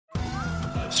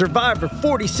Survivor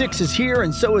 46 is here,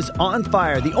 and so is On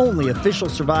Fire, the only official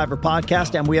Survivor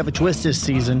podcast, and we have a twist this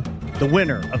season. The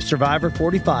winner of Survivor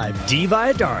 45, Dee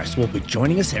Valladares, will be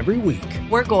joining us every week.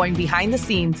 We're going behind the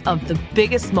scenes of the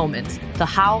biggest moments, the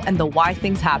how and the why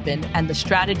things happen, and the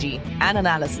strategy and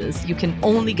analysis you can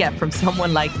only get from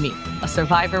someone like me, a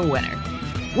Survivor winner.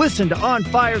 Listen to On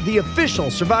Fire, the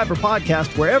official Survivor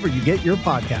podcast, wherever you get your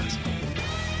podcast.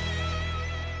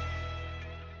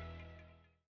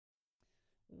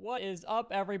 What is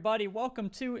up, everybody? Welcome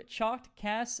to Chalked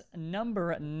Cast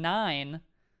number 9.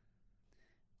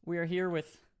 We are here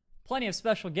with plenty of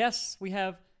special guests. We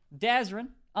have Dazrin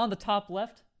on the top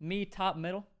left, me top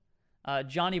middle,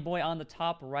 Johnny Boy on the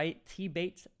top right,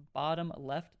 T-Bates bottom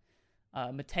left,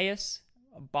 Mateus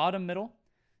bottom middle,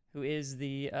 who is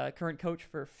the current coach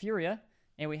for Furia,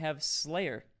 and we have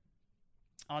Slayer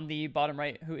on the bottom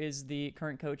right, who is the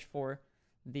current coach for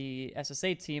the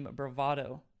SSA team,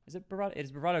 Bravado. Is it Bravado? It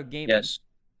is Bravado Gaming. Yes.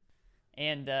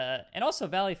 And also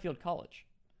Valleyfield College.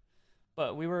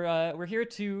 But we're here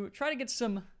to try to get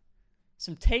some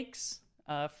takes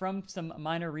from some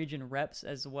minor region reps,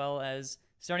 as well as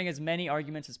starting as many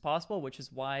arguments as possible, which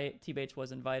is why T-Bates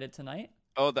was invited tonight.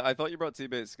 Oh, I thought you brought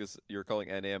T-Bates because you're calling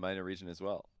NA a minor region as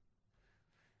well.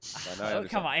 Oh,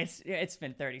 come on. It's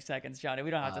been 30 seconds, Johnny. We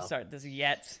don't have to start this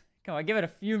yet. Come on, give it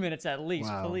a few minutes at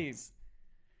least, please.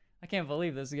 I can't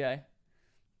believe this guy.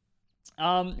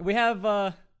 We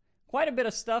have quite a bit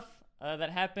of stuff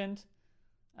that happened.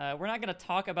 We're not going to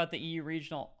talk about the EU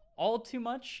Regional all too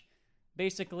much.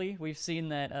 Basically, we've seen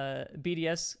that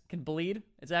BDS can bleed.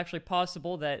 It's actually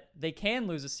possible that they can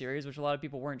lose a series, which a lot of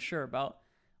people weren't sure about.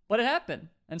 But it happened.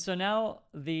 And so now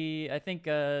I think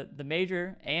the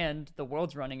major and the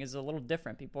world's running is a little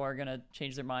different. People are going to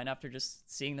change their mind after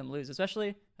just seeing them lose,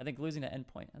 especially, I think, losing to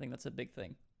Endpoint. I think that's a big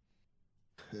thing.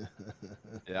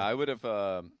 Yeah, I would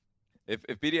have...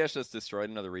 If BDS just destroyed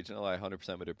another regional, I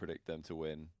 100% would have predicted them to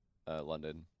win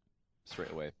London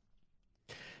straight away.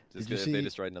 Just because if they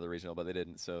destroyed another regional, but they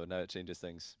didn't, so now it changes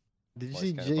things. Did you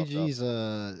see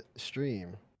JG's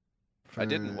stream? I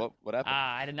didn't. What happened?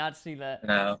 I did not see that.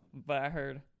 No. But I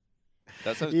heard.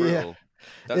 That sounds brutal.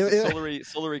 That's a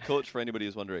Solary coach for anybody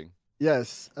who's wondering.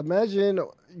 Yes. Imagine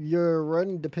your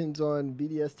run depends on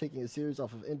BDS taking a series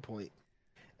off of Endpoint.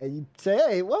 And you say,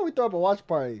 hey, why don't we throw up a watch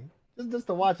party? Just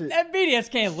to watch it. That BDS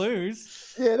can't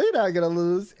lose. Yeah, they're not going to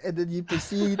lose. And then you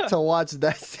proceed to watch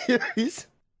that series.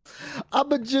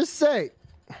 I'ma just say,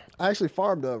 I actually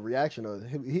farmed a reaction of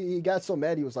him. He got so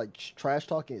mad he was like trash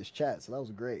talking his chat, so that was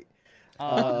great.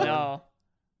 Oh, no.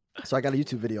 So I got a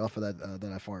YouTube video off of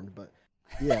that I farmed. But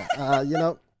yeah, you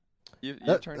know. You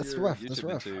turned that's your rough. YouTube That's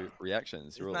rough. into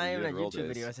reactions. It's not even a YouTube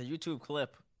video. It's a YouTube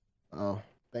clip. Oh,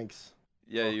 thanks.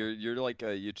 Yeah, you're like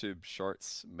a YouTube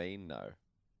Shorts main now.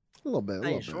 A little bit.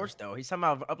 Not shorts though. He's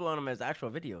somehow uploading them as actual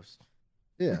videos.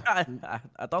 Yeah.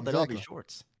 I thought they'd all be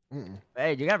shorts.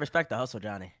 Hey, you gotta respect the hustle,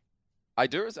 Johnny. I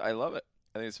do. I love it.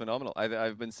 I think it's phenomenal.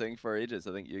 I've been saying for ages.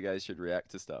 I think you guys should react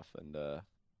to stuff and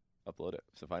upload it.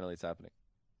 So finally, it's happening.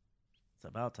 It's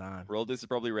about time. Roldis is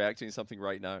probably reacting to something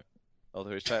right now.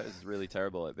 Although his chat is really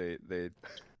terrible. They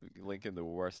link in the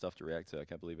worst stuff to react to. I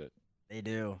can't believe it. They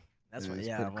do. That's what. It's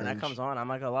Yeah. pretty When cringe. that comes on, I'm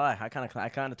not gonna lie. I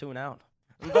kind of tune out.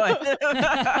 But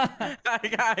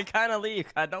I kind of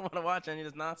leave. I don't want to watch any of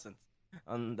this nonsense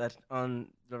on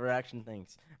the reaction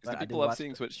things. Because people love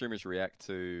seeing Twitch streamers react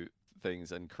to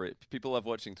things and people love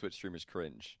watching Twitch streamers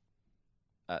cringe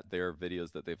at their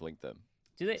videos that they've linked them.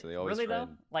 Do they, So they always really try though?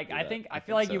 and Like do I that.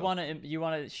 feel like so. you want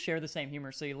to share the same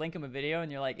humor, so you link them a video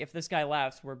and you're like, if this guy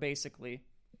laughs, we're basically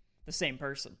the same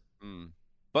person.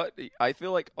 But I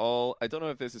feel like I don't know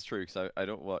if this is true because I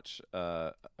don't watch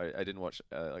I didn't watch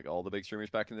like all the big streamers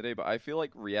back in the day, but I feel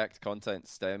like React content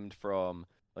stemmed from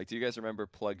like, do you guys remember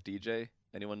Plug DJ?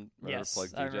 Anyone remember Yes, Plug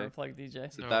DJ? I remember Plug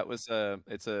DJ. So that was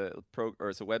it's a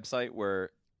website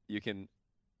where you can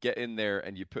get in there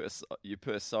and you put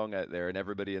a song out there and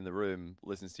everybody in the room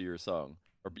listens to your song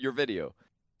or your video.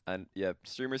 And yeah,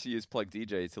 streamers who use Plug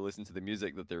DJ to listen to the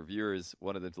music that their viewers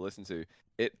wanted them to listen to,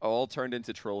 it all turned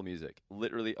into troll music.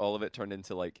 Literally all of it turned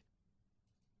into like,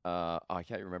 I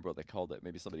can't remember what they called it.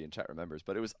 Maybe somebody in chat remembers,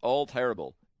 but it was all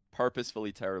terrible,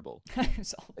 purposefully terrible.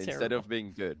 It's all Instead terrible. of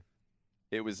being good.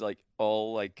 It was like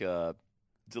all like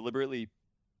deliberately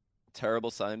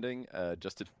terrible sounding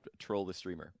just to troll the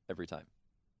streamer every time.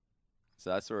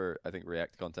 So that's where I think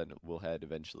React content will head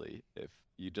eventually if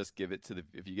you just give it to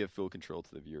if you give full control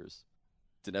to the viewers.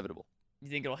 It's inevitable. You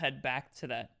think it'll head back to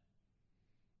that?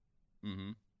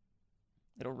 Mm-hmm.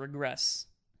 It'll regress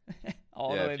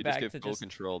all the Yeah, way if you back just to give full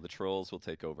control, the trolls will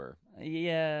take over.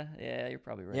 Yeah, you're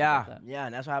probably right. Yeah, about that. yeah,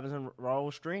 and that's what happens in Raw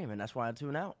stream, and that's why I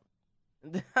tune out.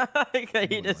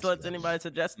 He just lets anybody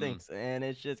suggest things, and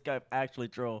it's just got actually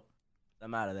troll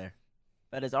them out of there.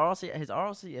 But his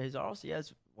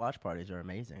RLCS watch parties are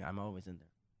amazing. I'm always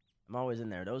in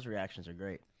there. Those reactions are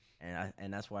great,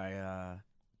 and that's why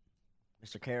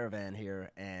Mr. Caravan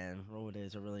here and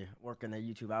Rolldays are really working their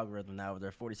YouTube algorithm now with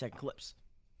their 40-second clips.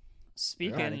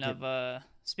 Speaking of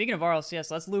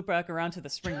RLCS, let's loop back around to the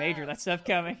spring major that's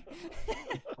upcoming.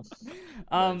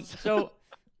 So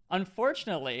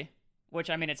unfortunately, which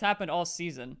I mean it's happened all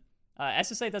season,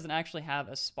 SSA doesn't actually have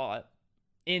a spot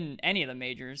in any of the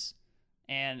majors,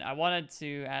 and I wanted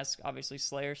to ask, obviously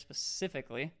Slayer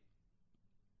specifically,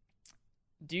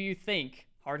 do you think,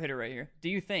 hard hitter right here, do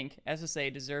you think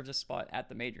SSA deserves a spot at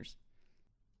the majors?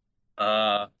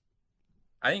 I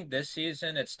think this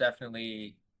season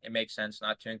it makes sense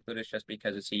not to include us just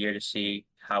because it's a year to see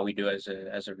how we do as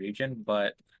a region.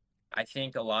 But I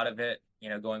think a lot of it,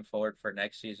 going forward for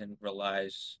next season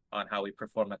relies on how we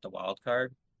perform at the wild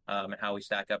card, and how we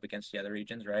stack up against the other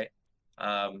regions, right?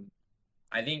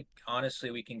 I think honestly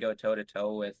we can go toe to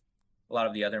toe with a lot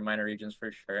of the other minor regions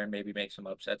for sure, and maybe make some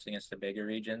upsets against the bigger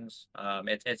regions.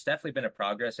 It's definitely been a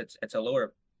progress. It's a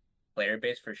lower player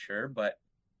base for sure, but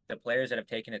the players that have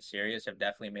taken it serious have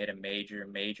definitely made a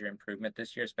major improvement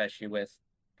this year, especially with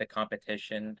the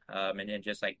competition, and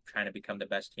just like trying to become the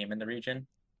best team in the region,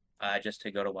 just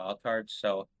to go to wildcards.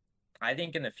 So I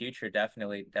think in the future,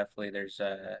 definitely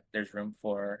there's room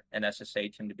for an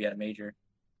SSA team to be at a major.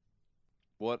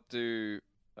 What do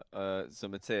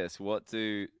Matthias, what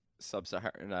do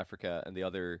Sub-Saharan Africa and the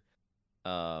other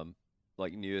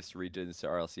like newest regions to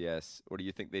RLCS, what do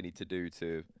you think they need to do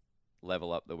to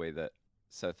level up the way that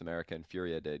South America and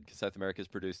Furia did? Because South America's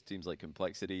produced teams like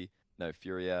Complexity, now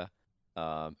Furia, who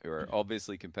are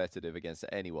obviously competitive against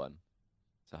anyone.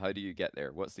 So how do you get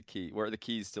there? What's the key? What are the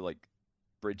keys to like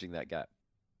bridging that gap?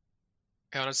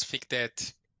 I honestly think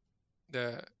that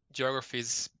the geography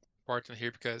is important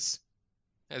here because,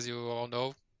 as you all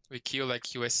know, we kill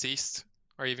like US East,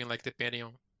 or even like depending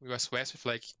on US West with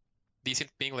like decent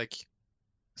ping. Like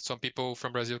some people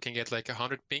from Brazil can get like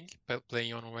 100 ping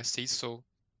playing on West East, so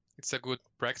it's a good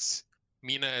practice.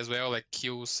 Mina as well, like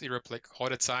kills Europe like all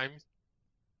the time,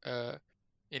 and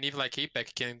even like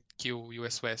APAC can kill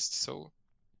US West. So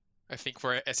I think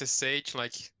for SSH,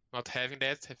 like not having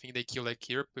that, I think they kill like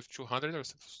Europe with 200 or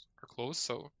close.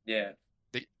 So yeah,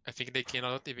 I think they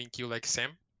cannot even kill like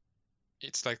Sam.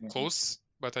 It's like close,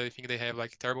 but I think they have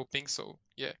like terrible ping. So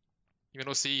yeah, even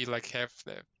OC like have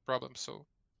the problem. So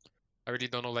I really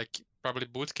don't know, like probably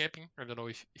boot camping. I don't know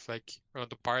if like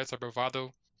Orlando Pirates or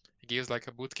Bravado gives like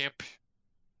a boot camp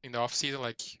in the off season,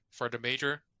 like for the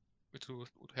major, which would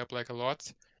help like a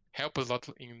lot. Help a lot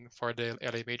for the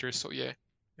LA major. So yeah,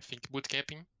 I think boot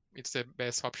camping it's the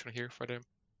best option here for them.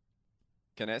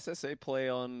 Can SSA play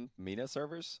on Mina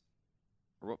servers?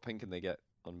 Or what ping can they get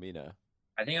on Mina?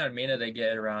 I think on Mina they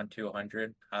get around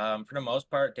 200. For the most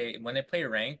part, when they play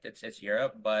ranked, it's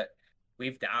Europe, but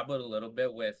we've dabbled a little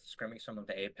bit with scrimming some of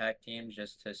the APAC teams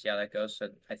just to see how that goes. So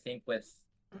I think with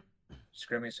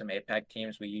scrimming some APAC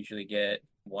teams, we usually get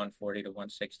 140 to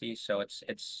 160. So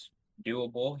it's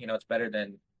doable. It's better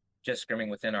than just scrimming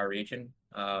within our region.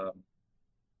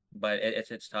 But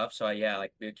it's tough. So yeah,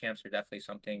 like boot camps are definitely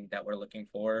something that we're looking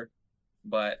for.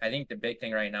 But I think the big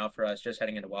thing right now for us, just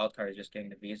heading into wildcard, is just getting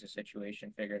the visa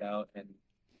situation figured out and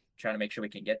trying to make sure we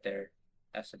can get there.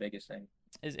 That's the biggest thing.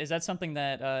 Is that something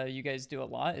that you guys do a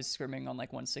lot? Is scrimming on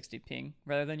like 160 ping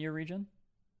rather than your region?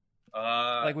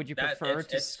 Like, would you prefer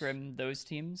to scrim those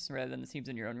teams rather than the teams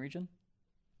in your own region?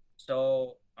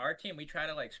 So our team, we try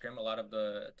to like scrim a lot of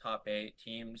the top 8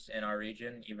 teams in our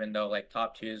region, even though like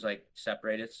top 2 is like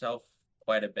separate itself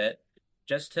quite a bit,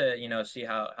 just to see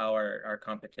how our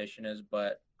competition is.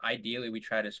 But ideally, we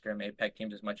try to scrim APAC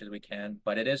teams as much as we can.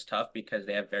 But it is tough because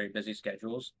they have very busy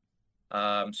schedules.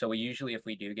 So we usually, if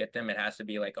we do get them, it has to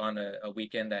be like on a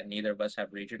weekend that neither of us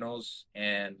have regionals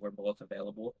and we're both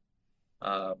available.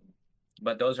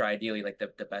 But those are ideally like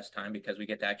the best time because we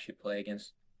get to actually play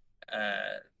against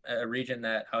a region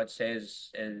that I would say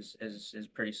is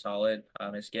pretty solid.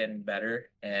 It's getting better,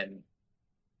 and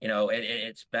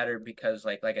it's better because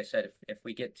like I said, if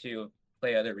we get to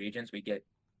play other regions, we get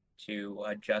to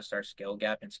adjust our skill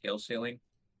gap and skill ceiling.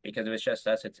 Because if it's just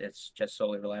us, it's just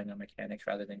solely relying on mechanics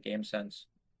rather than game sense.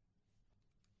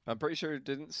 I'm pretty sure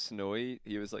didn't Snowy,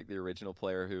 he was like the original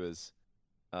player who was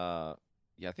I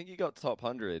think he got top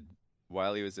 100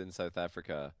 while he was in South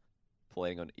Africa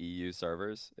playing on EU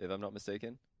servers, if I'm not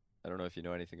mistaken. I don't know if you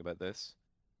know anything about this,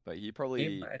 but he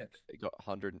probably got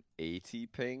 180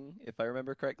 ping, if I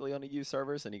remember correctly, on EU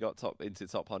servers, and he got into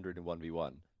top 100 in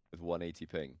 1v1 with 180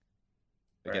 ping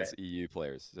against EU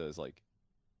players. So it's like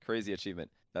crazy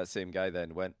achievement. That same guy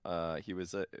then went. He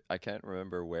was I can't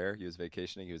remember where he was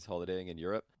vacationing. He was holidaying in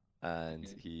Europe, and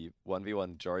he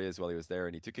 1v1 Jorias while he was there,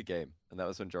 and he took a game, and that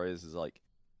was when Jorias was like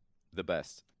the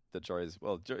best. That Jorias,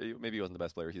 well, maybe he wasn't the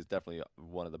best player. He's definitely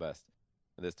one of the best.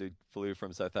 And this dude flew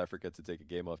from South Africa to take a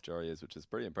game off Jorias, which is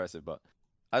pretty impressive. But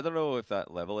I don't know if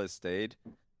that level has stayed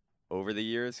over the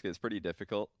years, because it's pretty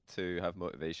difficult to have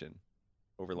motivation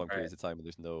over long periods of time when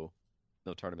there's no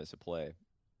tournaments to play.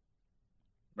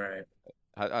 Right.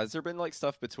 Has there been like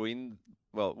stuff between?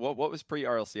 Well, what was pre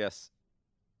RLCS?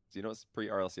 Do you know what's pre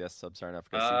RLCS Sub-Saharan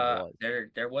Africa?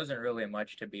 There wasn't really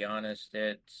much, to be honest.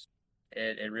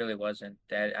 It really wasn't.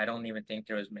 That I don't even think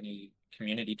there was many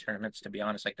community tournaments, to be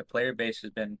honest. Like the player base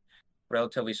has been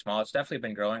relatively small. It's definitely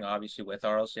been growing, obviously, with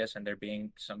RLCS and there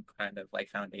being some kind of like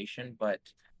foundation, but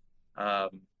no,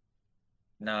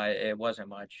 it wasn't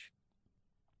much.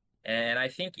 And I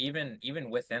think even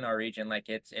within our region, like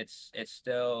it's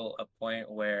still a point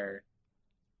where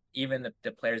even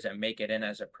the players that make it in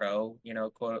as a pro,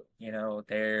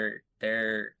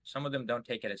 they're some of them don't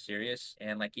take it as serious.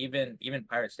 And like even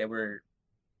Pirates, they were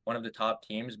one of the top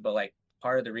teams, but like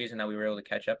part of the reason that we were able to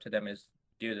catch up to them is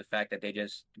due to the fact that they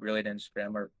just really didn't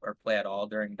scrim or play at all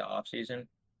during the off season.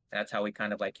 That's how we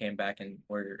kind of like came back and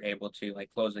were able to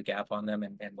like close the gap on them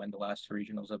and win the last 2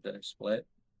 regionals of the split.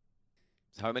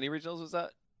 How many regionals was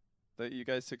that you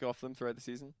guys took off them throughout the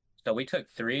season? So we took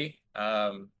 3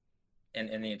 in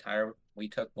the entire. We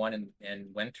took 1 in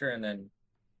winter and then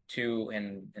 2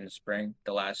 in the spring.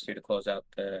 The last 2 to close out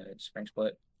the spring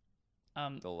split.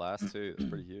 The last 2 is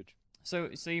pretty huge. So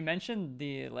you mentioned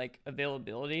the like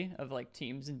availability of like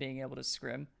teams and being able to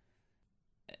scrim.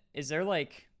 Is there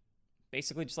like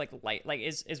basically just like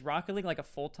is Rocket League like a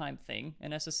full-time thing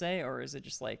in SSA, or is it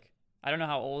just like, I don't know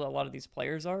how old a lot of these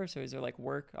players are, so is there like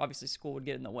work? Obviously school would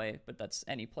get in the way, but that's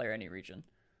any player, any region.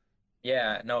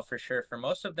 Yeah, no, for sure. For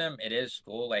most of them, it is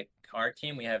school. Like our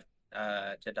team, we have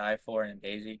To Die For and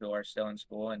Daisy who are still in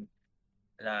school, and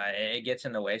it gets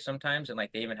in the way sometimes. And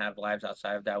like they even have lives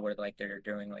outside of that where like they're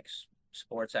doing like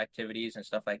sports activities and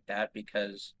stuff like that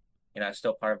because it's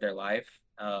still part of their life.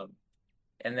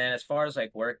 And then as far as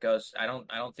like work goes, I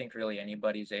don't think really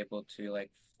anybody's able to like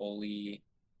fully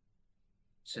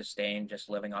sustain just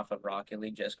living off of Rocket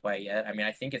League just quite yet. I mean,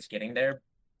 I think it's getting there,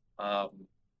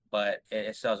 but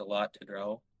it still has a lot to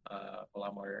grow, a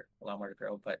lot more to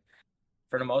grow. But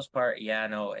for the most part, yeah,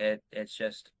 no, it's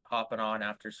just hopping on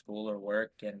after school or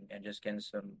work and just getting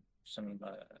some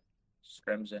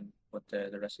scrims in with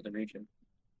the rest of the region.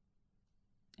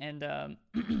 And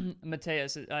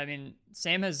Mateus, I mean,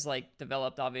 Sam has like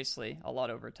developed obviously a lot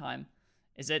over time.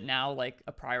 Is it now like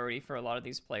a priority for a lot of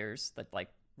these players that like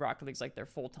Rocket League's like their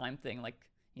full-time thing? Like,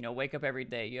 wake up every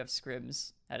day, you have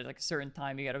scrims at like a certain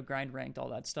time, you got to grind ranked, all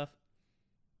that stuff.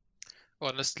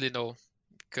 Honestly, no,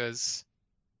 because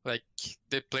like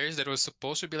the players that were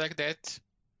supposed to be like that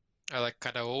are like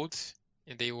kind of old,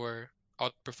 and they were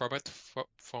outperformed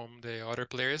from the other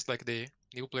players, like the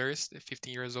new players, the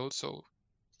 15 years old. So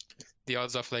the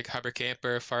odds of like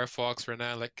Habercamper, Firefox,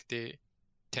 Renan, like the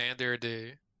Tender,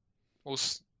 the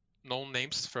most known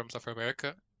names from South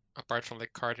America, apart from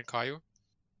like Card and Kyle,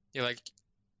 you like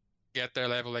get their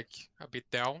level like a bit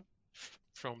down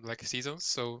from like seasons.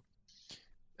 So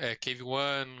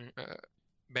KV1,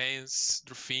 Benz,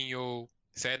 Drufinho,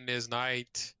 Sadness,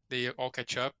 Knight, they all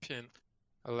catch up and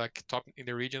are like top in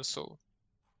the region. So,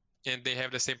 and they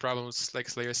have the same problems like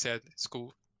Slayer said,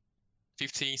 school.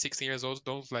 15, 16 years old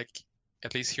don't like,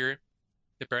 at least here,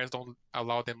 the parents don't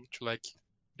allow them to like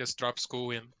just drop school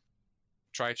and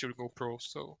try to go pro.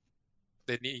 So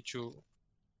they need to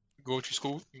go to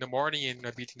school in the morning and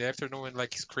a bit in the afternoon and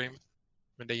like scrim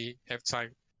when they have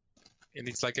time. And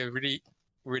it's like a really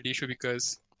weird issue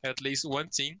because at least one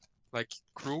team, like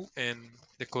Crew and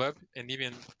the club and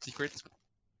even Secret,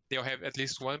 they'll have at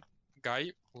least one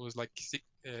guy who's like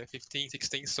 15,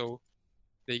 16, so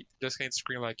they just can't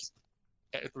scrim like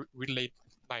at really late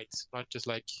nights, not just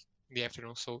like in the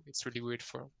afternoon. So it's really weird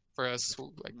for us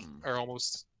who like are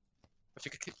almost, I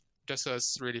think just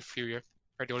us really few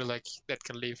are the only like that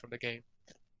can live from the game.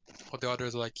 All the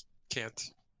others like can't,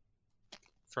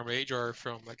 from age or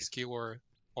from like skill or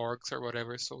orgs or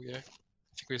whatever. So yeah, I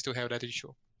think we still have that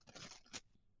issue.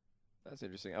 That's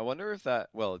interesting. I wonder if that,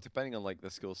 well, depending on like the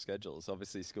school schedules,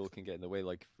 obviously school can get in the way.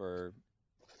 Like for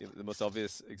the most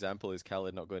obvious example is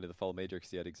Khaled not going to the fall major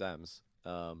because he had exams.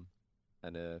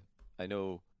 And I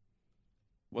know,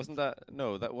 wasn't that,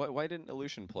 no, that why didn't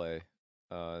Illusion play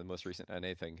the most recent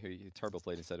NA thing? Who Turbo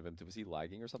played instead of him? Was he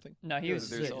lagging or something? No, he was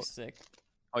sick.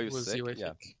 Oh, he was sick? You,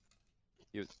 yeah.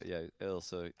 He was ill,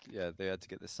 so yeah, they had to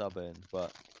get the sub in.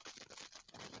 But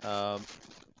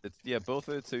both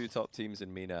of the two top teams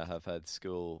in MENA have had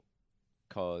school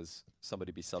cause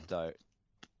somebody be subbed out.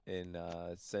 In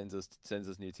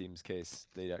Senzo's new team's case,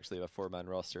 they actually have a 4-man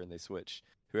roster and they switch.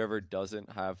 Whoever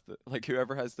doesn't have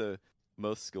whoever has the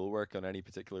most schoolwork on any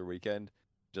particular weekend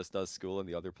just does school and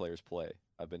the other players play,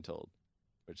 I've been told.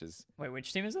 Which is... Wait,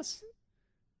 which team is this?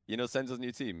 You know Senzo's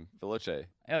new team, Veloce.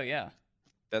 Oh, yeah.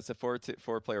 That's a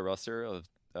four-player roster of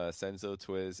Senzo,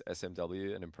 Twiz,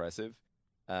 SMW, and Impressive.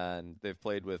 And they've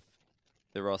played with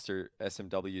the roster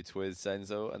SMW, Twiz,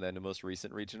 Senzo, and then the most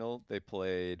recent regional, they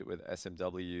played with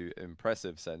SMW,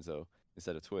 Impressive, Senzo,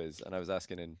 instead of Twiz. And I was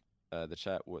asking in the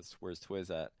chat, where's Twiz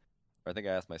at? Or I think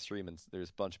I asked my stream, and there's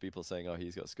a bunch of people saying, oh,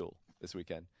 he's got school this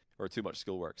weekend. Or too much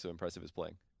schoolwork, so Impressive is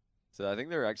playing. So I think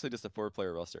they're actually just a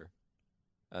 4-player roster.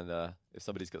 And if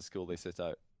somebody's got school, they sit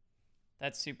out.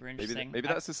 That's super interesting. Maybe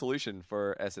that's the solution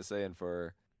for SSA and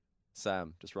for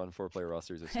Sam. Just run 4-player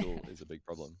rosters at school is a big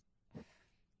problem.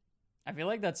 I feel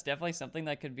like that's definitely something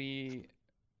that could be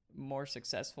more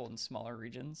successful in smaller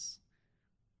regions.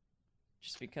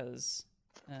 Just because,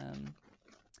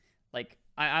 like,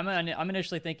 I'm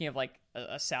initially thinking of like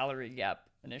a salary gap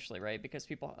initially, right? Because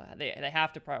people they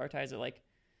have to prioritize it. Like,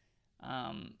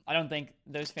 I don't think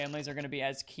those families are going to be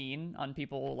as keen on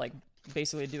people like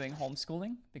basically doing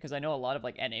homeschooling, because I know a lot of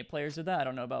like NA players did that. I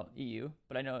don't know about EU,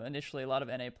 but I know initially a lot of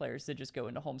NA players did just go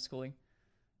into homeschooling.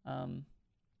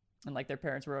 And like their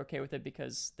parents were okay with it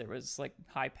because there was like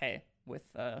high pay with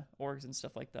orgs and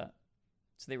stuff like that.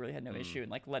 So they really had no issue in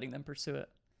like letting them pursue it.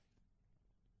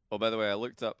 Oh, by the way,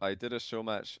 I did a show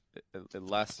match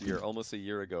last year, almost a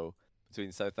year ago,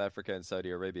 between South Africa and Saudi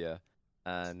Arabia.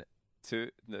 And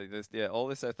all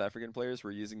the South African players were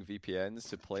using VPNs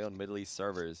to play on Middle East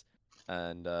servers.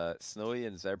 And Snowy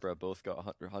and Zebra both got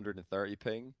 130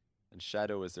 ping, and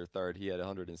Shadow was their third. He had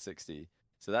 160.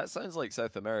 So that sounds like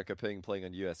South America ping playing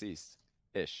on US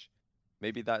East-ish.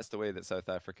 Maybe that's the way that South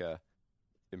Africa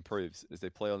improves, is they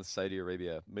play on Saudi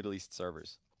Arabia, Middle East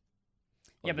servers.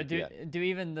 Yeah, but do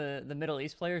even the Middle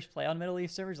East players play on Middle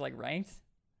East servers, like ranked?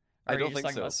 I don't think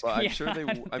so, but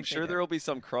I'm sure there will be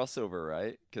some crossover,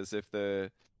 right? Because if the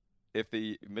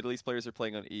Middle East players are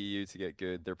playing on EU to get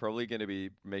good, they're probably going to be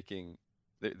making...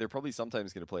 They're probably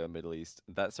sometimes going to play on Middle East.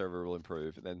 That server will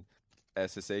improve, and then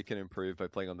SSA can improve by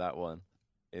playing on that one.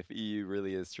 If EU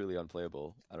really is truly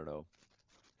unplayable, I don't know.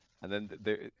 And then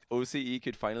the OCE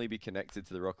could finally be connected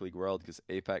to the Rocket League World because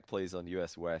APAC plays on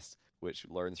US West, which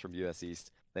learns from US East.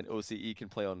 Then OCE can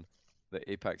play on the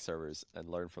APAC servers and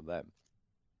learn from them.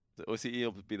 The OCE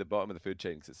will be the bottom of the food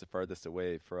chain because it's the furthest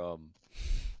away from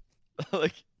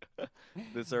like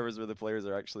the servers where the players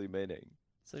are actually maining.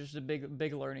 So there's a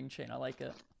big learning chain. I like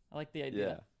it. I like the idea.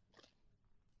 Yeah.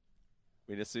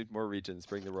 We just need more regions,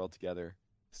 bring the world together,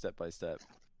 step by step.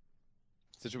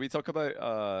 So should we talk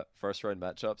about first round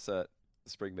matchups at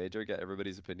Spring Major? Get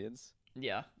everybody's opinions.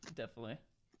 Yeah, definitely.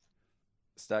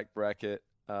 Stack bracket.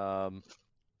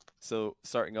 So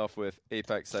starting off with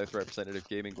APAC South representative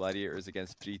Gaming Gladiators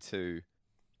against G2.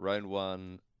 Round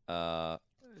 1,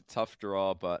 tough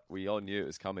draw, but we all knew it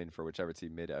was coming for whichever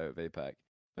team made it out of APAC.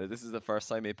 But this is the first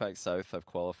time APAC South have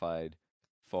qualified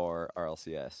for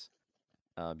RLCS.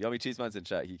 Yummy Cheeseman's in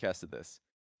chat. He casted this.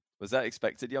 Was that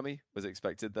expected, Yummy? Was it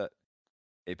expected that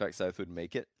APAC South would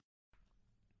make it?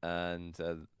 And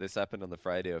this happened on the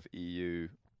Friday of EU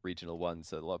Regional 1,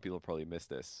 so a lot of people probably missed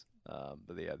this.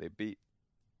 But yeah, they beat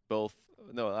both.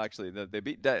 No, actually, they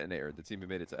beat Detonator, the team who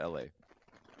made it to LA.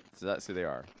 So that's who they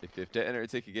are. If Detonator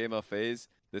take a game off FaZe,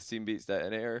 this team beats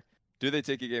Detonator. Do they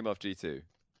take a game off G2?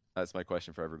 That's my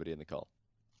question for everybody in the call.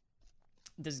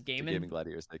 Does Gaming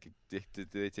Gladiators do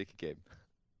they take a game?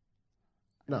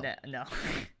 No. No.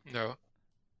 No.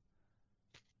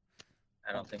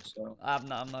 I don't think so. I'm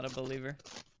not a believer.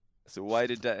 So why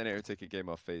did Detonator take a game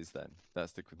off FaZe then?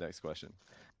 That's the next question.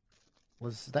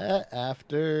 Was that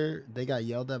after they got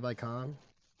yelled at by Khan?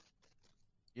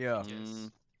 Yeah.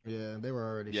 Yeah, they were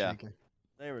already Yeah. shaking.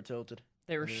 They were tilted.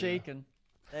 They were shaking.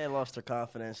 They lost their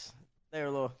confidence. They were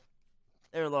a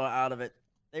little out of it.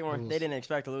 They didn't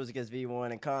expect to lose against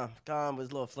V1, and Khan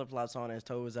was little flip flops on his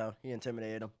toes out. He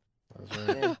intimidated them.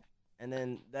 Right. And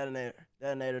then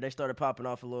Detonator, they started popping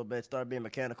off a little bit, started being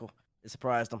mechanical. It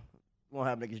surprised them. It won't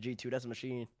happen against G2. That's a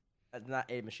machine. That's not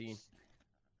a machine.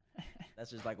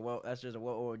 That's just a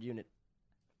well-oiled unit.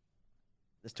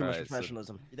 There's too much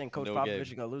professionalism. You think Coach Popovich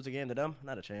is gonna lose again to them?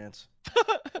 Not a chance.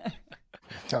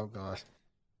 Oh gosh.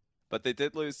 But they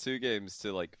did lose 2 games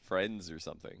to like friends or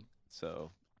something.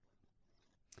 So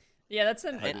Yeah, that's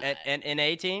an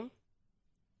A team.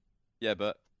 yeah,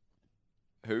 but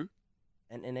who?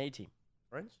 An A team.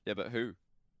 Friends? Yeah, but who?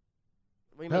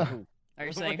 What do you mean who? Are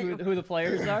you saying who the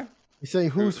players are? He's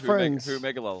saying who's friends? Who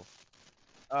Megalol?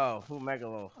 Oh, who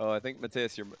Megalo? Oh, I think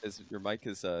Mateus, your mic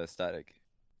is static.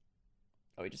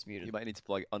 Oh, he just muted. You might need to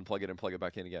unplug it and plug it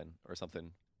back in again, or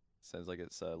something. Sounds like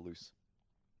it's loose.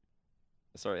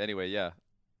 Sorry. Anyway, yeah.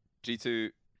 G2.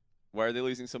 Why are they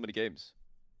losing so many games?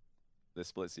 This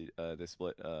split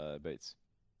Bates.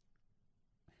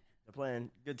 They're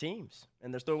playing good teams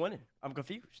and they're still winning. I'm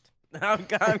confused. I'm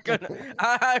confused.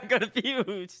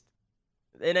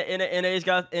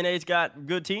 NA's got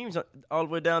good teams all the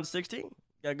way down to 16.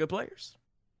 Got good players.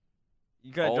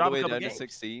 You got all drop the way a couple down games. to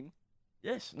 16.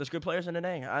 Yes, there's good players in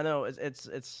NA. I know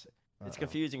it's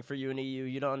confusing for you in EU.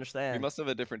 You don't understand. We must have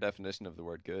a different definition of the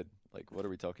word good. Like, what are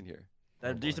we talking here?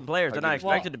 They're decent players. They're not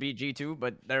expected to be G2,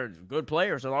 but they're good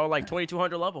players. They're all like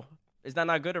 2200 level. Is that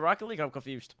not good at Rocket League? I'm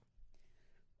confused.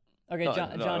 Okay,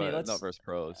 Johnny, let's not versus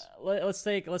pros. Let's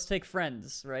take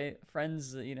Friends, right?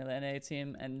 Friends, the NA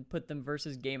team, and put them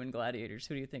versus Game and Gladiators.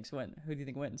 Who do you think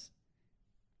wins?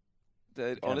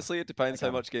 Honestly, it depends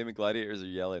how much Game and Gladiators are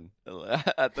yelling.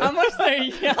 How much they're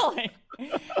yelling?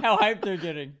 How hyped they're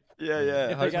getting?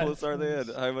 Yeah. How close are they? And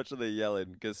how much are they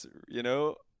yelling? Because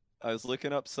I was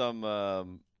looking up some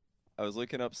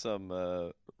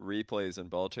replays and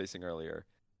ball chasing earlier,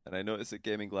 and I noticed that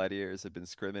Gaming Gladiators have been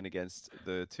scrimming against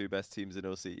the two best teams in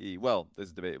OCE. Well, this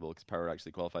is debatable because Power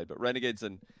actually qualified, but Renegades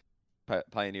and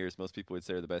Pioneers, most people would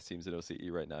say, are the best teams in OCE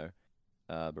right now.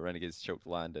 But Renegades choked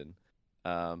Landon.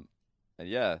 And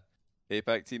yeah,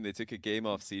 APAC team, they took a game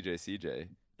off CJ.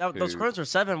 Those scrims are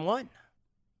 7-1.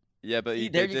 Yeah, but See,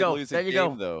 they did lose a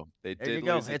game, though. They did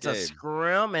lose a game. It's a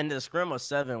scrim, and the scrim was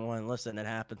 7-1. Listen, it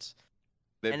happens.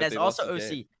 And that's also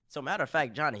OC. So, matter of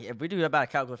fact, Johnny, if we do about a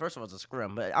calculate, first of all, it's a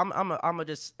scrim, but I'm gonna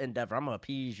just endeavor. I'm gonna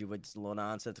appease you with this little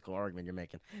nonsensical argument you're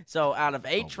making. So, out of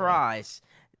 8 tries,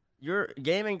 your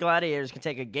Gaming Gladiators can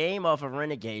take a game off of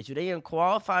Renegades, who they didn't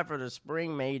qualify for the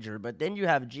spring major, but then you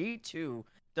have G2.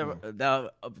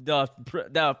 The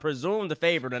presumed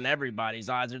favorite in everybody's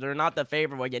eyes. They're not the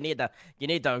favorite. Well, you need to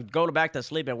go back to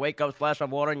sleep and wake up, splash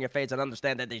some water in your face, and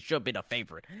understand that they should be the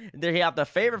favorite. They have the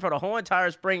favorite for the whole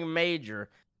entire spring major.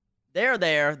 They're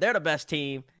there. They're the best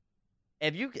team.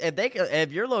 If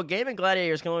your little Gaming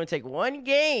Gladiators can only take one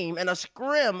game and a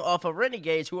scrim off of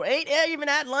Renegades, who ain't even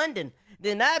at London,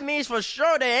 then that means for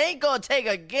sure they ain't gonna take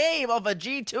a game off of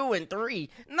G2 and 3.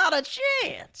 Not a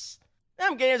chance.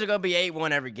 Them games are gonna be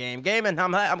 8-1 every game. Gaming,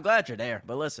 I'm glad you're there,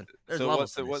 but listen.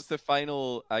 What's the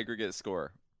final aggregate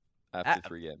score after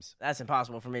 3 games? That's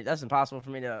impossible for me. That's impossible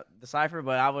for me to decipher.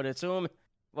 But I would assume.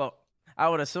 I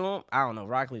don't know.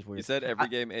 Rocket League's weird. You said every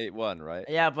game 8-1, right?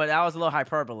 Yeah, but that was a little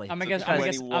hyperbole. I'm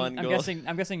guessing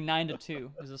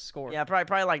 9-2 is a score. Yeah,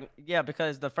 probably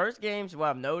because the first games, what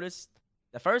I've noticed,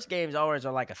 the first games always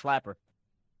are like a slapper.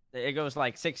 It goes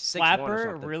like 6-1 or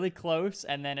something. Really close,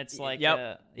 and then it's like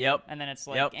yep, and then it's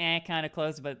like kind of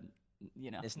close, but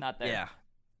it's not there.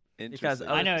 Yeah, because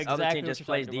I know exactly other team just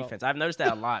plays defense. I've noticed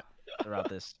that a lot throughout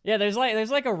this. Yeah, there's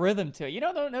like a rhythm to it. You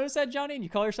don't notice that, Johnny? And you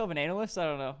call yourself an analyst? I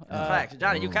don't know. In fact,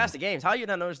 Johnny, you cast the games. How you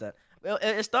not notice that? Well,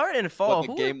 it started in the fall.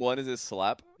 Game 1 is a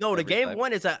slap? No, the game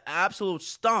 1 is an absolute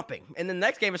stomping, and the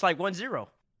next game it's like 1-0.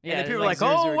 Yeah, and people are like,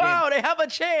 oh wow, they have a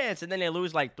chance, and then they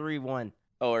lose like 3-1.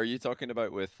 Oh, are you talking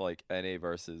about with like NA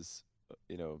versus,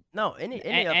 No,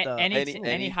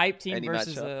 any hype team any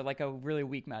versus like a really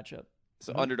weak matchup.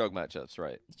 So underdog matchups,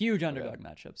 right? Huge underdog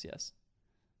matchups, yes.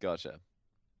 Gotcha.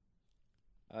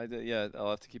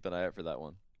 I'll have to keep an eye out for that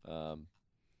one.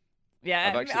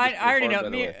 Yeah, I already know.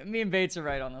 Me and Bates are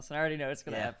right on this one. I already know it's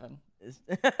gonna happen.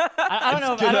 I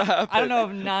don't know. I don't know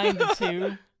if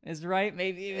 9-2 is right.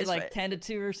 Maybe it's like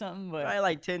 10-2 or something. But probably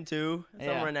like 10-2,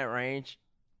 somewhere in that range.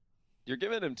 You're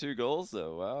giving him 2 goals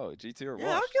though. Wow, G2 are washed.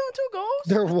 Yeah, I'm giving 2 goals.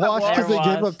 They're washed because they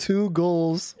gave up 2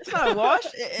 goals. It's not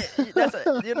washed.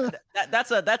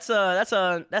 That's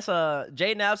a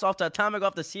J Naps off the atomic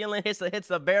off the ceiling, hits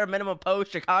the bare minimum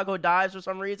post. Chicago dives for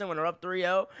some reason when they're up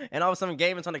 3-0, and all of a sudden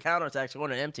Game's on the counter attack, going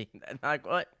to empty. Like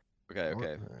what?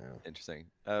 Okay. Interesting.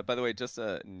 By the way, just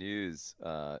news.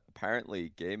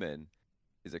 Apparently, Gaimin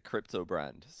is a crypto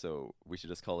brand, so we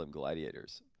should just call him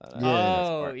Gladiators. I heard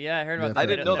about that. I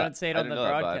didn't know that. Don't say it on the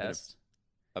broadcast.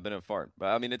 I've been informed, but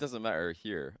I mean, it doesn't matter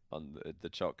here on the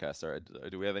Chalkcast.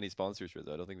 Do we have any sponsors for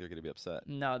this? I don't think they're going to be upset.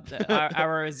 No,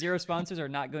 our 0 sponsors are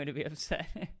not going to be upset.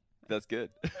 That's good.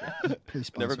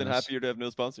 Never been happier to have no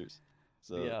sponsors.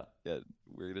 So yeah,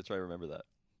 we're going to try to remember that.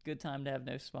 Good time to have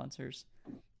no sponsors.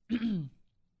 All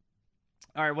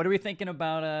right, what are we thinking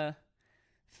about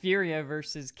Furia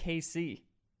versus KC?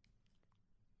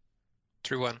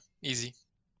 3-1, easy.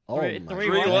 Oh,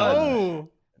 3-1. Oh,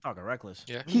 talking reckless.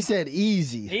 Yeah. He said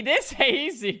easy. He did say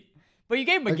easy, but you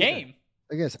gave him a game.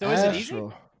 I guess so is it easy?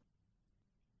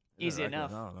 Easy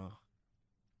enough. I don't know.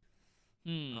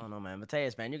 I don't know, man.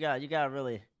 Mateus, man, you got to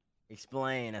really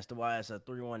explain as to why it's a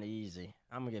 3-1 easy.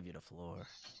 I'm gonna give you the floor.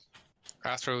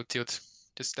 Astro tilt,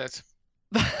 just that.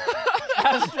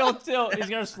 Astro tilt. He's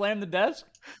gonna slam the desk.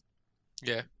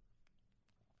 Yeah.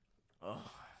 Oh,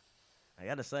 I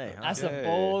gotta say, that's a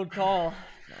bold call.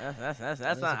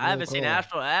 That's not. I haven't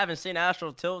seen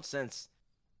Astro tilt since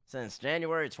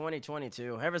January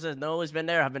 2022. Ever since Noli's been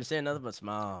there, I've been seeing nothing but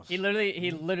smiles. He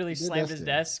literally slammed his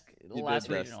desk last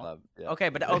regional. Yeah. Okay,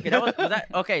 but that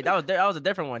was a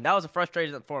different one. That was a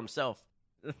frustration for himself.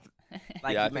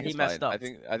 Like yeah, he messed up. I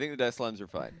think the death slams are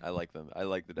fine. I like them. I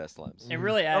like the death slams. It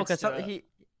really adds to it.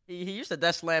 He used to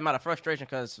death slam out of frustration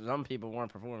because some people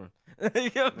weren't performing.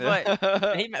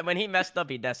 But when he messed up,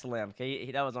 he death slammed. Okay,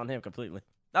 that was on him completely.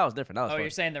 That was different. That was you're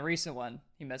saying the recent one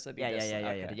he messed up.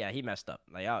 Yeah. He messed up.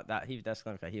 Like he death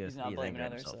slammed because he's not blaming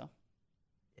others. So.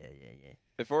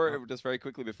 Yeah. Just very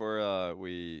quickly before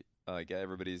we get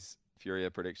everybody's Furia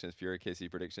predictions, Furia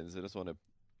KC predictions, I just want to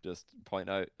just point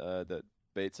out that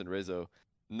Bates and Rizzo,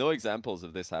 no examples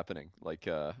of this happening. Like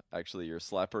actually your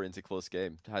slapper into close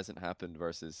game hasn't happened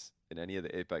versus in any of the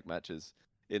APAC matches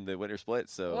in the winter split.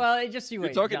 So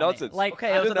you're talking nonsense. Like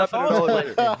okay, it was a fall.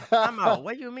 I'm out.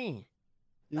 What do you mean?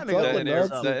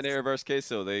 Detonator versus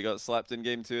Queso, they got slapped in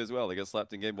game 2 as well. They got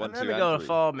slapped in game 1, 2, and 3. Let me go to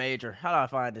fall major. How do I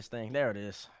find this thing? There it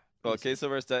is. Well, Queso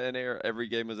versus Detonator, every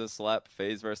game was a slap.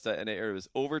 FaZe versus Detonator, it was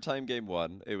overtime game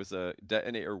 1. It was a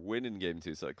Detonator win in game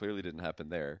 2, so it clearly didn't happen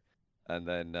there. And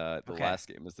then the last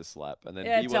game was the slap. And then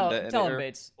V1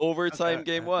 Detonator, overtime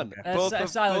game 1. Both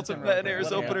of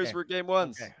Detonator's openers were game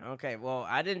 1s. Okay, well,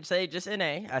 I didn't say just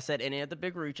NA. I said any of the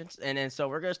big regions. And then so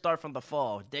we're going to start from the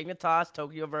fall. Dignitas,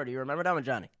 Tokyo Verde. You remember that one,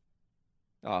 Johnny?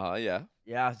 Yeah.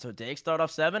 Yeah, so Dig started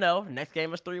off 7-0. Next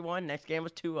game was 3-1. Next game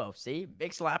was 2-0. See?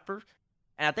 Big slapper.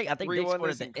 And I think Dig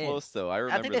scored at the end. Close, though. I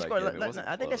remember that game.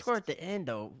 I think they scored at the end,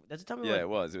 though. Does it tell me it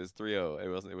was. It was 3-0.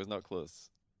 It was not close.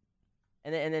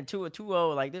 And then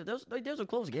 2-0, like those are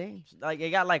close games. Like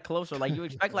it got like closer. Like you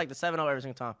expect like the 7-0 every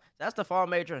single time. That's the fall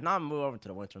major. Now I'm move over to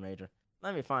the winter major.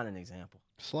 Let me find an example.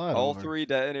 All 3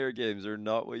 Detonator games are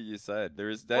not what you said. There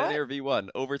is Detonator V1,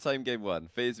 overtime game 1.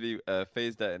 FaZe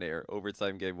Detonator,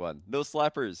 overtime game 1. No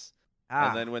slappers.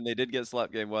 And then when they did get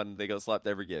slapped game 1, they got slapped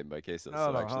every game by Queso.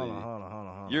 Hold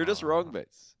on. You're just wrong,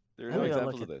 Bates. There are no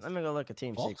examples of this. Let me go look at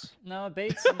Team Secret. No,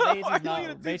 Bates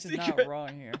is not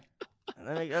wrong here.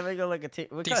 Let me go look at Team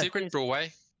Secret, bro.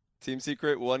 Why? Team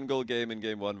Secret, 1 goal game in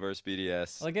game 1 versus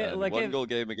BDS. 1 goal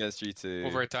game against G2.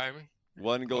 Overtime.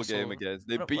 1 goal game against.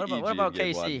 They beat EG what about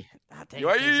in game KC?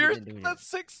 1. That's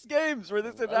 6 games where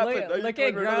this had happened. Look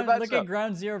at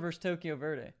Ground Zero versus Tokyo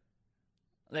Verde.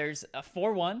 There's a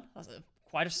 4-1. That's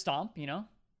quite a stomp, you know.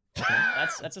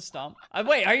 That's a stomp.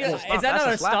 Wait, is that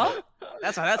not a stomp?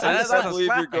 That's a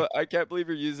slap. I can't believe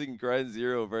you're using Ground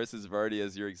Zero versus Verdi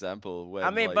as your example.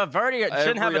 When, but Verdi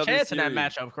shouldn't have a chance in that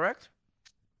matchup, correct?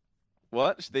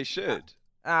 What? They should.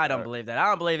 I don't believe that. I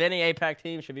don't believe any APAC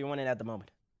team should be winning at the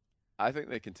moment. I think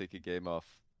they can take a game off,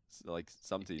 like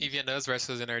some teams. EVNS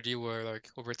versus NRG were like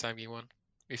overtime game 1.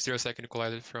 With 0-second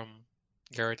equalizer from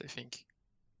Garrett, I think.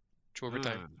 To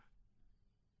overtime.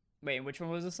 Wait, which one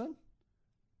was this one?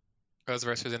 Us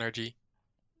versus NRG.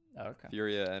 Oh, okay.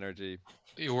 Furia, NRG.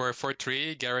 You were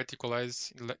 4-3, Garrett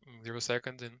equalized in 0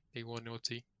 seconds, and they won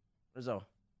OT. Rizzo.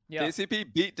 Yeah.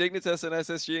 KCP beat Dignitas and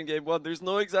SSG in game 1. There's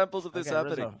no examples of this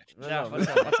happening.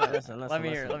 Listen, let me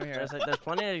hear it. There's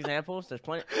plenty of examples. There's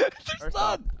plenty. First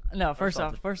off,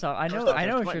 I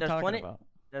know what you're talking about.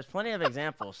 There's plenty of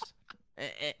examples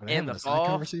in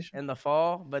the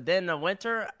fall, but then the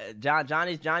winter,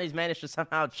 Johnny's managed to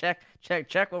somehow check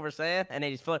over Sand, and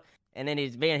then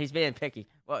he's being picky.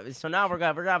 Well, so now we're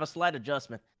gonna have a slight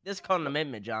adjustment. This is called an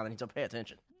amendment, Johnny. So pay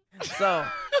attention. So.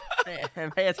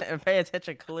 And pay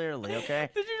attention clearly, okay?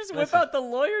 Did you just whip out the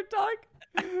lawyer talk?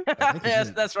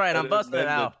 Yes, that's right. I'm busting it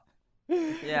out.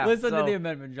 Yeah. Listen to the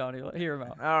amendment, Johnny. Hear him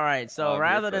out. All right. So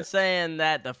rather than saying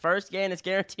that the first game is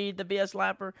guaranteed to be a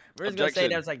slapper, we're just gonna say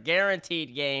there's a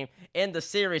guaranteed game in the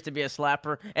series to be a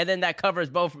slapper, and then that covers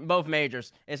both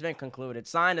majors. It's been concluded,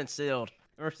 signed and sealed.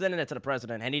 We're sending it to the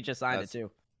president, and he just signed it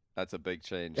too. That's a big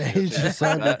change. He just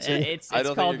signed that too. It's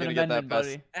called an amendment,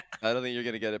 buddy. I don't think you're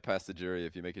gonna get it past the jury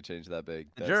if you make a change that big.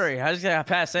 The jury? I just gotta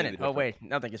pass Senate. Oh wait,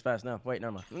 nothing gets passed. No, wait,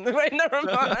 never mind. Wait, never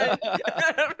mind.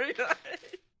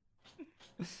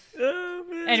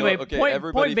 Anyway,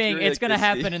 point being, it's gonna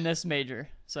happen in this major.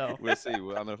 So we'll see. I'm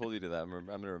gonna hold you to that. I'm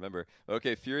gonna remember.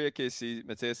 Okay, Furia KC.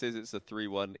 Mateus says it's a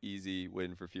 3-1 easy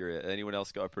win for Furia. Anyone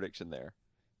else got a prediction there?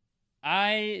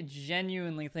 I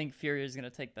genuinely think Furia is gonna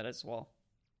take that as well.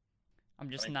 I'm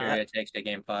just not. Furia takes to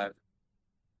game 5.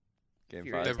 Game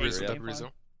Furia 5. takes Dub Game Rizzo.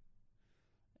 5.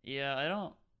 Yeah, I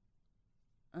don't.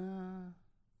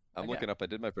 I'm looking up. I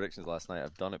did my predictions last night.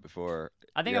 I've done it before.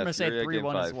 I think Yeah, I'm gonna say Furia,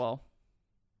 3-1 Game as 5. well.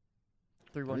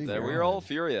 3-1. There, we're all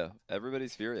Furia.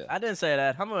 Everybody's Furia. I didn't say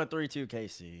that. I'm going 3-2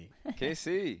 KC.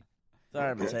 KC.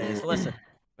 Sorry, Mateus. Listen,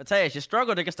 Mateus, you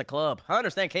struggled against the club. I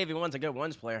understand KV1's a good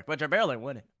ones player, but you're barely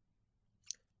winning.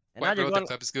 And Well, now bro, you're the going.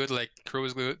 club is good. Like Crew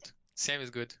is good. Sam is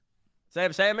good.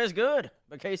 Sam is good,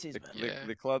 but KC's better. Yeah.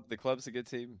 The club's a good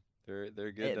team.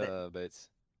 They're good Bates.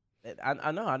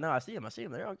 I know. I see him.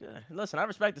 They're all good. Listen, I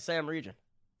respect the Sam region.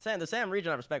 The Sam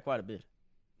region I respect quite a bit.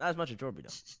 Not as much as Jorby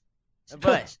though.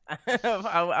 But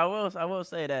I will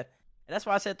say that. And that's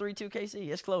why I said 3-2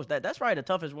 KC. It's close. That's probably the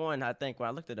toughest one, I think, when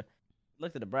I looked at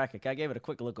the bracket. I gave it a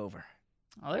quick look over.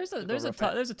 Oh, there's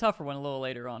a tougher one a little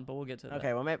later on, but we'll get to that.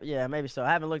 Okay, well maybe so. I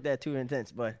haven't looked at too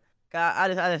intense, but I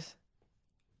just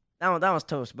that one's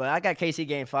toast. But I got KC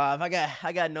game 5.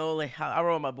 I got Noli. I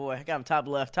roll my boy. I got him top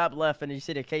left, and you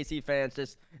see the KC fans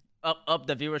just up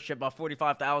the viewership by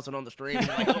 45,000 on the stream.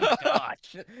 You're like, oh my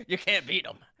gosh, you can't beat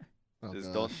them.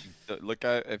 Just don't look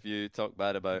out if you talk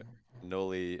bad about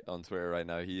Noli on Twitter right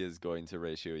now. He is going to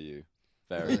ratio you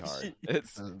very hard.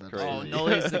 It's crazy. Oh,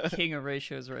 Noli's the king of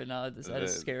ratios right now. That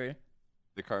is scary.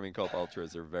 The Carmine Cup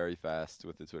Ultras are very fast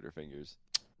with the Twitter fingers.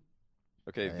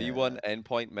 Okay, V1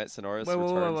 endpoint Metsonoris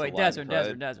returns. Wait,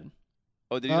 Desmond.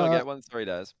 Oh, did you not get one? Sorry,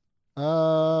 Daz.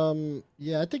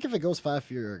 Yeah, I think if it goes 5,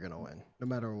 Fury are gonna win, no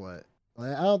matter what.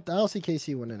 Like, I don't see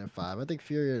KC winning in 5. I think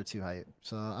Fury are too hype,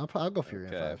 so I'll go Fury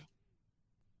in 5.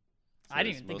 So I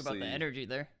didn't even think about the energy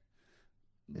there.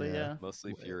 But yeah.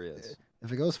 Mostly Furious.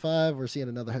 If it goes 5, we're seeing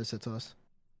another headset toss.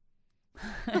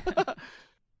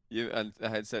 And a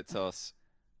headset toss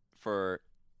for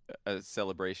a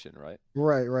celebration, right?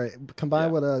 Right.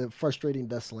 Combined with a frustrating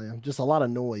Death Slam. Just a lot of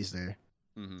noise there.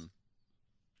 Mm-hmm.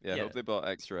 Yeah, I hope they bought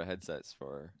extra headsets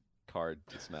for Card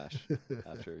to smash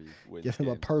after he wins. Give him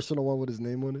a personal one with his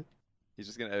name on it. He's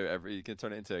just gonna you can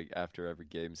turn it into after every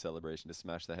game celebration to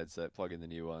smash the headset, plug in the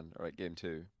new one. All right, game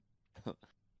 2.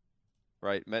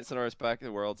 Right, Metsonoris back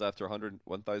to Worlds after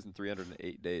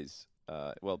 1,308 days.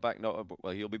 He'll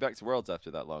be back to Worlds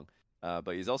after that long.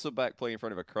 But he's also back playing in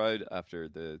front of a crowd after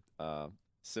the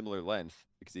similar length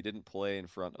because he didn't play in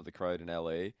front of the crowd in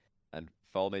LA, and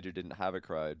Fall Major didn't have a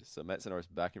crowd. So Metsonoris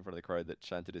back in front of the crowd that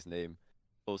chanted his name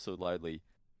oh so loudly.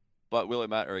 But will it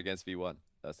matter against V1?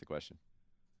 That's the question.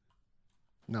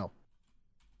 No.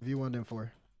 V1 and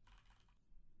 4.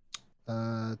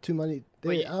 Too many.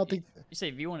 Wait, I don't think. You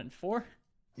say V1 and 4?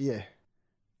 Yeah.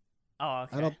 Oh,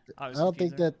 okay. I don't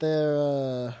think that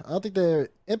they're. I don't think their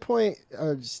endpoint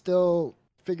are still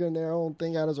figuring their own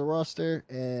thing out as a roster,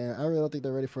 and I really don't think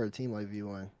they're ready for a team like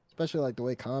V1, especially like the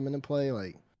way Common and play.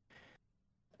 Like,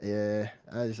 yeah,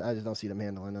 I just don't see them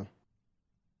handling them.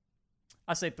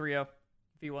 I say 3-0,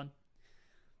 V1.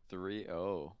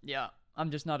 3-0. Yeah,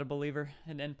 I'm just not a believer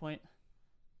in endpoint.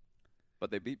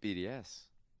 But they beat BDS.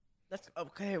 That's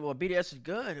okay. Well, BDS is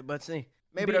good, but see,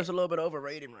 maybe there's a little bit of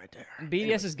overrating right there.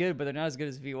 BDS is good, but they're not as good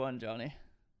as V1, Johnny.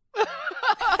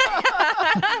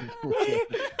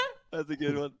 That's a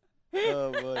good one.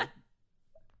 Oh boy.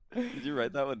 Did you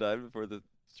write that one down before the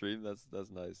stream? That's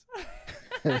nice.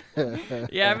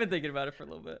 Yeah, I've been thinking about it for a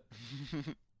little bit.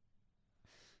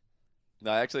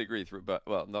 No, I actually agree. But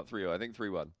not 3-0. I think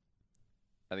 3-1.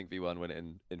 I think V1 win it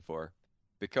in 4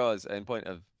 because Endpoint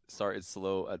have started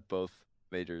slow at both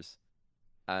majors,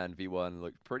 and V1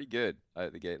 looked pretty good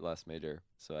out the gate last major.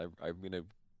 So I'm gonna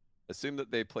assume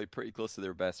that they play pretty close to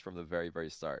their best from the very, very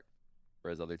start,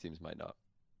 whereas other teams might not.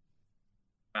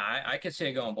 I could see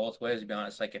it going both ways, to be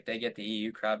honest. Like, if they get the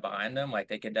EU crowd behind them, like,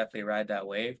 they could definitely ride that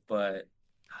wave. But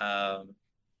I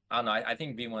don't know. I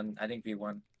think V1. I think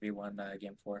V1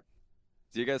 game 4.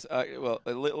 Do you guys? A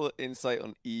little insight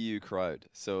on EU crowd.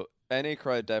 So NA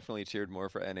crowd definitely cheered more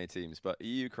for NA teams, but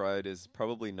EU crowd is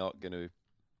probably not going to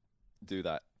do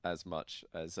that as much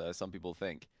as some people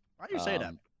think. Why do you say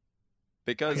that?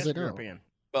 Because European.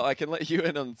 Well, I can let you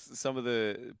in on some of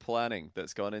the planning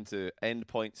that's gone into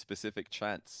endpoint specific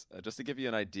chants, just to give you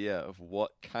an idea of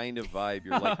what kind of vibe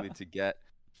you're likely to get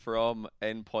from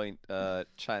endpoint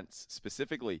chants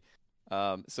specifically.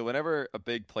 So whenever a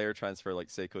big player transfer like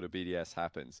Seiko to BDS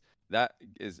happens, that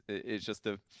is just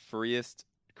the freest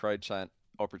crowd chant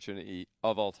opportunity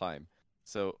of all time.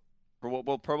 So what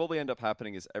will probably end up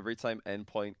happening is every time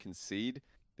endpoint concede,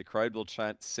 the crowd will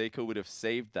chant Seiko would have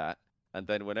saved that. And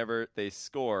then whenever they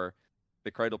score,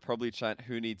 the crowd will probably chant,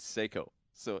 who needs Seiko?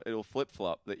 So it'll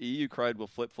flip-flop. The EU crowd will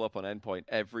flip-flop on endpoint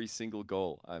every single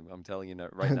goal. I'm telling you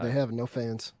right now. They have no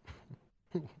fans.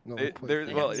 No Well,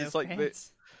 No it's like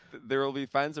fans. there will be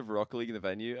fans of Rocket League in the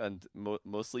venue, and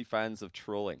mostly fans of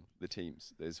trolling the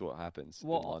teams. Is what happens in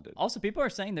London. Also, people are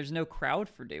saying there's no crowd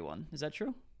for day one. Is that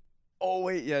true? Oh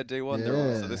wait, yeah, day one.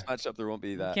 Yeah. So this matchup there won't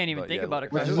be that. Can't even but think yeah, about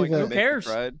it. Which Crowd. is Who even- cares?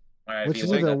 All right, Which is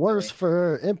V1 even worse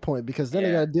definitely. for Endpoint because then they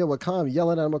Yeah. gotta deal with Calm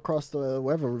yelling at him across the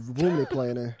whatever room they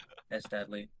playing in. That's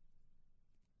deadly.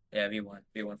 Yeah,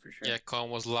 V1 for sure. Yeah,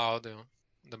 Calm was loud in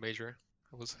the major.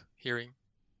 I was hearing.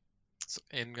 So,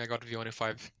 and I got V1 in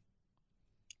 5.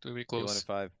 Really Day close. 1 and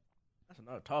 5. That's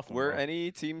another tough one. Were bro.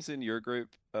 any teams in your group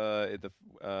at the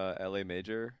LA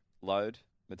major loud,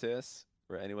 Mateus?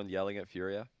 Were anyone yelling at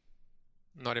Furia?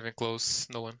 Not even close.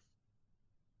 No one.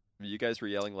 You guys were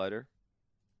yelling louder.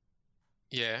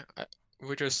 Yeah,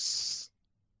 we're just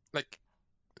like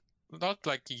not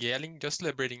like yelling, just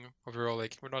celebrating overall.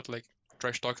 Like we're not like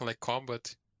trash talking like Calm,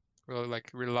 but we're like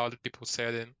really loud. People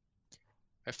said, and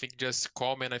I think just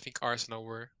Calm and I think Arsenal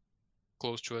were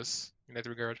close to us in that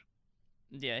regard.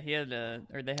 Yeah, they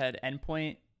had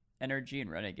Endpoint, Energy, and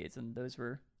Renegades, and those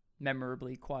were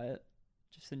memorably quiet,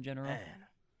 just in general. Man.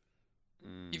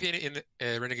 Mm. Even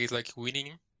in Renegades like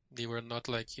winning, they were not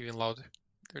like even louder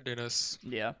than us,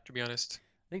 Yeah, to be honest.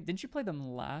 I think didn't you play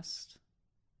them last?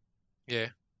 Yeah, Or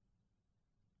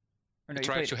we no, you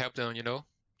tried played. to help them,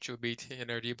 to beat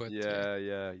NRD, but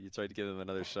Yeah, you tried to give them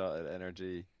another shot at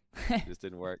energy. It just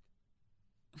didn't work.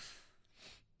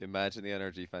 Imagine the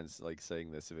NRG fans like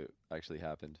saying this if it actually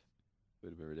happened. It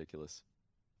would have been ridiculous.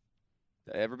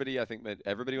 Everybody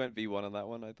went V1 on that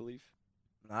one, I believe.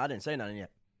 No, I didn't say nothing yet.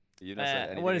 You not say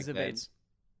anything What is it, again? Bates?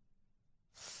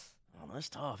 Oh, that's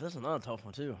tough. That's another tough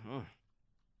one too.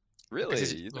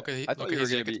 Really? look at I thought you were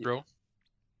his gonna jacket, be. bro. What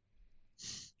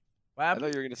I happened?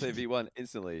 thought you were gonna say V1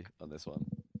 instantly on this one.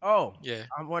 Oh, Yeah,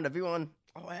 I'm wearing the V1.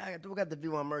 Oh, I do got the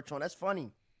V1 merch on. That's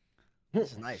funny.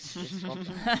 This is nice. This is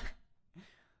something.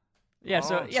 Yeah.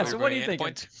 So Oh, yeah. so So we're what do going you think?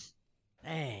 Endpoint.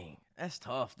 Dang, that's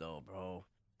tough though, bro.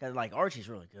 Cause like Archie's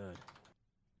really good.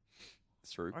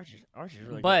 It's true. Archie's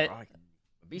really But good. at Rocket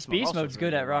League. Beast Beast also mode's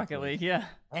really good at Rocket League. Yeah.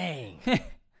 Dang.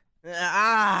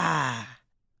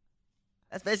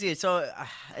 That's basically so.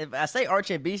 If I say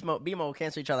Archie and Beast mode, B mode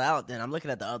cancel each other out, then I'm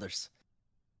looking at the others.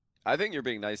 I think you're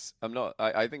being nice. I'm not.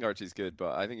 I think Archie's good,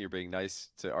 but I think you're being nice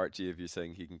to Archie if you're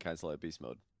saying he can cancel out beast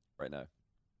mode right now.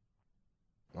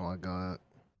 Oh my god.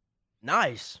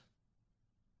 Nice.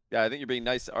 Yeah, I think you're being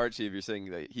nice to Archie if you're saying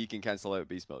that he can cancel out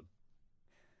beast mode.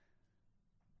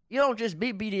 You don't just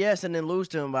beat BDS and then lose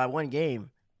to him by one game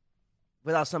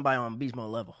without somebody on beast mode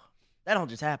level. That don't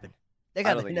just happen. They I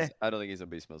got don't think he's on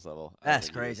beast mode's level. I don't That's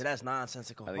think he crazy. is. That's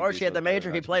nonsensical. I think Archie Beast at the Mode's better major,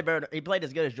 than he Archie. played better. He played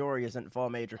as good as Jory is in fall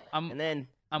major. I'm And then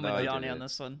I'm No, with he Johnny on didn't.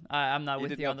 this one. I'm not He with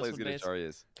did you not on play this as one, good as Bates. Jari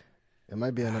is. It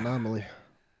might be an anomaly.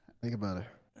 Think about it.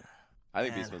 I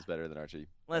think Man. beast mode's better than Archie.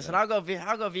 listen, Yeah. I'll go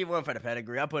V1 for the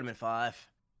pedigree. I'll put him in 5.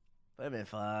 Put him in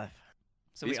 5.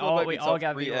 So Beast we mode all might we be all top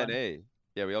got 3 V1. NA.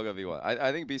 Yeah, we all got V1.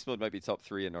 I think beast mode might be top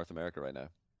 3 in North America right now.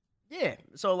 Yeah.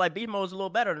 So like beast mode's a little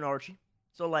better than Archie.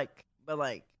 So like, but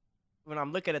like when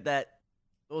I'm looking at that,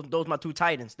 those my two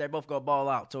titans. They're both gonna ball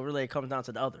out. So really, it comes down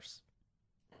to the others.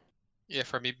 Yeah,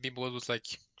 for me, Bimbo was like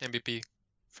MVP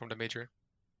from the major,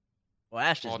 Well,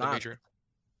 Ash is all the not. major.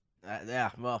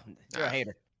 Yeah. Well, you're a Nah.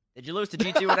 hater. Did you lose to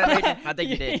G2 in that major? I think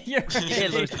you did. You're You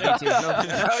did lose to right.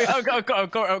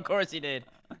 G2. No, of course he did.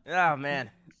 Oh man.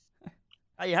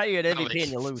 How you get No, MVP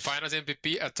and you lose? Finals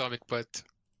MVP, Atomic, but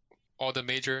all the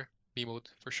major, B mode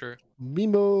for sure.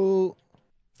 Bimo.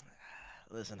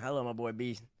 Listen, I love my boy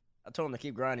B. I told him to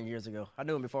keep grinding years ago. I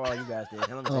knew him before all you guys did.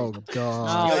 And let me tell Oh you.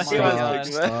 god. Oh my Stop. God.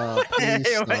 Stop.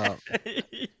 Please stop.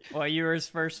 Well, you were his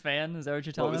first fan. Is that what you're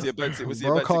What telling was us? he about to? Was he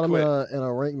Bro about caught to him quit? in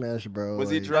a rank match, bro. Was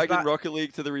he like- dragging not- Rocket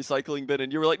League to the recycling bin,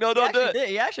 and you were like, "No, He don't do actually it." did.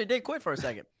 He actually did quit for a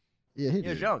second. Yeah, he He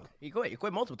was did. young. He quit. He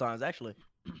quit multiple times actually.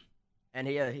 And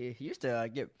he used to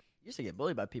get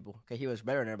bullied by people. Okay, he was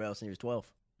better than everybody else when he was 12.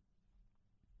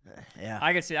 Yeah.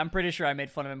 I can see. I'm pretty sure I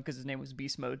made fun of him because his name was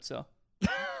Beast Mode. So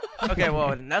Okay,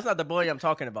 well that's not the bullying I'm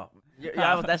talking about.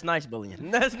 Yeah, that's nice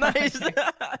bullying. That's nice.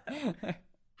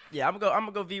 Yeah, I'm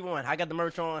gonna go V1. I got the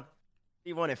merch on.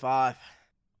 V1 at 5.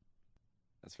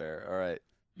 That's fair. All right.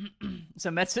 so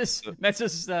Metz's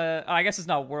I guess it's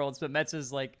not Worlds, but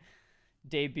Metz's like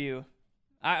debut.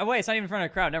 Wait, it's not even in front of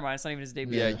a crowd. Never mind, it's not even his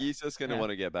debut. Yeah, he's just gonna Yeah. want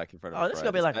to get back in front of. Oh, a this is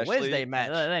crowd, gonna be like a especially Wednesday Yeah, match.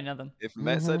 that ain't nothing. If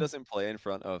Metza Mhm. doesn't play in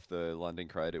front of the London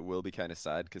crowd, it will be kind of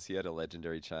sad because he had a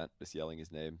legendary chant just yelling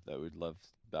his name. I'd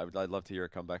love to hear a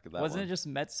comeback of that Wasn't one. it just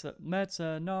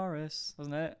Metza Norris?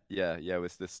 Wasn't it? Yeah, it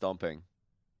was the stomping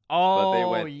Oh, they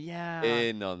went yeah.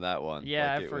 in on that one.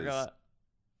 Yeah, Like, I it was- forgot.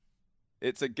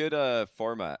 It's a good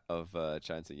format of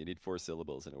chanting. You need 4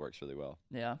 syllables and it works really well.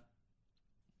 Yeah.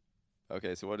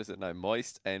 Okay, so what is it now?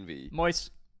 Moist, Envy.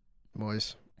 Moist.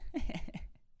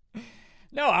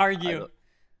 No argue.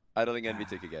 I don't think Envy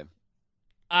take a game.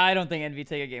 I don't think Envy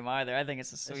take a game either. I think it's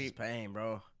a This is sweep. pain,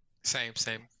 bro. Same.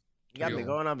 You gotta be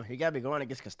going up. You gotta be going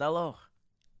against Costello.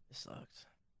 This sucks,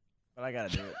 but I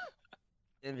gotta do it.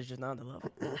 Envy's just not on the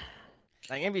level.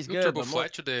 Like Envy's Will good, Turbo but fly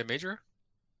to the major?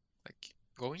 Like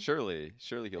going? Surely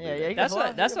he'll be Yeah, there. he That's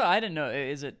can what fly. I didn't know.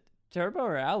 Is it Turbo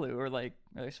or Alu, or like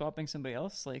are they swapping somebody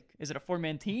else? Like, is it a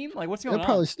 4-man team? Like, what's going It'll on?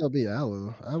 probably still be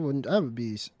Alu. I would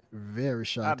be very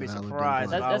shocked. I'd be if Alu didn't surprised.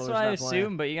 play. That's Alu's what I not assume,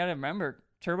 playing. but you gotta remember,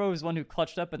 Turbo was one who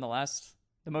clutched up in the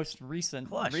most recent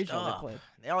Clutched regional they up. played.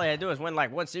 All they had to do is win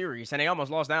like one series, and they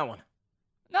almost lost that one.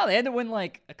 No, they had to win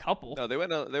like a couple. No, they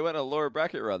went a lower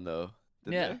bracket run though.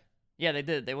 Didn't Yeah. Yeah, they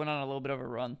did. They went on a little bit of a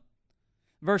run.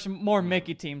 Versus more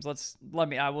Mickey teams.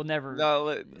 I will never.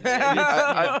 No,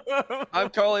 I'm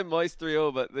calling Moist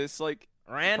 3-0, but this like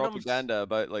Random propaganda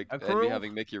about like A Envy crew?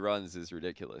 having Mickey runs is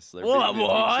ridiculous. They're What? beating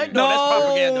the What? teams No, who- that's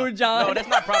propaganda. John. No, that's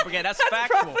not propaganda. That's,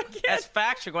 factual. propaganda. That's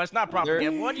factual. That's not They're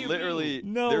propaganda. What do you literally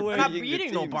mean? No they're way. I'm not beating the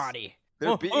beating teams. nobody.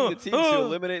 They're beating the teams to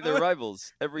eliminate their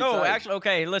rivals every No, time. actually,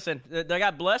 okay, listen. They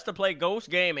got blessed to play Ghost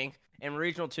Gaming in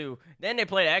Regional 2. Then they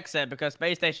played XSET because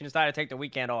Space Station decided to take the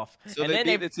weekend off. So and they then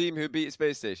beat the team who beat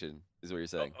Space Station, is what you're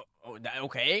saying.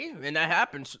 Okay, and that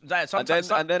happens. That And sometimes.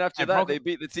 then after a that, broken- they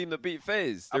beat the team that beat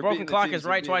FaZe. A They're broken beating the clock teams is who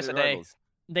right beat twice their a day. rivals.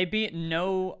 They beat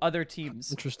no other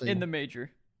teams Interesting. in the major.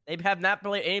 They have not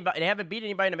played anybody. They haven't beat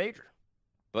anybody in the major.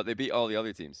 But they beat all the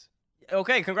other teams.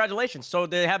 Okay, congratulations. So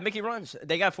they have Mickey runs.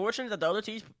 They got fortunate that the other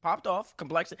teams popped off.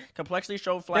 Complexity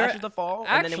showed flashes to fall,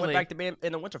 and then they went actually- back to being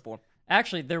in the winter form.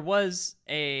 Actually, there was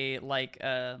a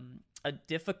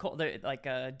difficult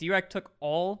Direct took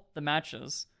all the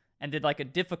matches and did like a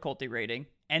difficulty rating.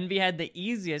 Envy had the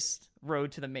easiest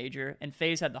road to the major, and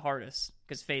FaZe had the hardest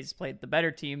because FaZe played the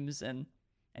better teams and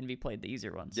Envy played the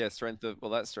easier ones. Yeah, strength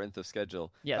of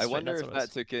schedule. Yes, I right, wonder that's if what it was.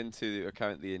 that took into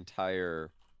account the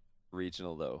entire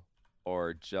regional though,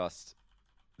 or just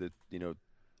the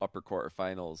upper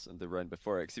quarterfinals and the round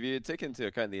before it. Because if you take into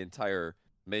account the entire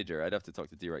major, I'd have to talk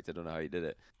to Direct. I don't know how he did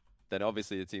it. Then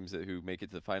obviously the teams who make it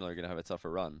to the final are going to have a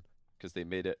tougher run because they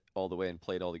made it all the way and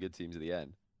played all the good teams at the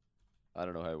end. I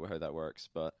don't know how that works,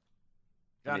 but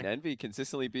I mean, Johnny. Envy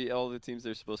consistently beat all the teams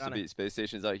they're supposed to Johnny. beat. Space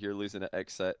Station's out here losing at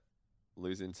XSET,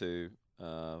 losing to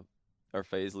our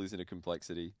FaZe, losing to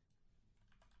Complexity.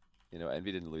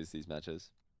 Envy didn't lose these matches.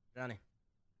 Johnny.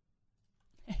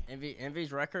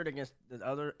 Envy's record against the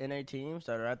other NA teams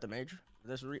that are at the major,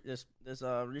 this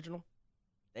regional,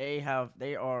 they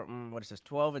are what is this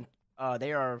 12 and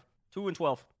they are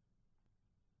 2-12.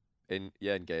 In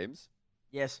games.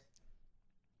 Yes.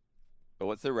 But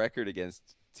what's their record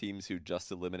against teams who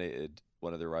just eliminated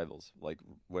one of their rivals? Like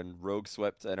when Rogue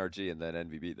swept NRG and then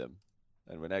Envy beat them,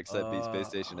 and when XSET beat Space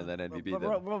Station and then Envy beat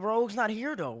them. Rogue's not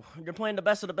here though. You're playing the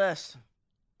best of the best.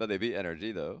 But they beat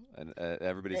NRG though, and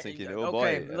everybody's Yeah, thinking, yeah, "Oh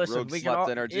okay, boy, listen, Rogue we can slapped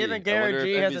all- NRG." even I Garrett wonder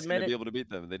G if has Envy's gonna admitted- be able to beat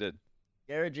them. They did.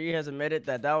 Garrett G has admitted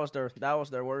that was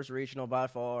their worst regional by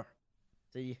far.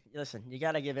 So listen, you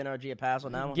gotta give NRG a pass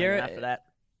on that one. Garrett- and after that,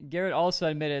 Garrett also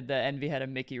admitted that Envy had a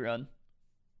Mickey run.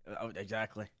 oh,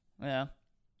 exactly. Yeah.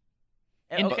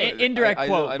 Okay, I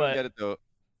quote, don't but get it though.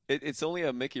 It's only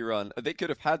a Mickey run. They could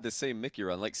have had the same Mickey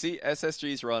run. Like, see,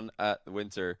 SSG's run at the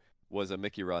Winter was a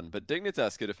Mickey run, but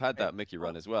Dignitas could have had that Mickey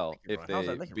run as well Mickey if run. How's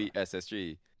that they Mickey beat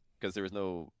SSG, because there was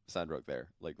no Sandrock there.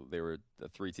 Like, they were a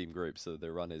 3-team group, so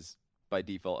their run is by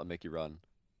default a Mickey run,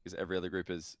 because every other group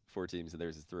is 4 teams and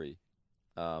theirs is 3.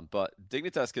 But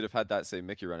Dignitas could have had that same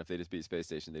Mickey run if they just beat Space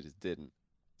Station. They just didn't,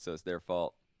 so it's their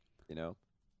fault, No,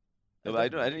 I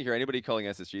didn't hear anybody calling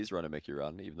SSG's run a Mickey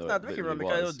run, even though It's not it the Mickey literally run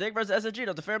because it was. was Dig versus SSG. That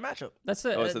was a fair matchup. that's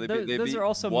it. Oh, so they those beat are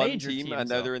also one major team, teams, and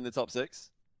now though. they're in the top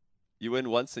 6. You win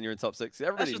once, and you're in top 6. That's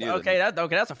Everybody just, knew okay. them.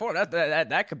 That's a format.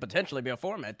 That could potentially be a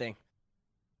format thing.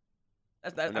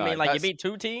 I No, mean, like you that's- beat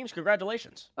 2 teams.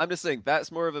 Congratulations. I'm just saying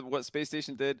that's more of what Space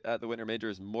Station did at the Winter Major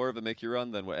is more of a Mickey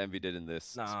run than what Envy did in this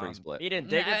spring split. He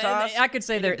didn't Nah, Dignitas. I could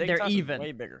say they're Dignitas is even.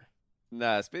 way bigger.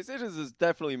 Nah, Space Station is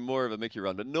definitely more of a Mickey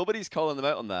run, but nobody's calling them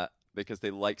out on that because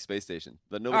they like Space Station.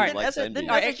 But nobody right, likes didn't Envy.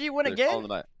 SSG win They're again? calling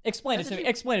them out. Explain it to me. SSG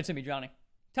Explain it to me, Johnny.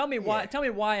 Tell me why. Yeah. Tell me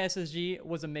why SSG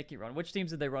was a Mickey run. Which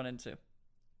teams did they run into?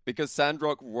 Because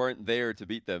Sandrock weren't there to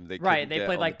beat them. They Right, couldn't they get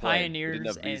played on like the plane. They didn't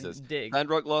Pioneers have visas. and Dig.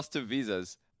 Sandrock lost to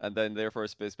visas, and then therefore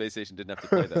Space Station didn't have to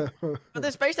play them. But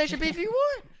then Space Station beat you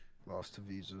won. Lost to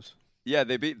visas. Yeah,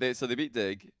 they beat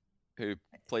Dig, who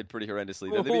played pretty horrendously.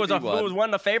 Who was one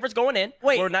of the favorites going in?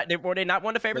 Wait, were they not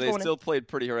one of the favorites going in? They still played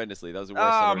pretty horrendously. That was the worst.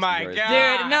 Oh my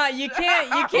god, dude! No, you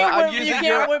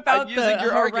can't whip out the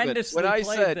horrendous. When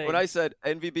I said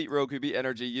Envy beat Rogue, who beat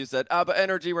Energy, you said, but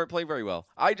Energy weren't playing very well.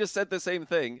 I just said the same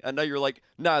thing, and now you're like,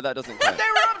 nah, that doesn't count. They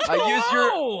were up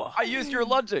 2-0. I used your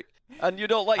logic, and you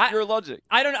don't like your logic.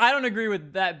 I don't agree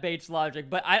with that Bates logic,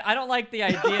 but I don't like the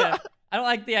idea. I don't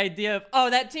like the idea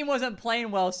of that team wasn't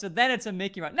playing well, so then it's a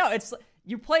Mickey run. No, it's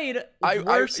you played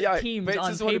worse teams Bates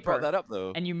on is the one who paper, brought that up,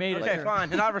 though. and you made it. Okay, fine.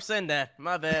 Then I'll rescind that.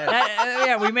 My bad.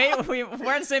 Yeah, we're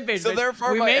on the same page. So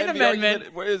therefore, we made an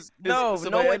amendment. No,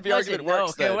 it doesn't.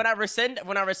 Works, okay, when I rescind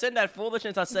that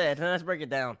foolishness I said, then let's break it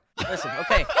down. Listen,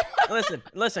 okay,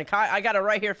 listen, Kai, I got it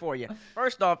right here for you.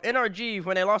 First off, NRG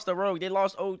when they lost to Rogue, they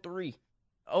lost 0-3.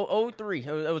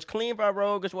 0-3. It was clean by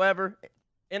Rogue or whatever.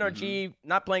 NRG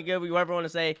not playing good, whatever you want to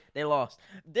say, they lost.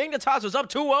 Dignitas was up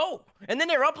 2-0, and then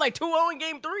they were up like 2-0 in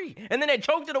game 3, and then they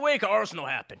choked it away because Arsenal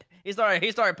happened. He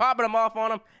started popping them off on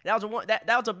them. That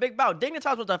was a big bout.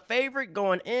 Dignitas was a favorite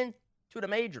going into the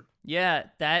major. Yeah,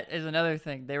 that is another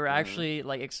thing. They were actually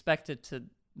like expected to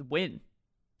win.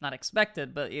 Not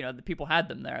expected, but the people had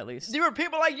them there at least. There were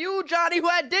people like you, Johnny, who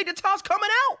had Dignitas coming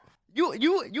out.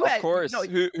 You had, of course. No,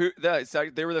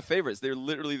 they were the favorites. They were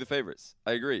literally the favorites.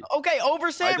 I agree. Okay,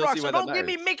 over Sandrock. So don't give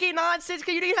me Mickey nonsense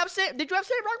because you didn't have Did you have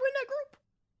Sandrock win that group?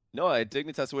 No, I had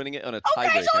Dignitas winning it on a tiebreak.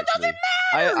 Okay, so it doesn't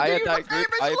matter. I had that group.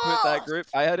 I put that group.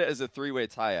 I had it as a 3-way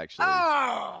tie, actually.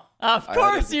 Oh, of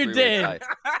course you did.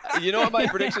 You know what my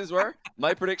predictions were?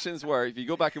 My predictions were, if you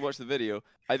go back and watch the video,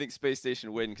 I think Space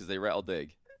Station win because they rattled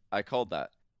Dig. I called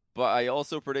that. But I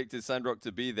also predicted Sandrock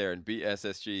to be there and beat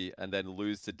SSG and then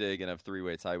lose to Dig and have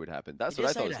 3-way tie would happen. That's what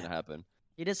I thought was going to happen.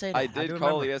 He did say that. I did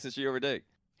call the SSG over Dig.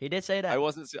 He did say that. I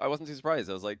wasn't too surprised.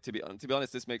 I was like, to be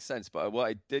honest, this makes sense. But what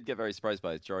I did get very surprised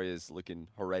by is Jaria's looking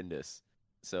horrendous.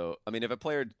 So, I mean, if a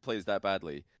player plays that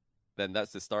badly, then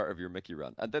that's the start of your Mickey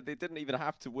run. And then they didn't even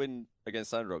have to win against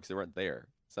Sandrock because they weren't there.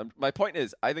 So my point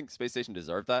is, I think Space Station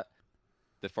deserved that.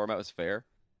 The format was fair.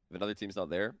 If another team's not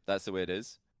there, that's the way it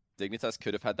is. Dignitas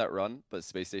could have had that run, but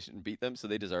Space Station beat them, so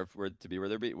they deserve to be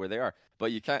where they are.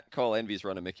 But you can't call Envy's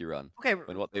run a Mickey run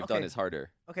when what they've done is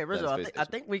harder. Okay, Rizzo, I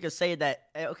think we could say that.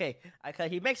 Okay,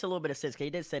 he makes a little bit of sense because he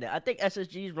did say that. I think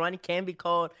SSG's run can be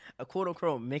called a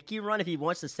quote-unquote Mickey run if he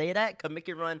wants to say that, because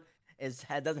Mickey run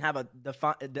doesn't have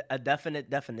a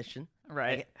definite definition.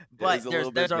 Right. But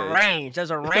there's a range. There's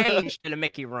a range to the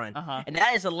Mickey run. And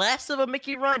that is less of a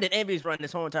Mickey run than Envy's run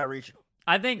this whole entire region.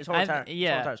 I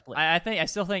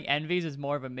still think Envy's is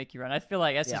more of a Mickey run. I feel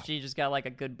like SSG just got like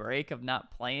a good break of not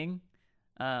playing.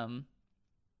 Sandrock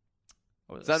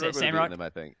would have beaten them, I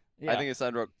think. Yeah. I think if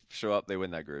Sandrock show up, they win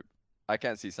that group. I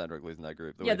can't see Sandrock losing that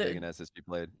group the way Dig and SSG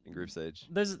played in group stage.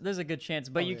 There's a good chance,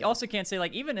 but you also can't say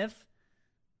like even if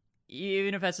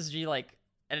SSG like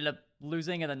ended up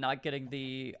losing and then not getting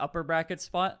the upper bracket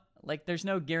spot, like there's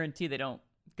no guarantee they don't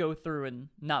go through and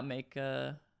not make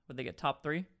would they get top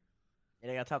 3? Yeah,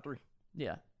 they got top 3.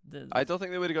 Yeah. I don't think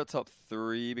they would have got top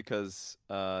 3 because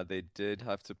they did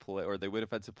have to play, or they would have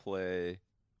had to play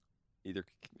either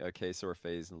Queso or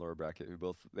FaZe in lower bracket,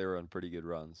 who they were on pretty good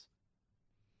runs.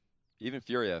 Even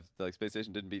Furia, like Space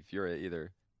Station didn't beat Furia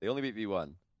either. They only beat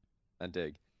V1 and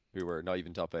Dig, who were not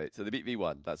even top 8. So they beat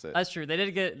V1. That's it. That's true. They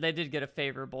did get a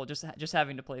favorable just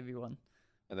having to play V1.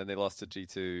 And then they lost to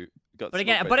G2. But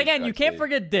again, you can't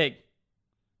forget Dig.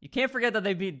 You can't forget that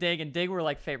they beat Dig, and Dig were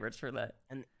like favorites for that.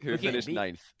 And who finished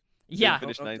 9th? Yeah.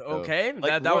 Finished 9th, okay,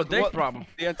 like, that was Dig's problem.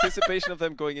 The anticipation of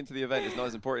them going into the event is not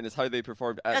as important as how they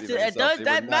performed at the event.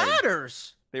 That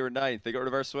matters. They were 9th. They got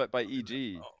reverse swept by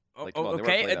EG.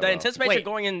 Okay, the anticipation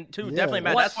going into definitely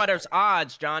matters. That's why there's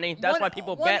odds, Johnny. That's why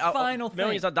people bet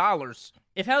millions of dollars.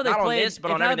 If how they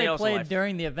played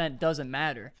during the event doesn't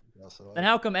matter, then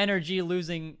how come NRG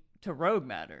losing to Rogue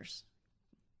matters?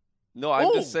 No,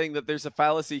 I'm just saying that there's a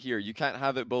fallacy here. You can't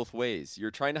have it both ways. You're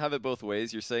trying to have it both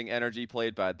ways. You're saying NRG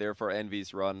played bad, therefore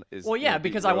Envy's run is. Well, yeah,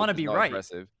 because I want to be right.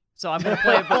 Impressive. So I'm going to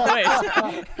play it both ways.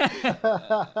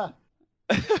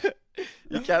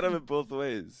 You can't have it both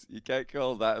ways. You can't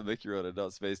call that a Mickey run and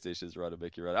not Space Station's run a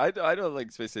Mickey run. I don't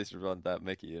think Space Station's run that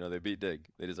Mickey. They beat Dig.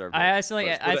 They deserve it.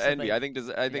 Envy. I think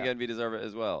Envy deserve it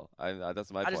as well.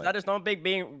 That's my point. I just don't think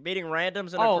beating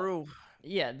randoms in a group.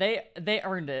 Yeah, they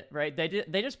earned it, right?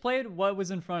 They just played what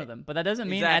was in front of them, but that doesn't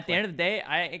mean at the end of the day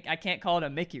I can't call it a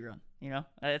Mickey run.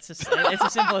 It's as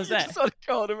simple as that. Just want to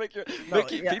call it a Mickey run.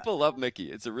 People love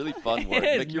Mickey. It's a really fun word.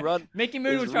 Mickey run. Mickey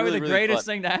Moon was probably the greatest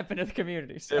thing to happen to the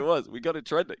community. So. It was. We got it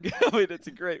trending. I mean, it's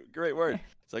a great word.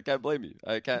 So I can't blame you.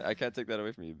 I can't take that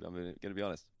away from you. I'm gonna be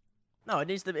honest. No, it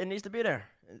needs to be there.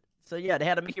 So yeah, they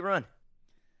had a Mickey run.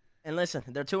 And listen,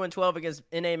 they're 2-12 against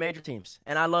NA major teams.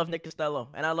 And I love Nick Costello.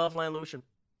 And I love Lane Lucian.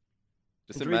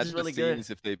 Just imagine really the scenes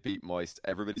if they beat Moist.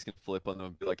 Everybody's gonna flip on them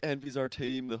and be like, "Envy's our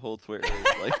team." The whole Twitter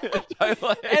is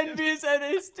like, "Envy's at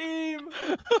his team."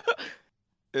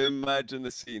 Imagine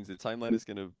the scenes. The timeline is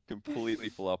gonna completely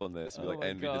flop on this. Be like,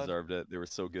 Envy deserved it. They were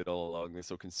so good all along. They're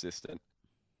so consistent.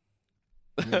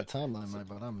 Yeah, the timeline might,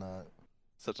 but I'm not.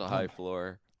 Such a high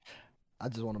floor. I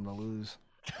just want him to lose.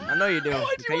 I know you do.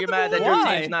 Okay, you're mad that your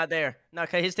team's not there. No,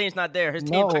 okay, his team's not there. His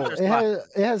team took their spot.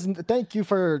 It has. Thank you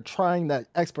for trying that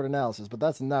expert analysis, but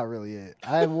that's not really it.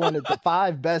 I wanted the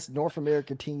 5 best North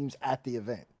American teams at the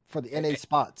event for the NA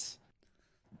spots.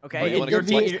 Okay, and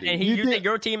you think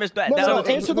your team is better? No,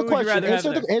 answer the question.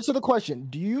 Answer the question.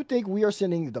 Do you think we are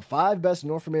sending the 5 best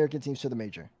North American teams to the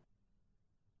major?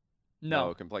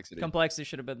 No, complexity. Complexity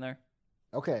should have been there.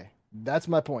 Okay, that's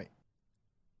my point.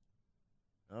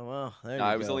 Oh well, there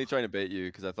I was only trying to bait you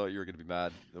because I thought you were going to be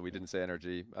mad that we didn't say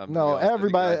energy. No,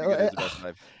 everybody.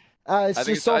 It's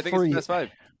just so free. I think it's the best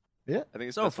 5. Yeah, I think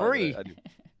it's so free.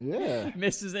 Yeah.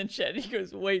 Mrs. in chat. He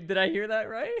goes, "Wait, did I hear that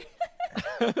right?"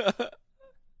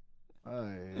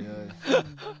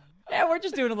 Yeah, we're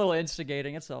just doing a little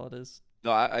instigating. That's all it is.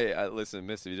 No, I listen,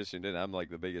 Miss. If you just tuned in, I'm like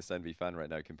the biggest Envy fan right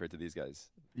now compared to these guys.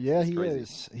 Yeah, he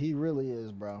is. He really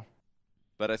is, bro.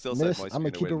 But I still said Moist. I'm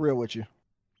gonna keep it real with you.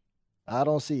 I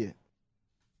don't see it.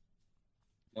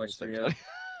 Moist 3-0.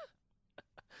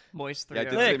 Moist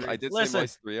 3-0. Yeah, I did say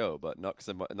Moist 3-0, but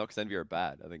Nox Envy are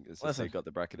bad. I think it's just they got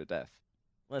the bracket of death.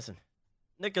 Listen,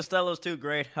 Nick Costello's too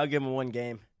great. I'll give him 1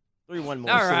 game. 3-1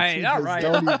 more. All right.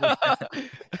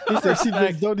 He said she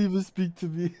don't even speak to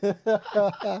me.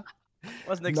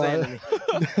 What's Nick saying to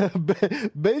me?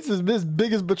 Bates is his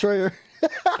biggest betrayer.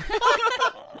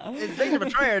 His biggest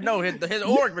betrayer? No, his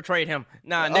org betrayed him.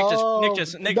 Nah, Nick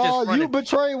just you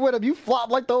betrayed with him. You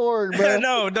flopped like the org, bro.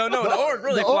 no, the org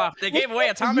really flopped. They gave away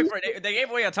Atomic they gave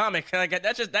away Atomic.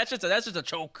 That's just a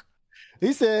choke.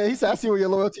 He said, I see where your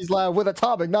loyalties lie with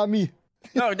Atomic, not me.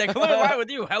 No, they clearly lie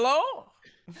with you. Hello?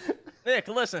 Nick,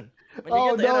 listen.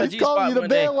 Oh, no, he's calling you the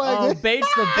bandwagon. Oh, Bates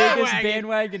the biggest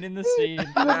bandwagon in the scene.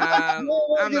 I'm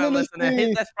not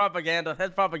listening. That's propaganda.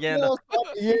 That's propaganda.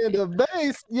 The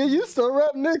Bates. You used to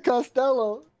rep Nick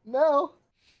Costello. Now,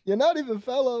 you're not even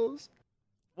fellows.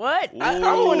 What?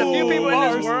 I'm one of the few people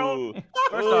in this world.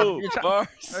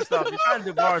 First off, you're trying to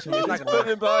do bars for me. It's not going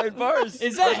to work. Bars.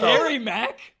 Is that Harry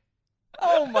Mack?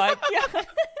 Oh, my God.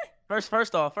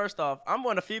 First off, I'm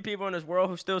one of the few people in this world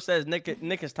who still says Nick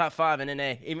is top 5 in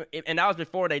NA, and that was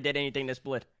before they did anything to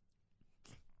split.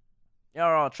 Y'all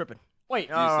are all tripping. Wait,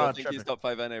 do you still think he's top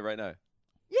 5 NA right now?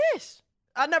 Yes,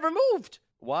 I never moved.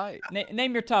 Why?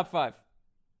 Name your top 5.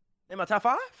 Name my top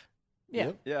 5?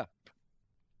 Yeah. Yeah.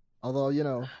 Although he's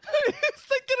thinking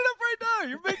it up right now.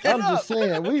 You're making it up. I'm just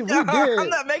saying, we did. I'm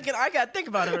not making. I gotta think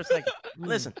about it for a second.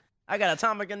 Listen, I got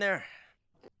Atomic in there.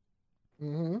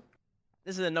 Mm-hmm.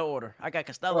 This is in no order. I got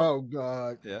Costello. Oh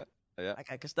God. Yeah. I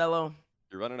got Costello.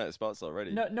 You're running out of spots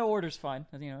already. No order's fine.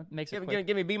 You know, it makes it quick.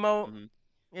 Give me B-Mode. Mm-hmm.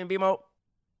 Give me B-Mode.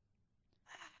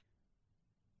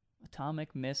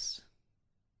 Atomic, Miss,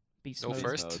 Beast Mode.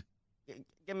 First.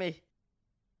 Give me.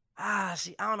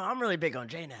 See, I don't know. I'm really big on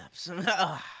JNAPs.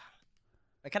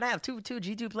 Can I have two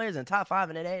G2 players in top 5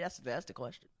 in NA? That's the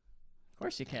question. Of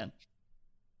course you can.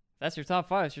 That's your top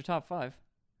 5. It's your top 5.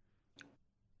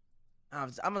 I'm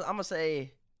gonna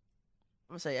say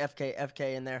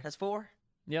FK in there. That's 4.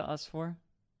 Yeah, that's 4.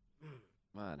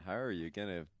 Man, how are you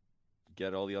gonna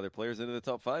get all the other players into the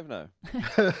top 5 now?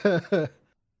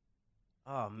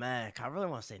 Oh man, I really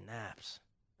want to say Naps.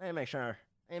 Let me make sure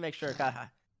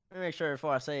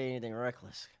before I say anything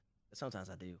reckless. Sometimes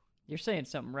I do. You're saying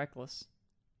something reckless.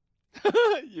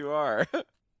 You are.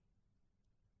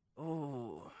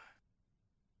 Ooh.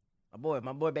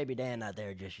 My boy Baby Dan not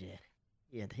there just yet.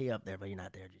 Yeah, he up there, but he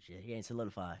not there just yet. He ain't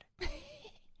solidified.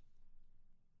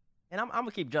 And I'm gonna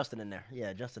keep Justin in there.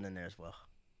 Yeah, Justin in there as well.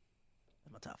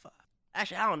 That's my top 5.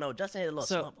 Actually, I don't know. Justin hit a little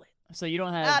slump lately. So you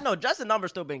don't have. No, Justin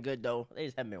numbers still been good though. They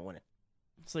just haven't been winning.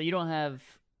 So you don't have.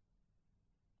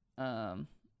 I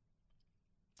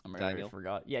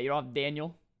forgot. Yeah, you don't have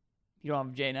Daniel. You don't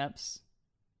have JNAPS.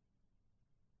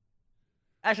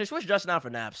 Actually, switch Justin out for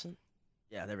Naps.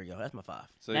 Yeah, there we go. That's my 5.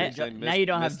 So now you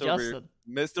don't have Justin.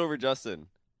 Missed over Justin.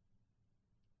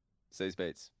 Says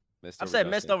Bates. I've said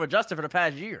missed over Justin for the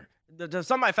past year.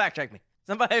 Somebody fact check me.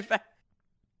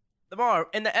 Lamar,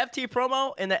 in the FT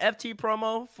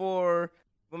promo for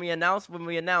when we announced,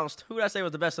 who did I say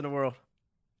was the best in the world?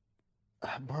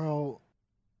 Bro,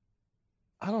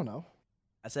 I don't know.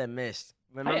 I said missed.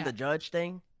 Remember the judge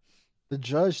thing? The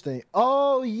judge thing.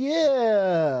 Oh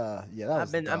yeah, yeah.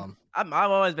 That was dumb. I've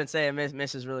always been saying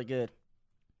Miss is really good.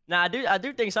 Now I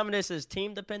do think some of this is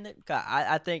team dependent.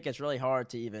 I think it's really hard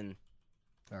to even.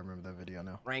 I remember that video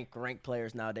now. Rank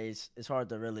players nowadays. It's hard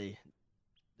to really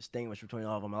distinguish between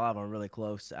all of them. A lot of them are really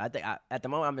close. I think at the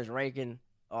moment I'm just ranking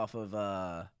off of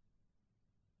a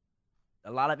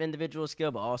lot of individual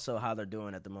skill, but also how they're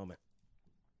doing at the moment.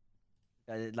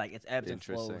 Like it's ebbs and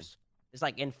flows. It's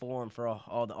like in form for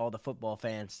all the football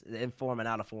fans, in form and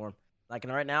out of form. Like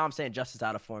right now, I'm saying Justice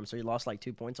out of form, so he lost like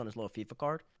 2 points on his little FIFA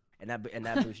card, and that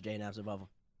boosts JNavs above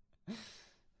him.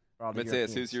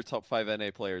 Matthias, who's your top 5 NA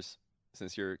players?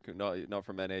 Since you're not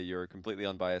from NA, you're completely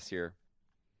unbiased here.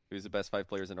 Who's the best 5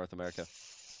 players in North America?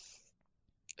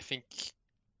 I think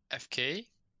FK,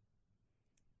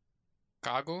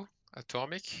 Kago,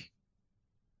 Atomic,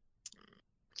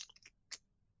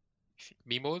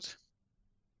 B-Mode,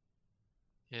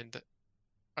 and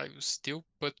I will still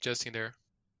put Justin there.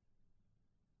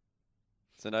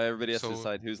 So now everybody has to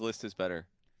decide whose list is better,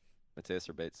 Matthias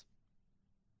or Bates.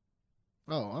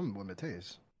 Oh, I'm with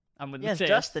Matthias. I'm with Matthias.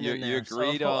 Justin you, in there. You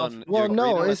agreed on. Well,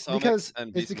 no, it's because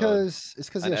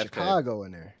he has Chicago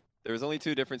in there. There was only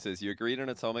 2 differences. You agreed on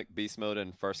Atomic, Beast Mode,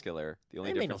 and First Killer. The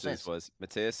only difference was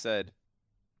Matthias said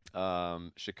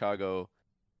Chicago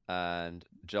and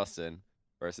Justin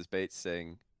versus Bates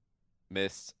saying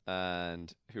Mist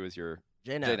and who was your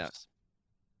JNavs.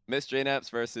 Mist JNavs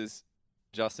versus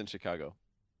Justin Chicago.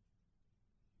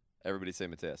 Everybody say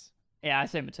Matthias. Yeah, I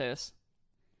say Matthias.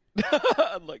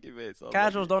 Unlucky Bates.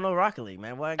 Casuals don't know Rocket League,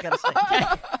 man. What I gotta say?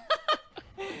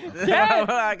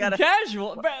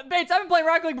 Casual. Bates, I've been playing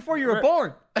Rocket League before you were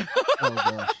born. Oh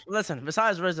gosh. Listen,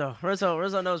 besides Rizzo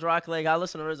knows Rocket League. I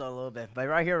listen to Rizzo a little bit, but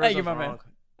right here, Rizzo's wrong. Man.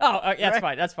 Oh, yeah, that's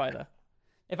fine. That's fine though.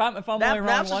 If I'm only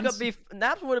wrong once,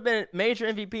 Naps would have been major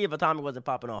MVP if Atomic wasn't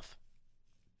popping off.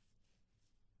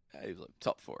 Yeah, he was like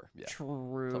top 4. Yeah,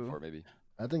 true. Top 4 maybe.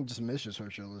 I think just Miss just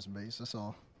hurt your list, Base. That's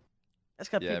all. That's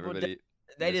because people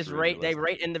they just rate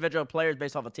individual players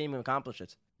based off a team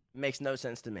accomplishments. It makes no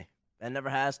sense to me. That never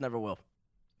has, never will.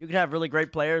 You can have really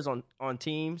great players on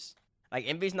teams. Like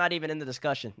Envy's not even in the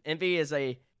discussion. Envy is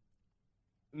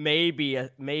maybe a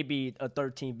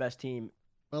 13th best team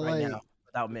now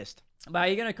without Mist. But are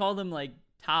you gonna call them like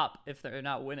top if they're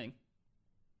not winning,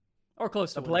 or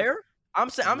close to the player? I'm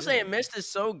saying Mist is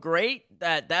so great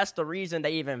that's the reason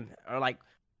they even are like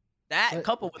that.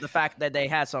 Coupled with the fact that they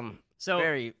had some. So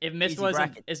if Mist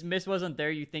wasn't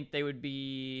there, you think they would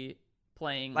be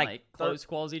playing like close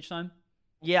quals each time?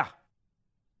 Yeah.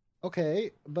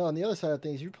 Okay, but on the other side of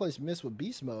things, you replace Mist with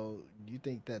Beast Mode. You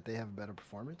think that they have a better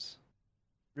performance?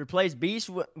 Replace Beast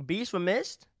with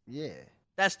Mist? Yeah.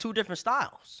 That's 2 different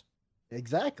styles.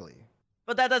 Exactly.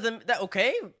 But that doesn't.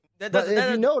 Okay. But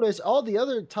if you notice, all the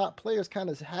other top players kind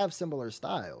of have similar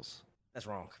styles. That's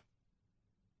wrong.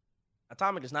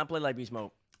 Atomic does not play like Beast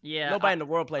Mode. Yeah. Nobody in the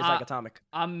world plays like Atomic.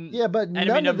 Yeah, but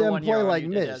none of them play like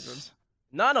Mist.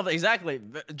 None of exactly.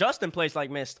 Justin plays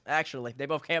like Mist. Actually, they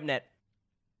both camp net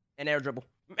and air dribble.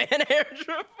 That's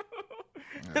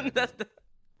the.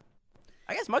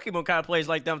 I guess Monkey Moon kind of plays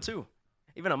like them too.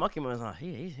 Even though Monkey Moon is like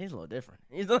he's a little different.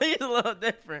 He's a little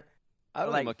different. I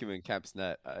don't think Monkey Moon camps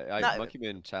net. Monkey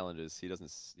Moon challenges. He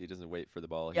doesn't wait for the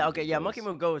ball. Yeah, okay, yeah. Monkey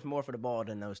Moon goes more for the ball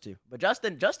than those 2. But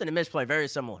Justin and Mist play very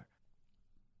similar.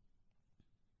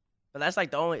 But that's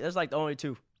like the only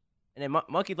 2. And then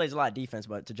Monkey plays a lot of defense,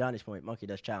 but to Johnny's point, Monkey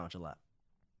does challenge a lot.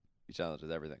 He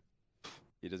challenges everything.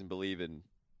 He doesn't believe in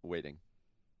waiting.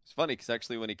 It's funny because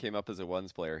actually when he came up as a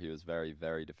ones player, he was very,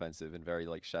 very defensive and very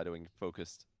like shadowing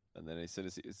focused. And then as soon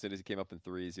as he came up in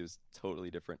threes, he was totally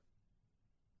different.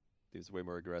 He was way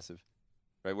more aggressive.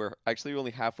 Right, we're actually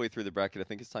only halfway through the bracket. I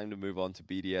think it's time to move on to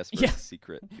BDS versus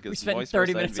Secret. Because we spent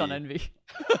 30 minutes on Envy.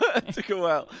 It took a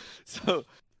while. So,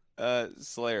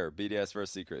 Slayer, BDS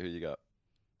versus Secret. Who you got?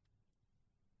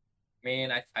 I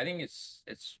mean, I think it's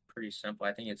pretty simple.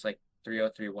 I think it's like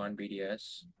 3-0-3-1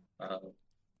 BDS.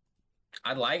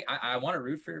 I want to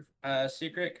root for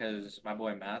Secret because my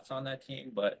boy Matt's on that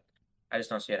team, but I just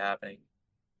don't see it happening.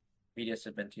 BDS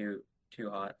have been too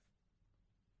hot.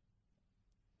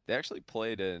 They actually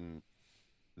played in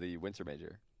the Winter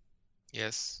Major.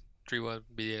 Yes, 3-1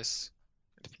 BDS.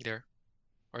 I think there.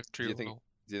 Or 3-0. Do you think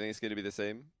it's going to be the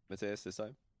same, Matthias, this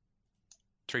time?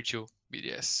 3-2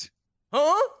 BDS.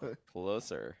 Huh?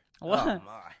 Closer. What? Oh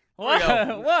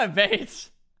my. What,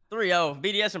 Bates? 3-0.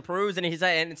 BDS improves, and he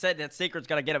said that Secret's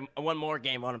got to get one more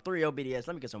game on him. 3-0 BDS.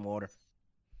 Let me get some water.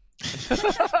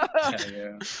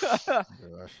 Yeah.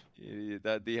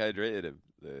 That dehydrated him.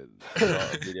 The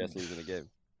BDS losing a game.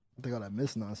 I think all that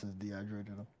miss nonsense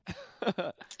dehydrated him.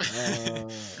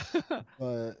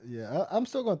 But yeah, I'm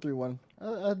still going 3-1.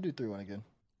 I'll do 3-1 again.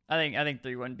 I think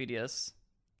 3-1 BDS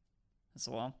as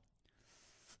well.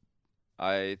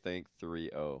 I think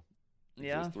 3-0.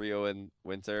 Yeah. 3-0 in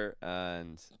winter,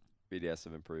 and BDS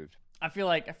have improved. I feel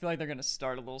like they're gonna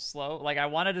start a little slow. Like I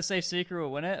wanted to say Secret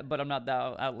will win it, but I'm not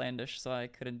that outlandish, so I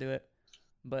couldn't do it.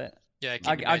 But yeah, I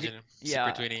can't imagine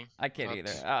Secret winning. I can't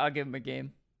either. I'll give them a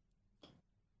game.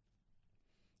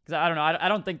 Because I don't know. I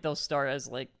don't think they'll start as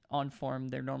like on form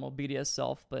their normal BDS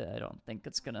self, but I don't think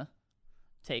it's gonna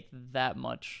take that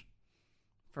much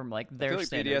from like their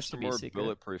standards to be more Secret.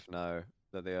 Bulletproof now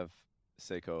that they have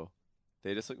Seiko.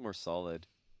 They just look more solid,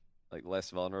 like less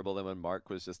vulnerable than when Mark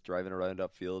was just driving around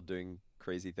upfield doing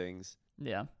crazy things.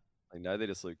 Yeah. Like now they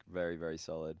just look very, very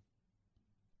solid.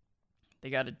 They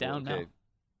got it down now.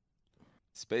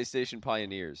 Space Station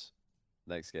Pioneers,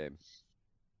 next game,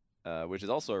 which is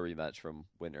also a rematch from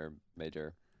Winter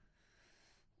Major.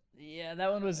 Yeah,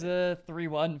 that one was a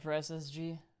 3-1 for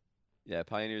SSG. Yeah,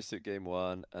 Pioneers took game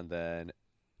 1, and then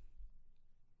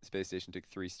Space Station took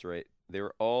 3 straight. They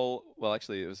were all, well,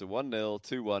 actually, it was a 1-0,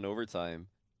 2-1 overtime.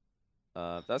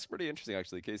 That's pretty interesting,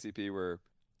 actually. KCP were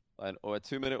a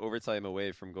 2-minute overtime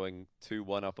away from going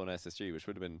 2-1 up on SSG, which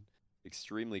would have been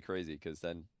extremely crazy, because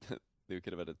then they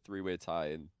could have had a 3-way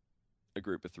tie in a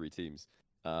group of 3 teams.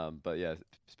 But yeah,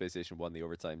 Space Station won the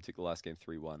overtime, took the last game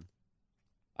 3-1.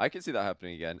 I can see that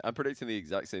happening again. I'm predicting the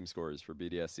exact same scores for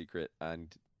BDS Secret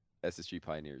and SSG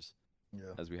Pioneers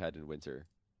as we had in winter.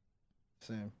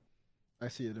 Same. I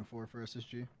see it in 4 for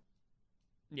SSG.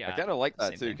 Yeah, I kind of like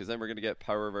that too, because then we're gonna get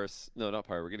Power versus not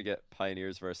Power. We're gonna get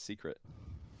Pioneers versus Secret.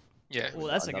 Yeah, well,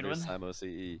 that's a good one. Sam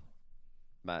OCE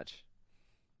match.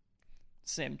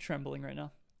 Sam trembling right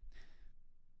now.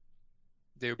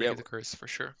 They'll break the curse for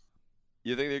sure.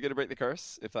 You think they're gonna break the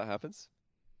curse if that happens?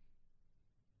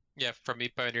 Yeah, for me,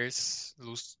 Pioneers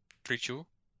lose 3-2 to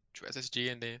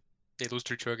SSG, and they lose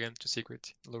 3-2 again to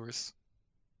Secret Lures.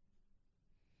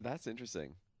 That's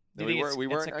interesting. No, we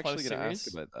weren't actually going to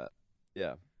ask about that.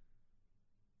 Yeah.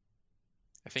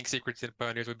 I think Secret and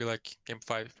Pioneers would be like game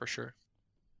 5 for sure.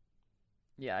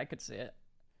 Yeah, I could see it.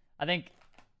 I think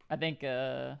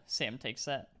Sam takes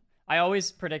that. I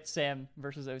always predict Sam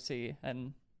versus OC,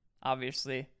 and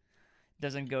obviously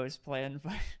doesn't go as planned.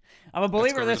 But I'm a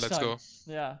believer this time. Let's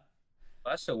go. Yeah.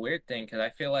 Well, that's a weird thing, because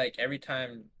I feel like every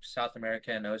time South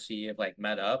America and OC have like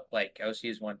met up, like OC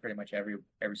has won pretty much every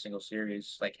single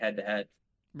series, like head to head.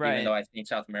 Right. Even though I think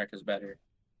South America's better.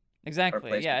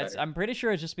 Exactly. Yeah, I'm pretty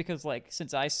sure it's just because like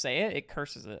since I say it, it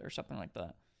curses it or something like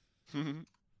that.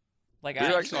 Like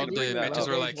all the matches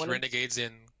were like Renegades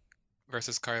in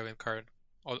versus Kyle and Card,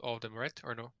 all of them, right?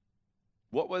 Or no?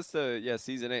 What was the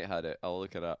season 8 had it? I'll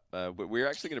look it up. But we're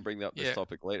actually going to bring up this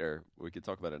topic later. We could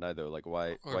talk about it now though. Like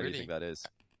why do you think that is?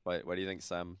 Why do you think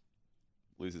Sam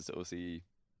loses to OCE?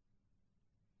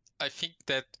 I think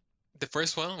that the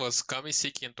first one was Kami,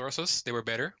 Siki, and Torsos. They were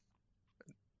better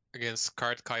against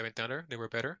Card, Kai, and Thunder. They were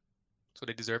better, so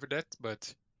they deserved that.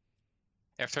 But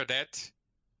after that,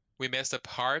 we messed up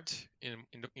hard in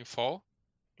fall.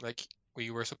 Like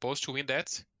we were supposed to win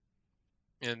that.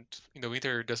 And in the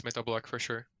winter, that's Metal Block for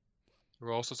sure. We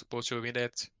were also supposed to win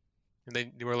that. And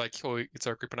then they were like, oh, it's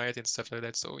our Kryptonite and stuff like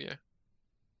that, so yeah.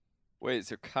 Wait,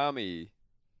 so Kami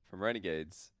from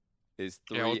Renegades is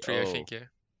 3-0. Yeah, all 3, I think, yeah.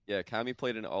 Yeah, Kami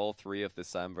played in all 3 of the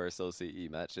Sam versus OCE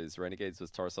matches. Renegades was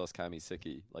Tarsos, Kami,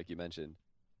 Siki, like you mentioned,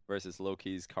 versus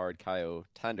Loki's Card, Kaio,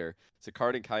 Tander. So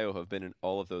Card and Kaio have been in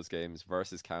all of those games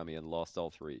versus Kami and lost all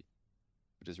 3,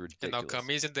 which is ridiculous. And now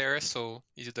Kami isn't there, so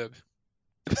easy dub.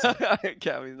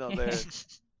 Kami's not there.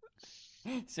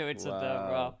 So it's a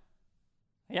dub. Wow.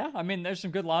 Yeah, I mean, there's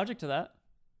some good logic to that.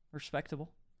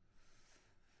 Respectable.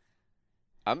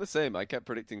 I'm the same. I kept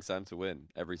predicting Sam to win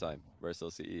every time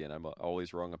versus OCE, and I'm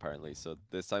always wrong apparently. So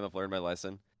this time I've learned my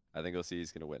lesson. I think OCE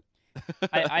is gonna win.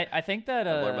 I think that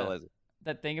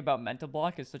that thing about mental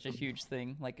block is such a huge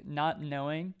thing. Like not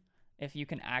knowing if you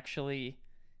can actually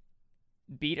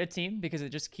beat a team because it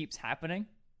just keeps happening,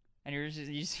 and you're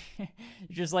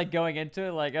just like going into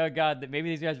it like, oh god, maybe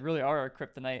these guys really are our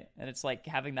kryptonite, and it's like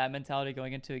having that mentality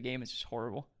going into a game is just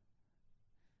horrible.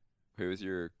 Who is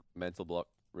your mental block,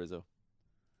 Rizzo?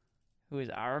 Who is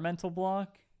our mental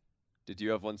block? Did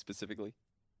you have one specifically?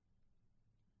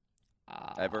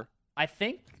 Ever? I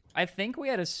think we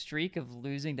had a streak of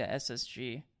losing to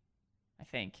SSG. I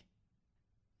think.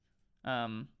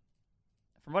 From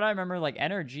what I remember, like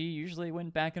NRG usually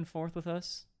went back and forth with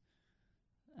us.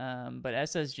 But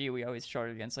SSG we always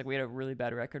struggled against. Like we had a really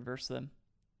bad record versus them.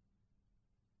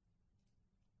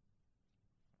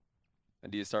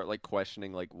 And do you start like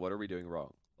questioning like what are we doing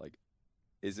wrong? Like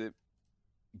Is it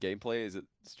gameplay? Is it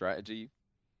strategy?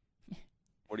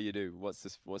 What do you do? What's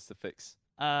the fix?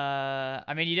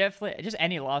 I mean, you definitely just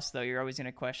any loss though. You're always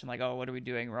gonna question like, oh, what are we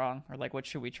doing wrong, or like, what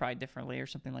should we try differently, or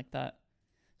something like that.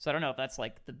 So I don't know if that's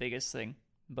like the biggest thing,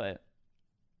 but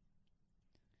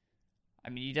I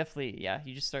mean, you definitely,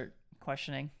 you just start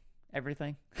questioning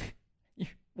everything.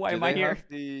 Why am I here?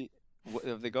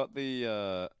 Have they got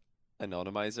the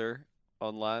anonymizer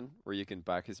online where you can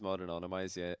back his mod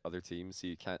anonymize the other team so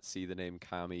you can't see the name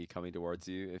Kami coming towards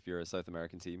you if you're a South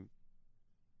American team?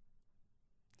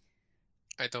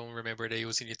 I don't remember they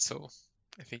using it, so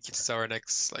I think it's our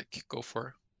next go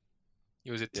for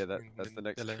use it. Yeah, that's the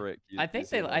next trick. I think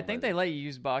they let you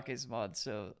use Bake's mod,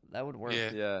 so that would work.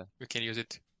 Yeah, we can use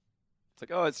it. It's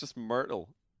like, oh, it's just Myrtle.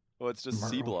 Oh, it's just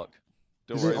C block.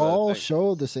 Does it all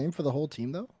show the same for the whole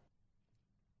team though?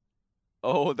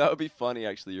 Oh, that would be funny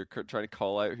actually. You're trying to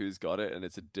call out who's got it, and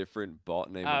it's a different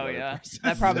bot name. Oh yeah,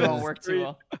 that probably won't work too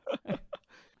well.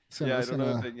 Yeah, I don't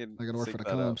know if they can work for the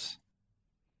comps.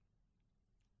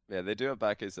 Yeah, they do have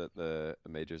backers at the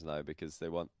majors now because they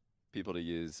want people to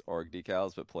use org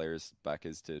decals, but players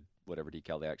backers to whatever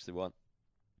decal they actually want,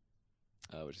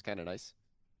 which is kind of nice.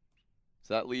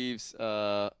 So that leaves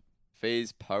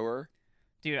FaZe Power.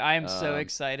 Dude, I am so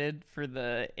excited for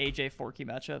the AJ Forky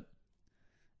matchup.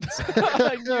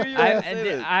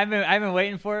 I've been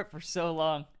waiting for it for so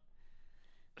long,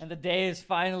 and the day has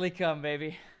finally come,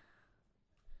 baby.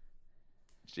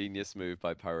 Genius move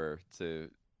by Power to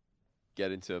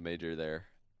get into a major there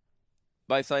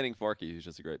by signing Forky, who's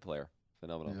just a great player.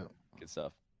 Phenomenal. Yeah. Good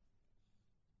stuff.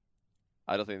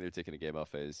 I don't think they're taking a game off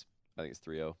FaZe. I think it's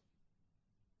 3-0.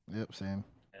 Yep, same.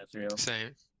 Yeah, 3-0.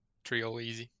 Same. 3-0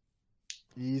 easy.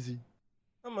 Easy.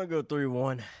 I'm gonna go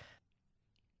 3-1.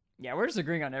 Yeah, we're just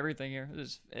agreeing on everything here.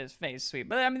 It's FaZe sweep.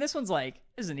 But I mean, this one's this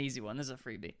is an easy one. This is a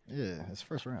freebie. Yeah, it's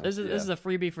first round. This is a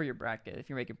freebie for your bracket if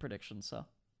you're making predictions, so.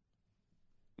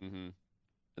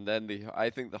 And then I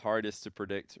think the hardest to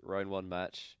predict round 1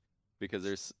 match, because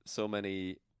there's so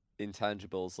many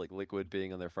intangibles like Liquid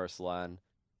being on their first LAN,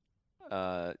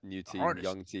 new team,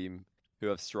 young team, who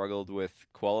have struggled with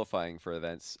qualifying for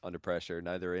events under pressure.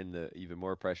 Now they're in the even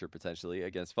more pressure potentially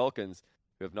against Falcons,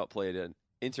 who have not played an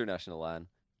international LAN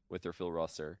with their full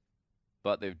roster,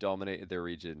 but they've dominated their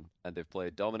region and they've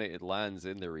played dominated LANs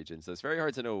in their region. So it's very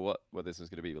hard to know what this one's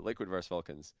going to be. But Liquid versus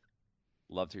Falcons,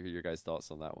 love to hear your guys'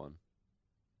 thoughts on that one.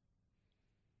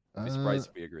 I'd be surprised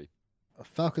if we agree.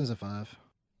 Falcons at 5.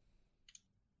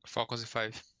 Falcons at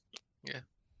 5. Yeah.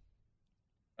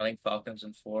 I think Falcons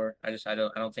in 4. I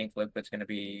don't think Liquid's gonna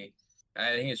be.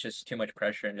 I think it's just too much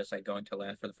pressure and just going to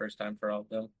LAN for the first time for all of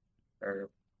them, or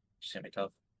it's just gonna be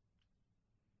tough.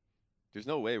 There's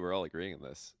no way we're all agreeing on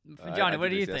this. Johnny, what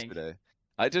do you think?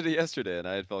 I did it yesterday, and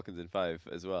I had Falcons in 5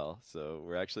 as well. So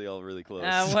we're actually all really close.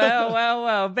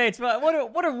 Well, Bates,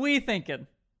 what are we thinking?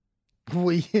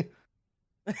 We.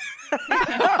 let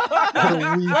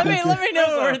me know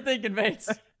what we're thinking, Bates.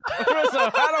 I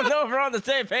don't know if we're on the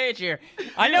same page here.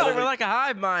 I know we're like a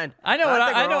hive mind. I know what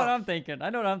I'm thinking.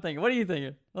 What are you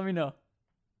thinking? Let me know.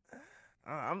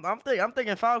 I'm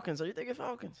thinking Falcons. Are you thinking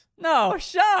Falcons? No,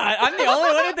 shut. I'm the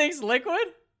only one who thinks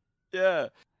Liquid. Yeah,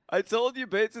 I told you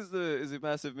Bates is a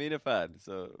massive Mina fan,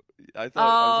 so I thought. Oh,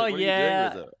 I was like, what yeah. are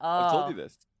you doing with it? I told you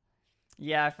this.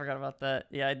 Yeah, I forgot about that.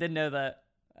 Yeah, I did know that.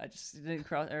 I just didn't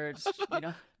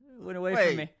went away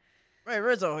from me. Wait,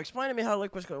 Rizzo, explain to me how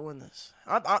Liquid's gonna win this.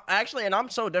 Actually, and I'm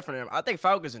so different. I think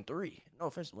Falcons in 3. No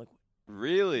offense to Liquid.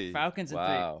 Really? Falcons in 3.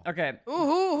 Okay.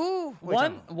 Ooh.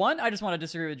 One, I just want to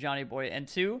disagree with Johnny Boy, and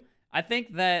 2, I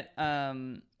think that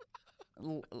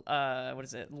what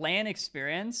is it? LAN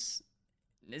experience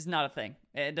is not a thing.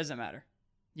 It doesn't matter.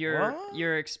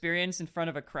 Your experience in front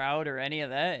of a crowd or any of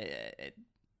that.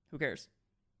 Who cares?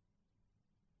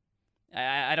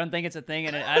 I don't think it's a thing,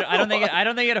 and I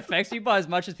don't think it affects people as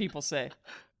much as people say.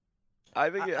 I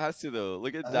think it has to though.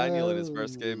 Look at Daniel in his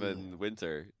first game in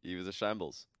Winter. He was a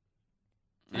shambles.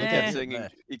 He kept singing.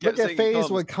 Look at FaZe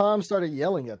when Calm started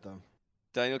yelling at them.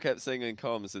 Daniel kept singing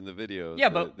comms in the video. Yeah,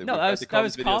 but that was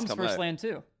Calm's first LAN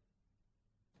too.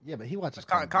 Yeah, but he watches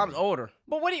Calm's older.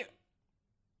 But what do you?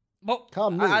 Well,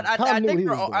 Calm knew.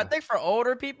 I think for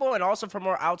older people and also for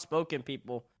more outspoken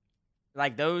people,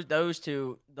 like those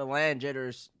two, the LAN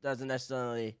jitters doesn't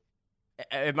necessarily.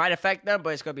 It might affect them, but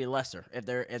it's gonna be lesser if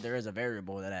there is a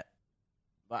variable to that.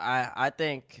 But I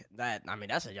think that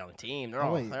that's a young team.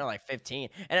 They're like 15,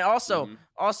 and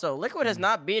also Liquid has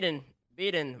not beaten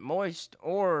Moist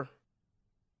or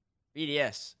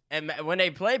BDS, and when they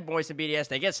play Moist and BDS,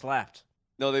 they get slapped.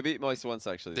 No, they beat Moist once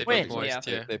actually. They beat Moist,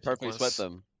 They perfectly swept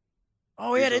them.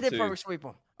 Oh yeah, they did perfect sweep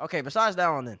them. Okay, besides that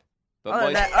one then. But Other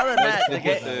than that, the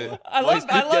game. I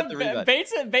love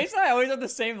Bates and I always have the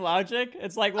same logic.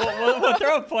 It's like we'll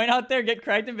throw a point out there, get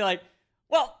correct, and be like,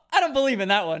 well, I don't believe in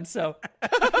that one, so.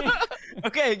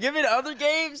 Okay, give me the other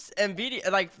games and BDS.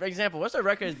 Like, for example, what's the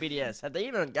record as BDS? Have they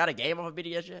even got a game off of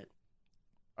BDS yet?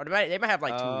 Or they might have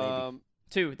like two, maybe.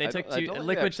 Two. They took two.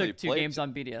 Liquid took two games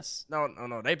on BDS.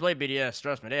 No. They played BDS.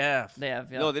 Trust me, they have. They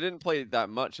have. Yeah. No, they didn't play that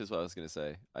much, is what I was gonna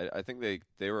say. I think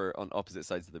they were on opposite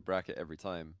sides of the bracket every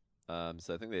time.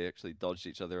 So I think they actually dodged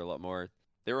each other a lot more.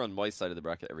 They were on my side of the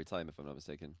bracket every time, if I'm not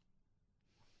mistaken.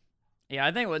 Yeah,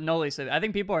 I think what Noli said. I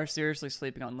think people are seriously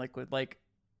sleeping on Liquid. Like,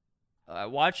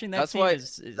 watching that team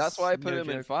is that's why I put no him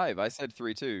in joke. 5. I said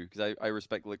 3-2 because I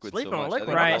respect Liquid Sleep so on much.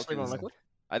 Liquid, right? Sleep on Liquid.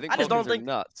 I think I just don't Falcons think- are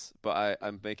nuts, but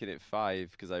I'm making it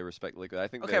 5 because I respect Liquid. I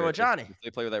think Okay, well, Johnny. if they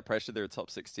play without pressure, they're a top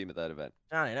 6 team at that event.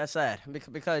 Johnny, that's sad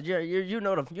because you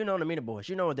know the Mina boys.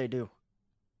 You know what they do.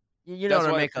 You know That's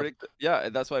their why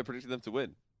makeup. that's why I predicted them to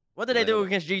win. What did they I do know.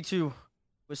 against G2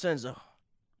 with Senzo?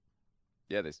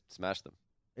 Yeah, they smashed them.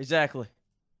 Exactly.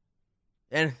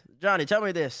 And Johnny, tell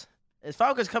me this: is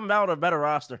Falcons coming out with a better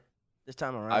roster this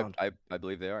time around? I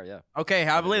believe they are. Yeah. Okay,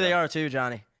 I believe they are too,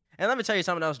 Johnny. And let me tell you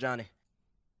something else, Johnny.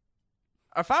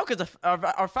 Are Falcons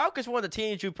one of the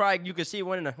teams you could see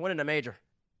winning the major,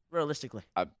 realistically?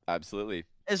 Absolutely.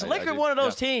 Is I Liquid do, one of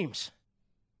those yeah. teams?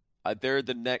 They're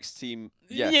the next team.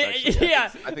 Yes, Yeah, actually, I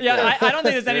think yeah. they are. I don't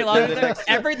think there's any They're logic the there. next-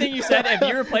 Everything you said, if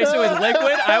you replace it with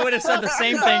Liquid, I would have said the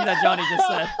same thing that Johnny just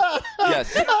said.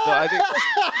 Yes. So I think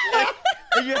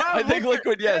I think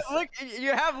Liquid. Yes.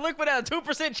 You have Liquid at a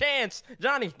 2% chance,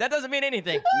 Johnny. That doesn't mean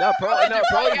anything. No, probably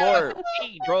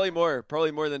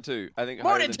more than 2. I think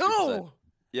More higher than 2%. 2.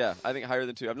 Yeah, I think higher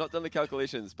than 2. I've not done the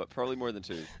calculations, but probably more than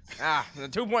 2. The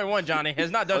 2.1, Johnny.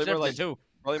 It's not Probably different more than 2.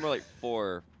 Probably more like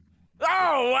 4.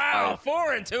 Oh wow, 5.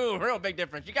 4 and 2, real big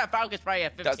difference. You got Falcons probably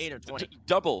at 15 or 20.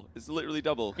 Double. It's literally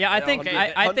double. Yeah, I think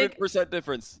okay, I think 100%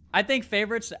 difference. I think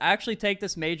favorites to actually take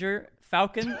this major: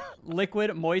 Falcon,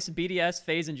 Liquid, Moist, BDS,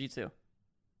 FaZe, and G2.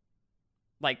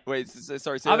 Like, Wait, sorry.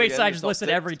 Say that obviously again. I Your just top listed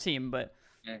 6? every team, but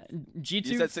G2.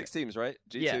 You said 6 teams, right?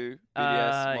 G2, Yeah.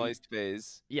 BDS, Moist,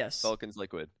 FaZe, Yes. Falcons,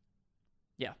 Liquid.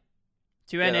 2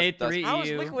 Yeah, NA, that's- 3 How is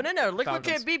EU. Liquid in there? Liquid Falcons.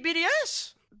 can't beat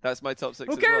BDS. That's my top 6.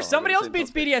 Who as cares? well. Somebody I got else the same beats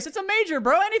top six. BDS. It's a major,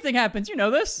 bro. Anything happens. You know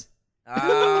this.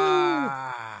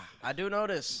 I do know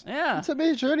this. Yeah. It's a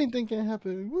major. Anything can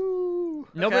happen. Woo. Okay,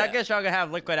 Nobody. I guess y'all can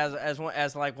have Liquid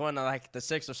as like one of like the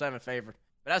 6 or 7 favorite,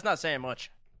 but that's not saying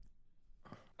much.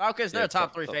 Falcons, they're Yeah, a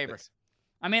top 3 top favorites. six.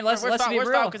 I mean, let's be where's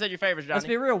real. Falcons at your favorites, Johnny? Let's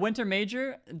be real. Winter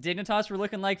major, Dignitas were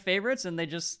looking like favorites, and they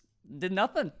just did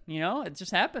nothing. You know, it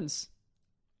just happens.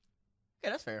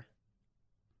 Yeah, that's fair.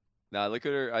 Nah,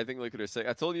 I think Liquid are sick.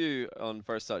 I told you on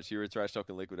first touch you were trash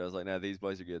talking Liquid. I was like, nah, these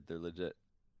boys are good. They're legit.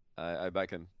 I back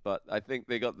them. But I think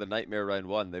they got the nightmare round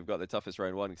 1. They've got the toughest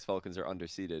round 1 because Falcons are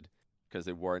underseeded because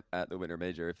they weren't at the Winter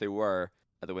Major. If they were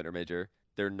at the Winter Major,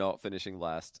 they're not finishing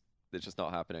last. It's just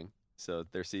not happening. So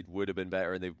their seed would have been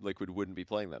better, and Liquid wouldn't be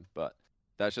playing them. But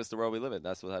that's just the world we live in.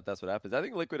 That's what happens. I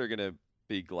think Liquid are gonna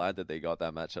be glad that they got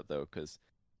that matchup though, because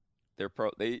they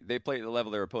play at the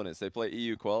level of their opponents. They play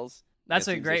EU quals. That's against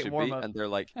a teams they great should beat, warm-up. and they're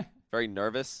like very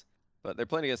nervous. But they're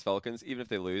playing against Falcons. Even if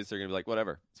they lose, they're gonna be like,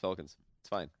 whatever. It's Falcons. It's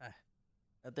fine.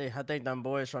 I think them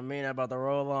boys from Mina about to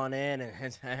roll on in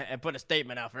and put a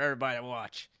statement out for everybody to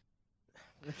watch.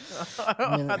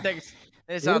 I think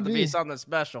it's out to be something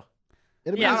special.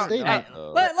 It'll be Yeah, a statement.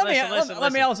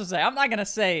 Let me also say, I'm not gonna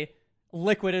say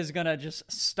Liquid is gonna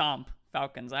just stomp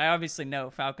Falcons. I obviously know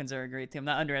Falcons are a great team. I'm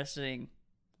not underestimating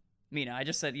Mina. I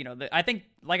just said, I think,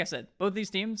 like I said, both these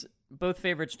teams, both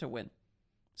favorites to win.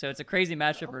 So it's a crazy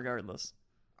matchup regardless.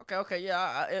 Okay,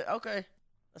 yeah, okay.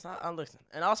 I'm listening,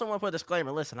 and I also want to put a disclaimer.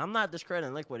 Listen, I'm not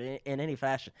discrediting Liquid in any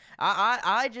fashion.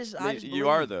 I just You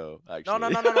are though. Actually.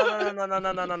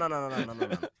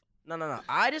 No.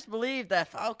 I just believe that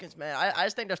Falcons, man. I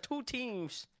just think there's 2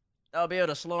 teams that'll be able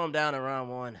to slow them down in round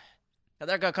 1. Cause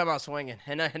they're gonna come out swinging,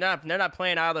 and they're not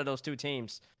playing either of those 2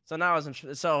 teams. So now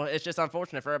it's just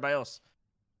unfortunate for everybody else.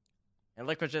 And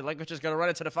Liquid's just gonna run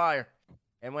into the fire.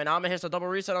 And when Alma hits a double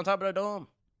reset on top of the dome,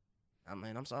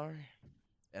 I'm sorry.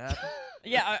 Yeah.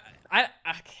 Yeah, man.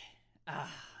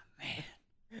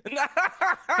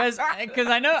 Because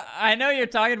I know you're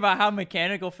talking about how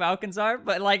mechanical Falcons are,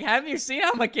 but like, have you seen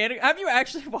how mechanical? Have you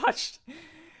actually watched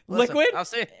Liquid?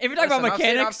 If you're talking about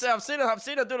mechanics, I've seen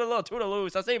it do the little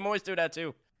toodaloos. I see Moist do that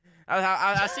too.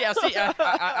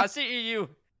 I see EU.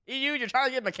 EU, you're trying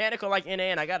to get mechanical like NA,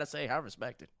 and I gotta say, I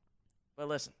respect it. But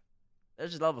listen, there's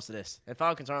just levels to this, and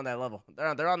Falcons are on that level.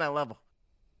 They're on that level.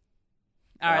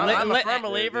 All right, I'm a firm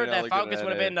believer that Falcons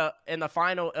would have been in the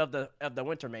final of the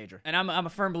winter major. And I'm a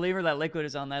firm believer that Liquid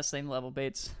is on that same level,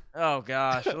 Bates. Oh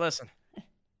gosh, listen,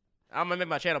 I'm gonna make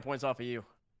my channel points off of you.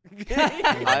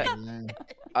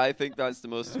 I think that's the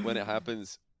most. When it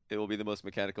happens, it will be the most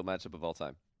mechanical matchup of all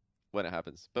time. When it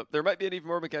happens, but there might be an even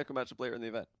more mechanical matchup later in the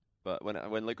event. But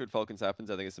when Liquid Falcons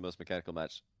happens, I think it's the most mechanical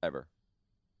match ever.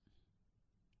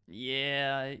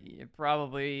 Yeah, you're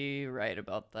probably right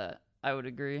about that. I would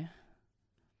agree.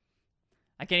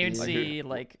 I can't even see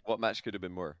like what match could have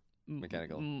been more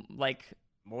mechanical. Like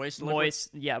Moist.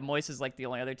 Yeah, Moist is like the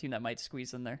only other team that might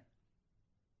squeeze in there.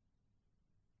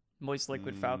 Moist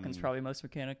Liquid Falcons probably most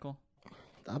mechanical.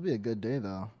 That'll be a good day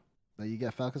though. Like you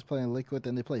got Falcons playing Liquid,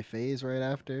 then they play FaZe right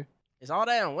after. Is all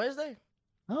that on Wednesday?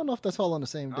 I don't know if that's all on the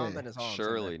same day. I don't think it's all on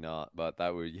Surely not, but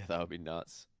that would be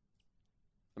nuts.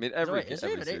 I mean, every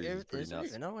series is pretty nuts.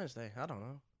 Even on Wednesday? I don't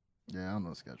know. Yeah, I don't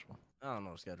know the schedule. I don't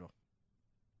know the schedule.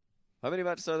 How many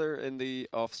matches are there in the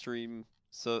off stream?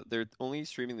 So they're only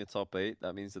streaming the top 8.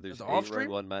 That means that there's 8 round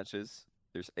 1 matches.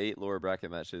 There's 8 lower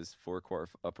bracket matches, 4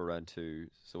 upper round 2.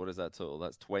 So what is that total?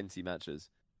 That's 20 matches.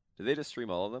 Do they just stream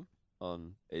all of them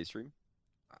on A stream?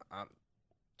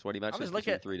 20 matches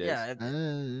between 3 days. Yeah.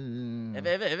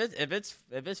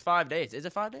 If it's 5 days, is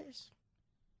it 5 days?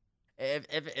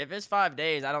 If it's 5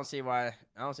 days, I don't see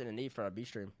the need for a B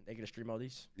stream. They can stream all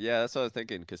these. Yeah, that's what I was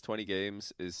thinking. Because 20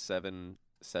 games is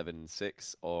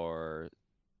 7-7-6 or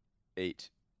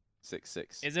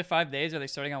 8-6-6. Is it 5 days? Are they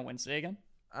starting on Wednesday again?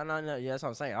 I don't know. Yeah, that's what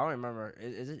I'm saying. I don't remember.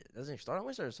 Doesn't it start on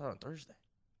Wednesday or start on Thursday?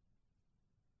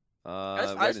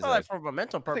 I just feel like for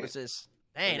momentum purposes.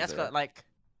 Dang, that's got like.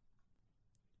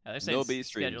 No B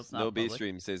streams. No B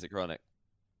stream says it Chronic.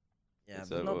 Yeah,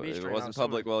 so no B stream. It wasn't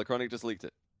public. Well, Chronic just leaked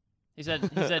it. He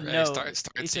said no. Start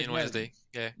seeing Wednesday.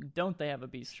 Yeah. Don't they have a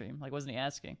B stream? Like, wasn't he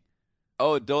asking?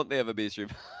 Oh, don't they have a B stream?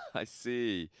 I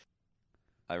see.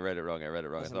 I read it wrong.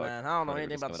 Listen, man, I don't know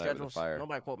anything about the schedules.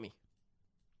 Nobody quote me.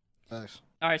 Thanks.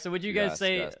 All right, so would you guys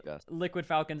say Liquid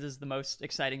Falcons is the most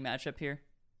exciting matchup here?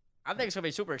 I think it's gonna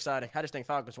be super exciting. I just think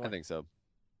Falcons win. I think so.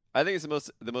 I think it's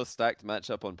the most stacked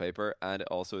matchup on paper, and it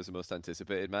also is the most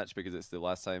anticipated match because it's the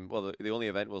last time. Well, the only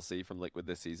event we'll see from Liquid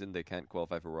this season. They can't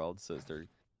qualify for Worlds, so it's their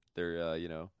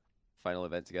final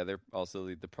event together.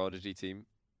 Also, the Prodigy team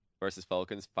versus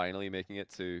Falcons finally making it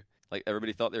to, like,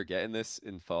 everybody thought they were getting this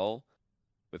in fall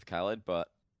with Khaled, but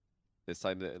this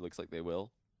time it looks like they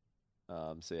will.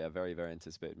 So yeah, very, very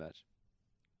anticipated match.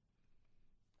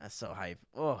 That's so hype.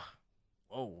 Oh,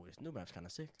 whoa, this new map's kind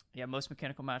of sick. Yeah, most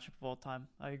mechanical matchup of all time.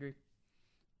 I agree.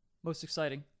 Most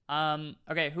exciting.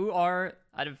 Okay, who are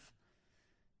I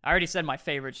already said my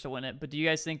favorites to win it, but do you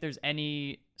guys think there's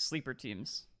any sleeper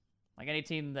teams? Like any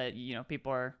team that,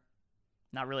 people are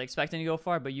not really expecting to go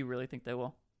far, but you really think they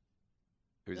will?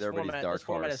 Who's everybody's dark horse? This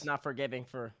format is not forgiving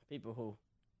for people who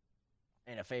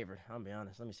ain't a favorite. I'll be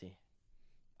honest. Let me see.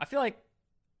 I feel like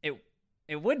it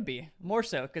would be more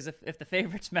so because if the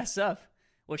favorites mess up,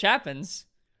 which happens,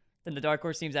 then the dark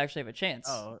horse teams actually have a chance.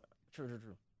 Oh, true.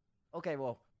 Okay,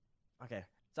 well,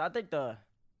 so I think the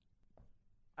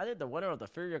winner of the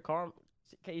Furia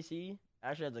KC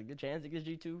actually has a good chance against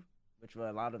G2, which will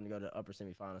allow them to go to the upper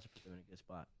semifinals if they're in a good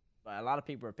spot. But a lot of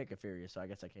people are picking Furia, so I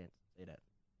guess I can't say that.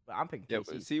 But I'm picking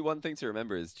KC. Yeah, see, one thing to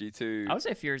remember is G2. I would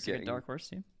say Furia's a good dark horse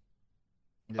team.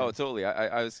 Yeah. Oh, totally.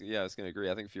 I was going to agree.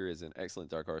 I think Furia is an excellent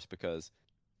dark horse because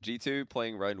G2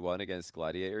 playing round 1 against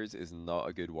Gladiators is not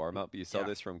a good warm-up. You saw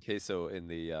this from Queso in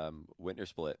the winter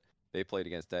split. They played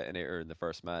against Detonator in the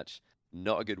first match.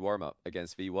 Not a good warm-up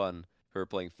against V1, who are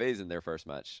playing FaZe in their first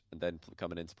match, and then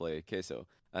coming in to play Queso.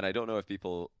 And I don't know if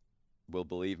people will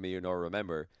believe me or nor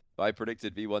remember, but I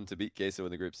predicted V1 to beat Queso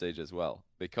in the group stage as well,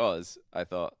 because I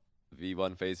thought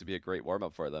V1 FaZe would be a great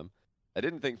warm-up for them. I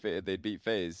didn't think they'd beat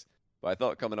FaZe, but I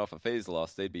thought coming off a FaZe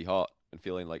loss, they'd be hot and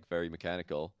feeling like very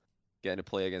mechanical. Getting to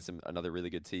play against another really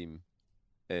good team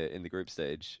in the group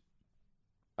stage.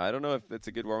 I don't know if it's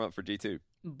a good warm-up for G2.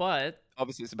 But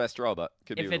obviously it's the best draw, but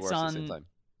could be the worst at the same time.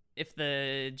 If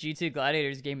the G2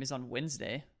 Gladiators game is on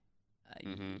Wednesday,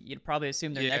 you'd probably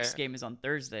assume their next game is on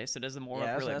Thursday, so does the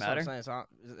warm-up really matter?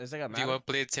 It's like a matter. V1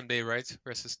 played the same day, right?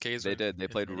 Versus Kaiser. They did. They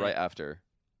played right after.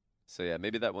 So yeah,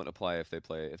 maybe that won't apply if they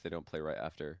don't play right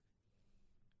after.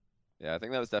 Yeah, I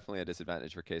think that was definitely a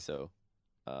disadvantage for Queso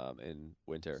in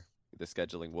winter. The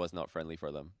scheduling was not friendly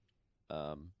for them.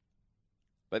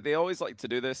 But they always like to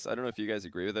do this. I don't know if you guys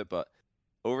agree with it, but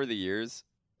over the years,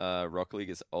 Rocket League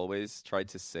has always tried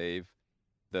to save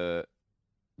the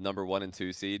number 1 and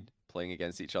 2 seed playing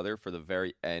against each other for the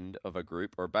very end of a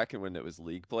group. Or back in when it was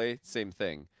league play, same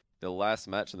thing. The last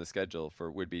match on the schedule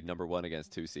would be number 1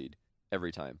 against 2 seed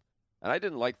every time. And I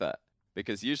didn't like that.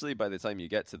 because usually by the time you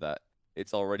get to that,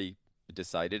 it's already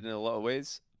decided in a lot of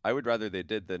ways. I would rather they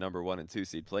did the number 1 and 2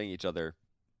 seed playing each other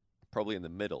probably in the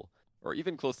middle or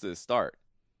even close to the start.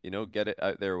 Get it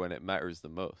out there when it matters the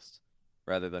most,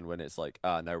 rather than when it's like,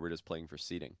 now we're just playing for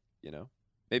seeding.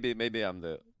 Maybe I'm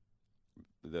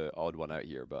the odd one out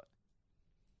here, but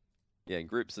yeah, in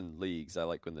groups and leagues, I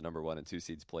like when the number 1 and 2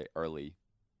 seeds play early,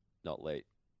 not late.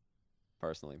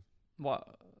 Personally.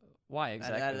 Why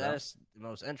exactly? That is the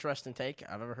most interesting take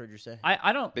I've ever heard you say.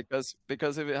 I don't because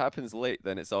if it happens late,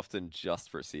 then it's often just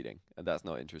for seeding, and that's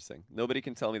not interesting. Nobody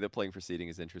can tell me that playing for seeding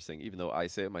is interesting, even though I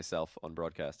say it myself on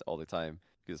broadcast all the time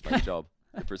because it's my job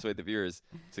to persuade the viewers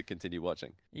to continue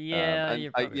watching. Yeah,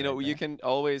 you can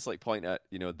always point at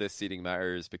this seeding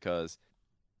matters because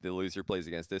the loser plays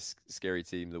against this scary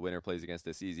team, the winner plays against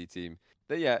this easy team.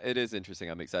 Yeah, it is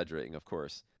interesting. I'm exaggerating, of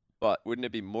course, but wouldn't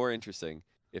it be more interesting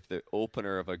if the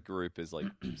opener of a group is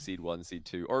seed 1, seed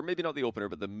 2, or maybe not the opener,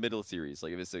 but the middle series?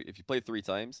 If you play 3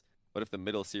 times, what if the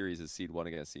middle series is seed 1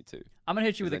 against seed 2? I'm gonna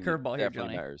hit you with a curveball here,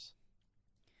 Johnny. Matters.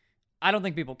 I don't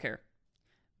think people care,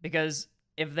 because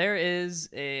if there is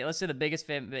let's say the biggest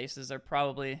fan bases are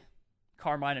probably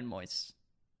Carmine and Moist,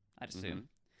 I'd assume.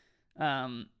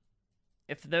 Mm-hmm.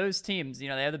 If those teams, they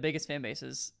have the biggest fan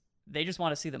bases, they just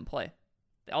want to see them play.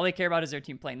 All they care about is their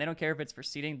team playing. They don't care if it's for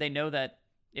seeding. They know that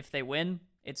if they win,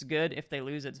 it's good. If they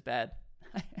lose, it's bad.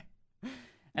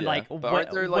 And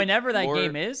whenever that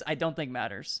game is, I don't think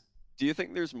matters. Do you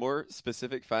think there's more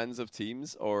specific fans of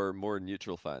teams or more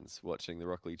neutral fans watching the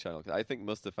Rocket League channel? I think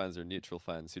most of the fans are neutral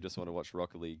fans who just want to watch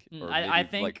Rocket League. Or I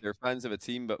think they're fans of a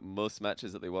team, but most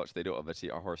matches that they watch, they don't have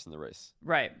a horse in the race.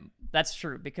 Right. That's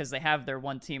true, because they have their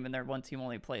one team and their one team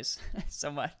only plays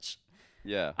so much.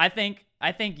 Yeah. I think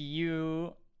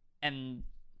you and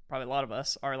probably a lot of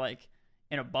us are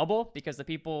in a bubble, because the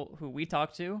people who we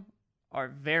talk to are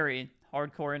very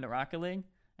hardcore into Rocket League,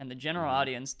 and the general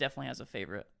audience definitely has a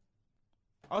favorite.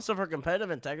 Also, for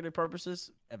competitive integrity purposes,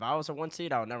 if I was a 1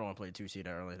 seed, I would never want to play a 2 seed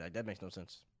early. That makes no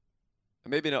sense.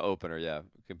 Maybe not opener, yeah.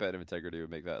 Competitive integrity would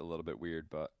make that a little bit weird,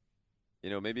 but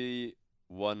maybe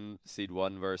seed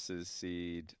 1 versus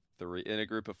seed 3 in a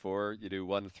group of 4. You do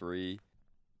 1-3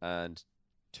 and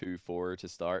 2-4 to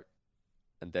start,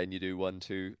 and then you do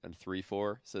 1-2 and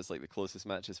 3-4. So it's the closest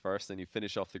matches first. Then you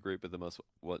finish off the group with the most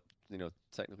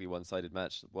technically one-sided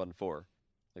match, 1-4.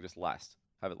 Just last.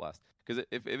 Have it last. Because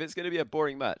if it's going to be a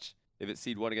boring match, if it's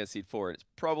seed 1 against seed 4, and it's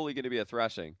probably going to be a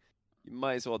thrashing, you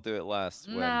might as well do it last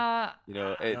when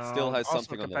it still has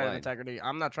something on the line. Integrity.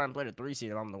 I'm not trying to play the 3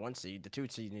 seed if I'm the 1 seed. The 2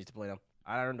 seed needs to play them.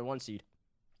 I earned the 1 seed.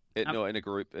 No, in a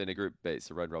group base,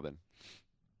 a round robin.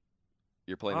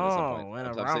 You're playing them at some point. In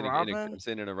a round robin? I'm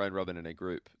saying in a round robin in a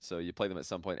group, so you play them at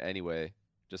some point anyway.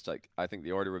 Just I think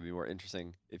the order would be more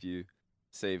interesting if you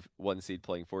save 1 seed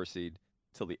playing 4 seed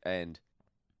till the end,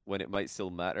 when it might still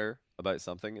matter about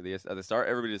something. At the start,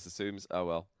 everybody just assumes, oh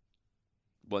well,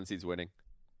 1 seed's winning.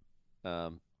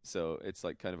 So it's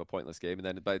kind of a pointless game. And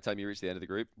then by the time you reach the end of the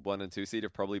group, 1 and 2 seed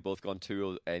have probably both gone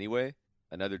 2 anyway,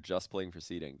 and now they're just playing for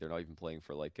seeding. They're not even playing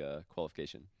for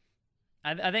qualification.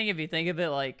 I think if you think of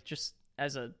it just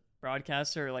as a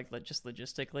broadcaster, just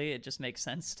logistically, it just makes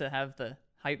sense to have the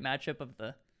hype matchup of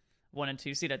the 1 and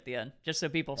 2 seed at the end, just so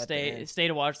people stay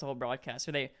to watch the whole broadcast,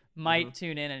 or they might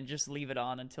tune in and just leave it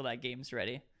on until that game's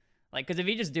ready. Because if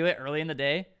you just do it early in the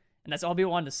day and that's all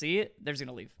people want to see, they're just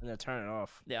gonna leave and then turn it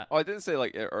off. Yeah. Oh, I didn't say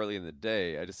early in the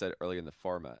day. I just said early in the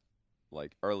format,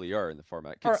 earlier in the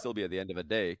format. Could still be at the end of a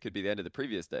day. Could be the end of the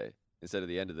previous day instead of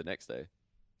the end of the next day.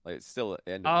 It's still the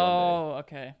end of one day. Oh,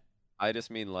 okay. I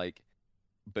just mean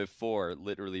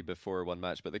literally before one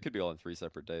match, but they could be all on 3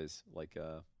 separate days.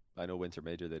 I know Winter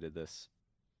Major, they did this.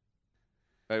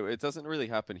 It doesn't really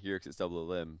happen here because it's double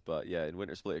elim, but yeah, in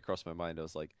Winter Split it crossed my mind. I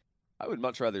was I would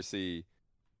much rather see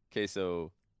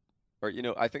Queso, or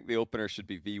I think the opener should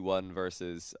be V1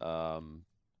 versus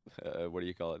what do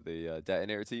you call it, the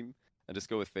Detonator team, and just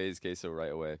go with FaZe Queso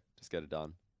right away. Just get it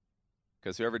done.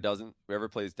 Because whoever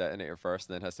plays Detonator first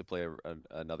and then has to play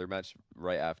another match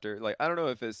right after. I don't know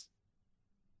if it's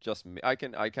just me. I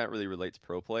can't really relate to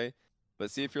pro play, but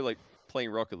see if you're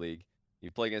playing Rocket League, you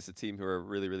play against a team who are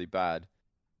really, really bad,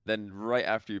 then right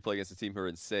after you play against a team who are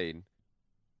insane,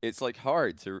 it's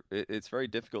it's very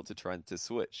difficult to try to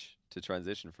switch, to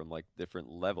transition from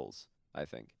different levels, I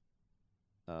think.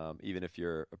 Even if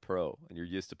you're a pro and you're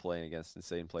used to playing against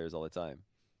insane players all the time.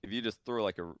 If you just throw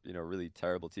a really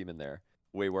terrible team in there,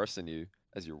 way worse than you,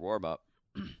 as your warm up,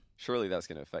 surely that's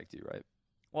going to affect you, right?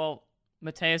 Well,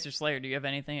 Mateus or Slayer, do you have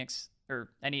anything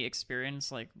any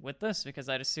experience with this? Because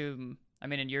I'd assume,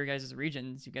 in your guys'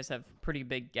 regions, you guys have pretty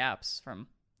big gaps from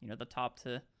the top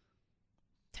to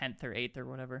 10th or 8th or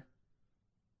whatever.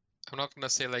 I'm not gonna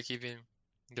say like even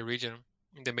in the region,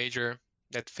 in the major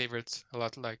that favorites a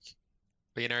lot like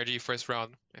the NRG first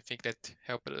round. I think that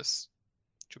helped us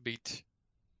to beat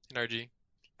NRG.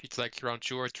 If it's like round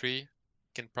 2 or 3,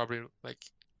 can probably like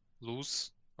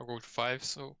lose or go to 5.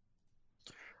 So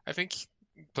I think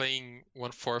playing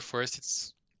 1-4 first,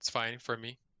 it's fine for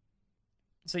me.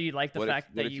 So you like the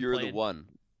fact that you you're played... the 1?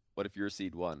 What if you're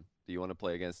seed 1? Do you want to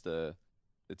play against the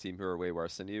team who are way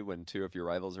worse than you when 2 of your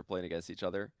rivals are playing against each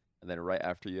other, and then right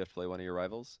after you have to play one of your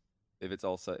rivals? If it's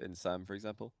all set in SAM, for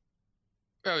example?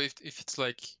 Well, if it's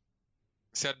like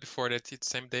said before that it's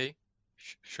same day,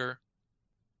 sure.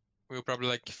 We'll probably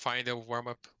like find a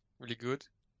warm-up really good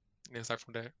and then start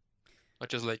from there. Not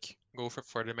just like go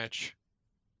for the match.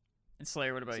 And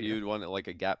Slayer, what about so you? You'd want like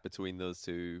a gap between those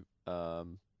 2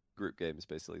 group games,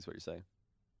 basically, is what you're saying?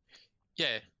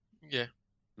 Yeah.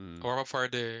 Warm-up for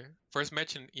the first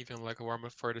match and even like a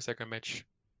warm-up for the second match.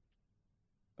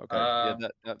 Okay, yeah,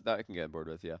 that I can get on board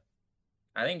with, yeah.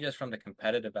 I think just from the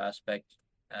competitive aspect,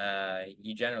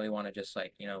 you generally want to just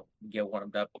like, get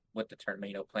warmed up with the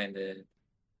tournament, playing the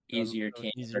easier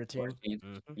team.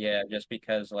 Yeah, just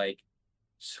because like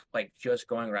just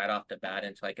going right off the bat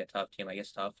into like a tough team, like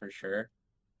it's tough for sure.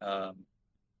 And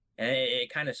it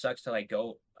kind of sucks to like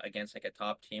go against like a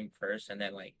top team first and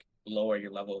then like lower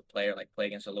your level of player, like play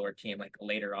against a lower team like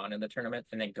later on in the tournament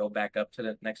and then go back up to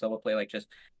the next level of play, like just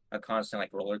a constant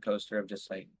like roller coaster of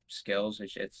just like skills.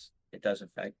 It does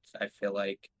affect, I feel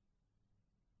like,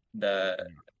 I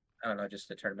don't know, just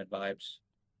the tournament vibes.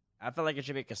 I feel like it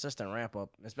should be a consistent ramp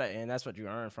up, and that's what you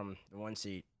earn from the 1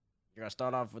 seed. You're gonna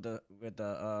start off with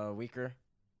the weaker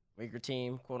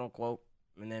team, quote unquote,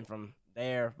 and then from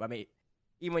there, I mean,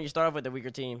 even when you start off with the weaker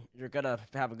team, you're gonna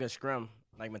have a good scrim.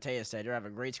 Like Mateus said, you're gonna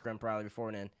have a great scrim probably before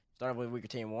and then. Start off with a weaker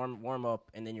team, warm up,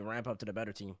 and then you ramp up to the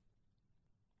better team.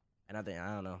 And I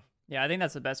don't know. Yeah, I think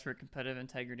that's the best for competitive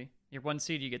integrity. Your 1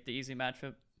 seed, you get the easy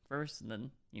matchup first, and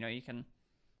then you can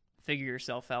figure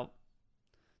yourself out.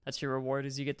 That's your reward,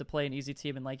 is you get to play an easy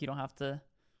team, and like you don't have to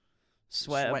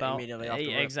sweat about immediately off the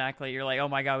rip. Exactly. You're like, oh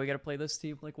my god, we got to play this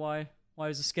team. Like, why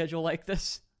is the schedule like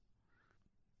this?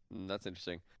 That's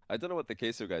interesting. I don't know what the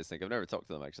Queso guys think. I've never talked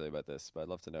to them actually about this, but I'd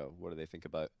love to know what do they think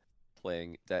about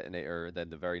playing Detonator, and then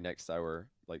the very next hour,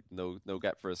 like no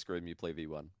gap for a scrim, you play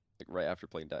V1, like right after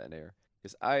playing Detonator.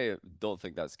 Because I don't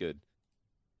think that's good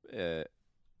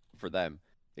for them,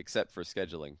 except for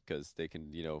scheduling, because they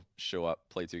can, show up,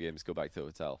 play 2 games, go back to the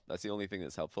hotel. That's the only thing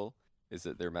that's helpful, is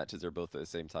that their matches are both at the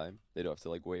same time. They don't have to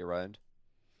like wait around.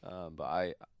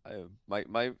 But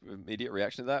my immediate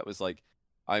reaction to that was like,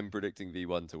 I'm predicting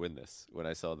V1 to win this when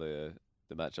I saw the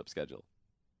matchup schedule.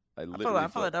 I feel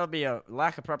like that would be a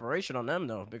lack of preparation on them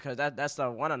though, because that's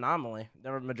the one anomaly.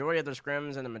 The majority of their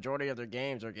scrims and the majority of their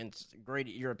games are against great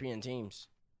European teams.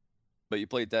 But you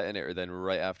played Detonator, then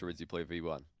right afterwards you play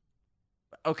V1.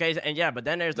 Okay, and yeah, but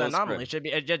then there's the anomaly. It should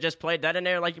be just play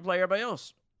Detonator like you play everybody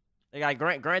else. They got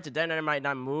granted Detonator might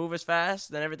not move as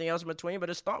fast than everything else in between, but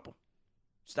it's stomp them.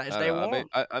 Stay warm.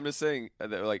 I'm just saying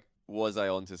that like, was I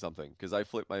onto something? Because I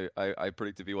flipped I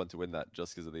predicted V1 to win that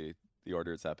just because of the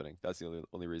order it's happening. That's the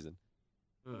only reason.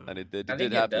 And it did happen.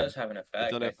 It does have an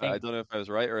effect. I don't know if I was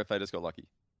right or if I just got lucky.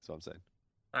 That's what I'm saying.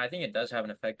 I think it does have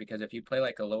an effect because if you play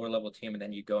like a lower level team and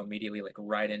then you go immediately like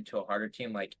right into a harder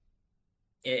team, like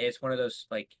it's one of those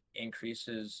like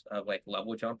increases of like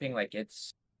level jumping. Like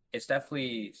it's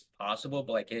definitely possible,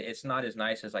 but like it's not as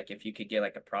nice as like if you could get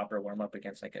like a proper warm up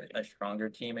against like a stronger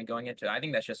team and going into it. I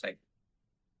think that's just like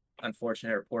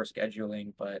unfortunate or poor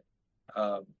scheduling, but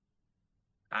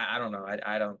I don't know.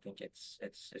 I don't think it's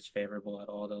favorable at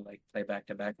all to like play back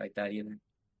to back like that either.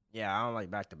 Yeah, I don't like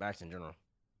back to backs in general.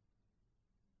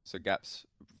 So gaps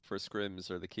for scrims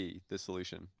are the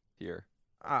solution here.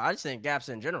 I just think gaps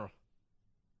in general.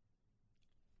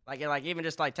 Like even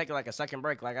just like taking like a second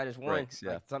break, like I just won.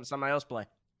 Yeah. Like somebody else play,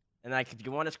 and like if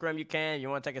you want to scrim, you can. You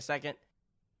want to take a second.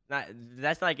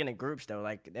 That's like in the groups though.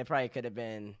 Like they probably could have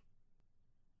been.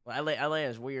 Well, LA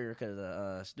is weird because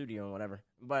of studio and whatever.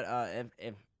 But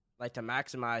if like to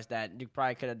maximize that, you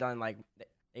probably could have done like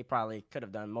they probably could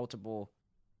have done multiple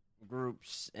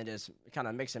groups and just kind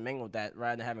of mix and mingle that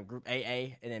rather than having group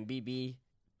AA and then BB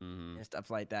and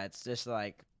stuff like that. It's just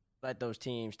like let those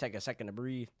teams take a second to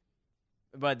breathe.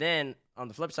 But then on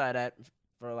the flip side of that,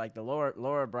 for like the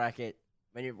lower bracket,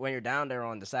 when you're down there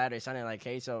on the Saturday, Sunday, like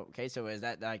Queso is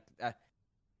that like then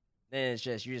it's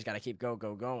just you just gotta keep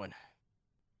going.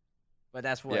 But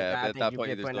that's what I think that you point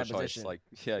get put in no that choice. position. Like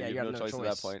you have no choice at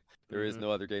that point. There is no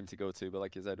other game to go to. But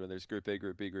like you said, when there's Group A,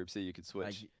 Group B, Group C, you could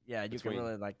switch. You can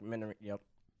really like yep.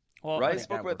 Well, Ryan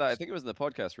spoke about that. I think it was in the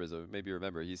podcast, Rizzo. Maybe you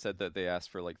remember. He said that they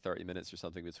asked for like 30 minutes or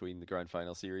something between the grand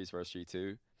final series versus G2,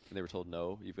 and they were told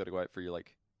no, you've got to go out for your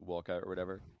like walkout or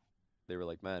whatever. They were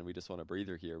like, man, we just want a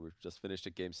breather here. We've just finished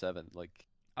at game 7. Like,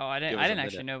 oh, I didn't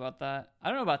actually know about that. I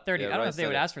don't know about 30. I don't know if they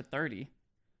would ask for 30.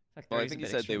 Like well, I think he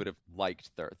said they would have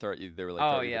liked 30. They were like,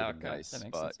 oh yeah, okay, nice,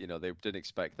 but sense. You know, they didn't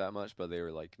expect that much. But they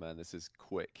were like, man, this is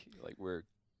quick. Like we're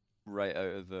right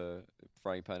out of the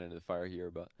frying pan into the fire here.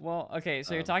 But well, okay,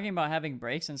 so you're talking about having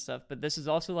breaks and stuff, but this is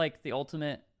also like the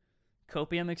ultimate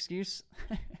copium excuse.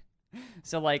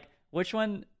 So like, which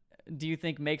one do you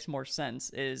think makes more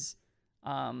sense? Is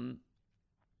not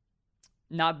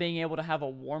being able to have a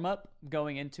warm up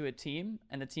going into a team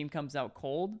and the team comes out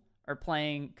cold, or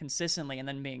playing consistently and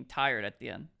then being tired at the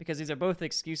end? Because these are both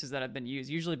excuses that have been used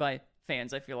usually by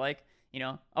fans. I feel like, you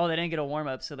know, oh, they didn't get a warm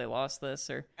up, so they lost this,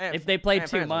 or if they played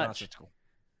too much.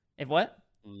 If what?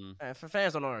 For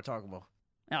fans don't know what to talk about.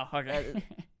 Oh, okay.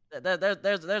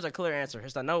 There's a clear answer.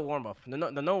 It's the no warm up. The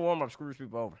no warm up screws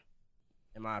people over,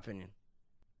 in my opinion.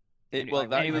 Well,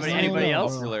 that anybody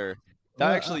else? Popular.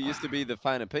 That actually used to be the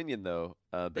fan opinion, though,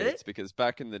 Bates, because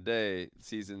back in the day,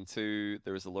 Season 2,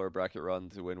 there was a lower bracket run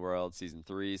to win World. Season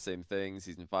 3, same thing.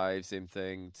 Season 5, same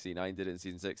thing. C9 did it in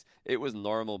Season 6. It was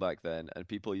normal back then, and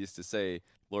people used to say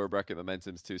lower bracket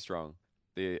momentum's too strong.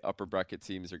 The upper bracket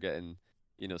teams are getting,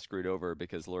 you know, screwed over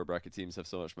because lower bracket teams have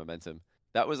so much momentum.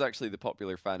 That was actually the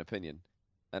popular fan opinion,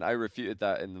 and I refuted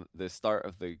that in the start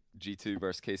of the G2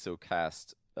 versus Queso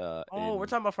cast. We're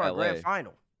talking about for our grand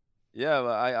final. Yeah,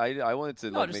 well, I wanted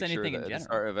to like, make sure that at the general.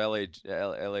 start of LA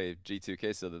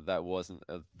G2K so that wasn't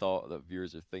a thought that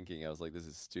viewers are thinking. I was like, this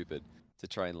is stupid to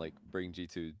try and like bring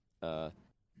G2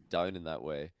 down in that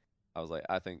way. I was like,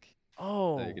 I think they're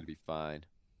gonna be fine.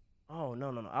 Oh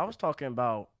no. I was talking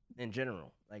about in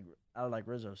general, like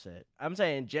Rizzo said. I'm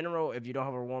saying in general, if you don't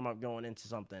have a warm up going into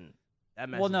something, that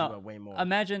messes you up way more.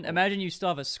 Imagine you still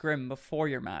have a scrim before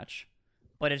your match,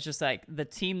 but it's just like the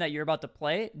team that you're about to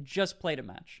play just played a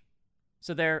match.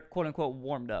 So they're quote unquote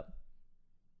warmed up.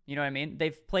 You know what I mean?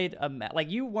 They've played like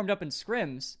you warmed up in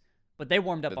scrims, but they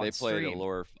warmed up on stream. They played a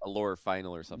lower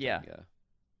final or something. Yeah.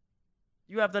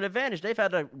 You have that advantage. They've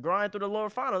had to grind through the lower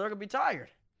final. They're gonna be tired.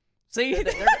 See,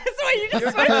 that's what you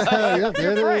just yeah,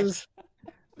 there it is.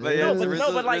 But yeah,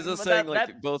 Rizzo's saying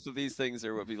like both of these things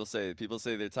are what people say. People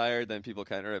say they're tired, then people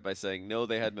counter it by saying no,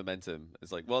 they had momentum.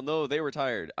 It's like, well, no, they were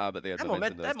tired. But they had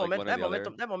momentum.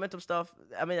 That momentum stuff.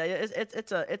 I mean,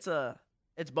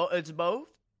 it's both,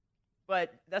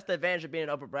 but that's the advantage of being an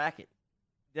upper bracket.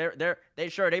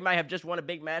 They might have just won a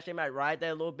big match. They might ride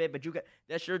that a little bit, but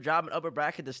that's your job in upper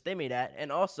bracket to stimmy that.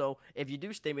 And also, if you do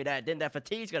stimmy that, then that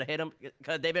fatigue's gonna hit them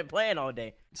because they've been playing all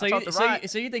day. So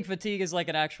you think fatigue is like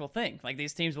an actual thing? Like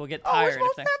these teams will get tired? Oh,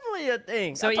 it's most definitely a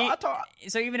thing.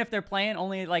 So even if they're playing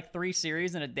only like 3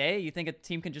 series in a day, you think a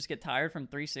team can just get tired from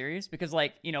 3 series? Because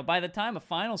like, you know, by the time a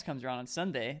finals comes around on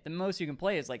Sunday, the most you can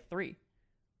play is like 3.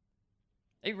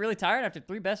 Are you really tired after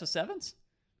 3 best of 7s?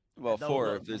 Well,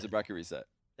 4 if there's a bracket reset.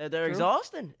 They're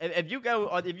exhausting. If you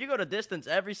go to distance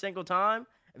every single time,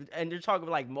 and you're talking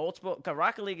like multiple, because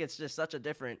Rocket League is just such a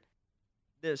different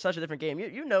game.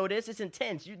 You know this. It's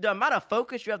intense. The amount of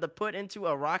focus you have to put into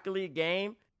a Rocket League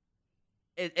game,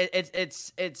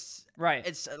 it's right.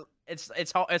 It's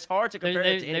hard to compare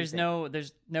it to anything.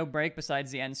 There's no break besides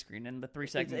the end screen and the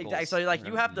 3-second exactly. goals. So like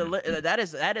you have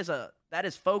to that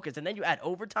is focus, and then you add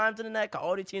overtimes into that. Cause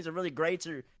all these teams are really great.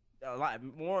 So a lot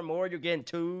more and more, you're getting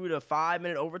 2 to 5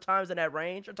 minute overtimes in that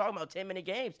range. You're talking about 10-minute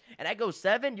games, and that goes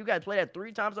 7. You got to play that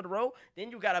 3 times in a row.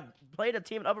 Then you got to play the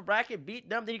team in the upper bracket, beat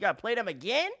them. Then you got to play them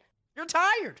again. You're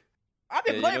tired. I've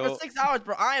been playing for 6 hours,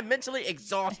 bro. I am mentally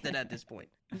exhausted at this point.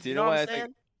 Do you know what I'm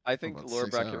saying? I think lower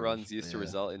bracket runs used to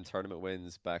result in tournament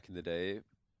wins back in the day.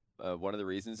 One of the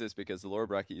reasons is because the lower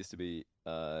bracket used to be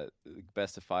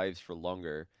best of 5s for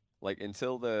longer. Like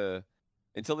until they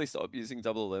stopped using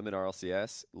double elim in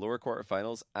RLCS, lower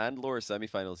quarterfinals and lower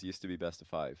semifinals used to be best of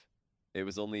 5. It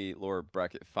was only lower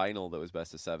bracket final that was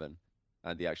best of 7,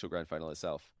 and the actual grand final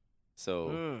itself.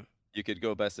 So you could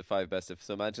go best of 5,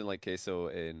 So imagine like Queso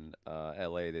in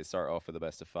LA, they start off with a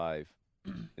best of 5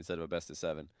 instead of a best of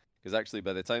 7. Because actually,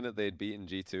 by the time that they'd beaten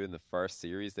G2 in the first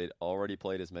series, they'd already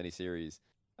played as many series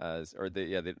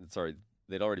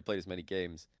they'd already played as many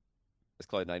games as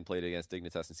Cloud9 played against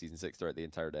Dignitas in Season 6 throughout the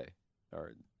entire day.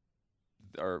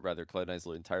 Or rather, Cloud9's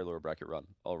entire lower bracket run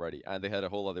already. And they had a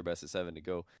whole other best of 7 to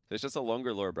go. So it's just a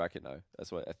longer lower bracket now.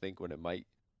 That's what I think when it might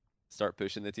start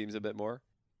pushing the teams a bit more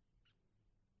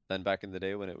than back in the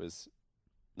day when it was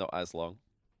not as long.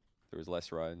 There was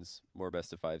less rounds, more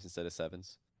best of 5s instead of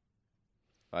 7s.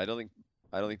 I don't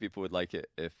think people would like it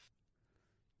if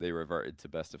they reverted to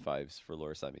best of 5s for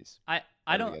lower semis. I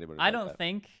don't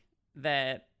think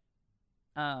that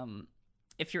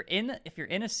if you're in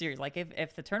a series, like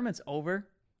if the tournament's over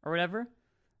or whatever,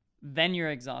 then you're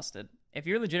exhausted. If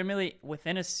you're legitimately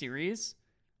within a series,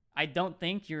 I don't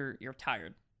think you're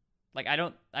tired. Like I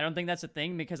don't think that's a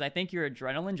thing, because I think your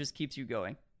adrenaline just keeps you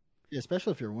going. Yeah,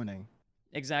 especially if you're winning.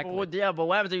 Exactly. Well, yeah, but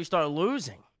what happens if you start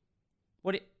losing?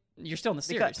 You're still in the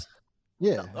series.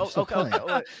 Yeah.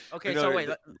 Okay. So wait,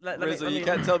 let me. You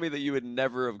can't tell me that you would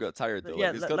never have got tired though.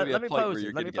 Yeah, like, there's got to be a point where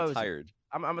you're going to get tired.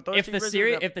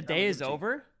 If the day is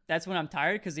over, that's when I'm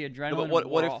tired, because the adrenaline. No,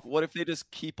 but what if they just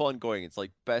keep on going? It's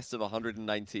like best of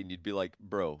 119. You'd be like,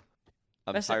 bro,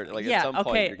 I'm tired. Like at some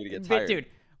point you're gonna get tired. Dude,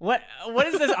 what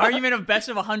is this argument of best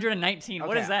of 119?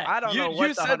 What is that? I don't know.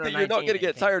 You said that you're not going to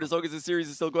get tired as long as the series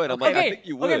is still going. I'm like, I think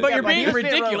you would. Okay, but you're being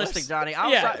ridiculous, realistic, Johnny.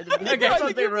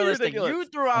 Realistic. You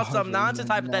threw out some nonsense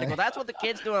hypotheticals. That's what the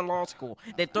kids do in law school.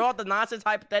 They throw out the nonsense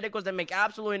hypotheticals that make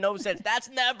absolutely no sense. That's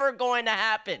never going to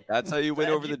happen. That's how you win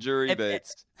over the jury,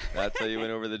 Bates. That's how you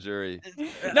win over the jury.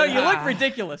 No, you look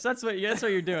ridiculous. That's what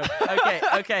you're doing.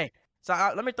 Okay. So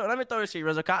let me throw this to you,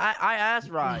 Rizzo. I asked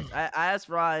Rise. I asked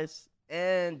Rise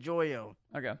and Joyo.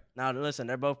 Okay. Now listen,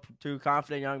 they're both two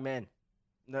confident young men.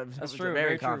 That's true.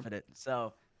 Very confident. True.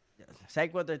 So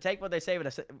take what they say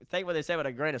with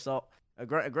a grain of salt. A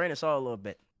grain of salt a little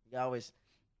bit. You always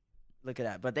look at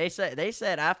that. But they said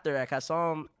after, like I saw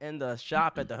them in the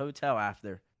shop at the hotel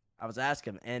after. I was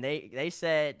asking them, and they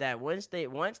said that once they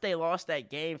lost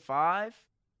that game 5,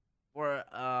 where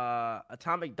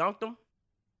Atomic dunked them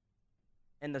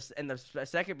in the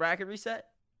second bracket reset.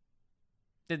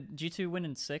 Did G2 win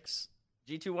in 6?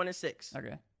 G2 won in 6.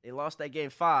 Okay. They lost that game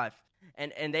 5,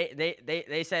 and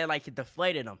they said like it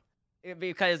deflated them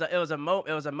because it was a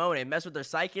moment. It messed with their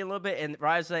psyche a little bit, and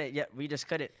Rise said, "Yeah, we just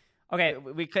couldn't. Okay,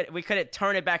 we couldn't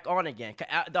turn it back on again.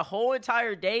 The whole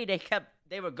entire day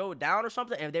they would go down or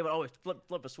something, and they would always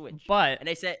flip a switch. And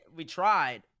they said we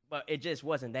tried, but it just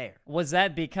wasn't there. Was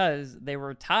that because they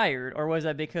were tired, or was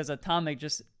that because Atomic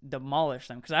just demolished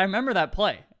them? Because I remember that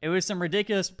play. It was some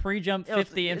ridiculous pre-jump 50 in front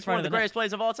of the net. It's one of the greatest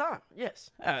plays of all time. Yes.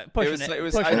 I think it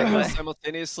was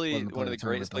simultaneously one of the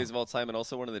greatest plays of all time and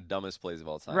also one of the dumbest plays of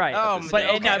all time. Right.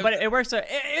 But it works.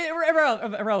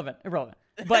 Irrelevant.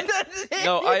 But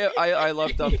no, I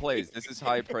love dumb plays. This is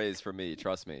high praise for me.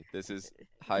 Trust me. This is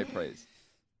high praise.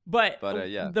 But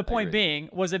the point being,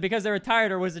 was it because they were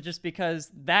tired, or was it just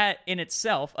because that in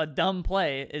itself, a dumb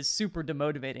play, is super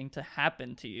demotivating to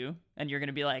happen to you, and you're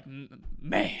gonna be like,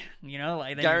 man,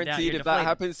 like guaranteed if that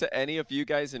happens to any of you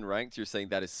guys in ranked, you're saying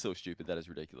that is so stupid, that is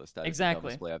ridiculous. That exactly. is the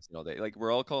dumbest play I've seen all day. Like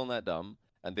we're all calling that dumb,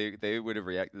 and they would have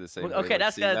reacted the same way. Okay,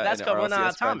 that's because we're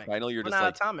not Atomic. Final, you're just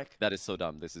like, Atomic. That is so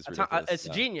dumb. This is ridiculous. It's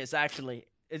genius, actually.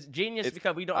 It's genius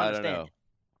because we don't understand. I don't know.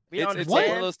 It's one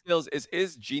of those skills.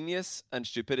 Is genius and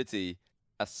stupidity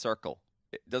a circle?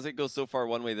 Does it go so far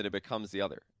one way that it becomes the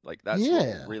other? Like that's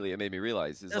what really it made me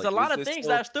realize. There's a lot of things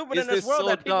that are stupid in this world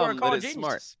that people are called geniuses.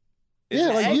 Smart? Yeah,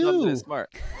 like you.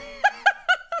 Smart.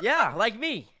 Yeah, like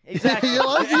me. Exactly.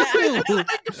 Like you. Think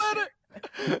about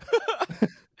it.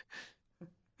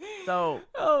 So.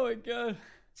 Oh my god.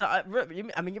 So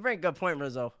you bring a good point,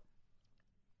 Rizzo.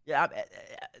 Yeah,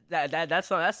 that's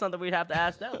something we'd have to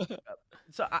ask them.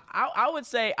 So I would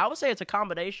say it's a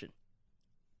combination.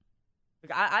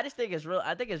 I just think it's real.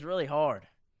 I think it's really hard.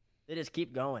 They just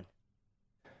keep going.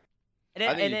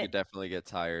 I think you could definitely get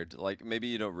tired. Like maybe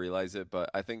you don't realize it, but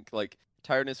I think like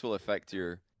tiredness will affect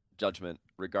your judgment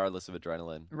regardless of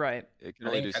adrenaline. Right. It can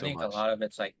only do so much. I think a lot of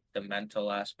it's like the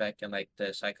mental aspect and like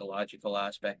the psychological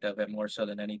aspect of it more so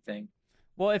than anything.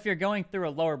 Well, if you're going through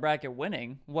a lower bracket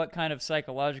winning, what kind of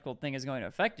psychological thing is going to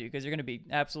affect you? Because you're going to be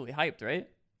absolutely hyped, right?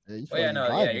 You're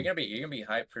gonna be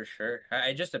hyped for sure.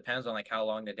 It just depends on like how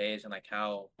long the days and like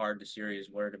how hard the series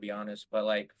were, to be honest. But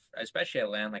like especially at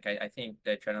LAN, like I think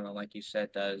the adrenaline, like you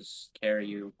said, does carry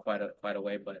you quite a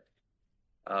way. But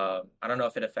I don't know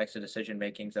if it affects the decision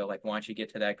making though. Like once you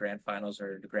get to that grand finals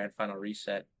or the grand final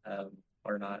reset,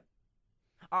 or not.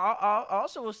 I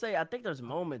also will say I think there's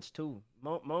moments too.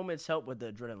 Moments help with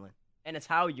the adrenaline, and it's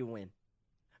how you win.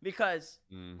 Because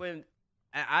when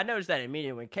I noticed that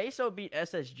immediately when Queso beat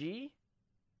SSG,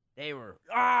 they were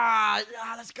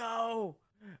let's go.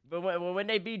 But when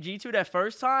they beat G2 that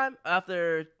first time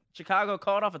after Chicago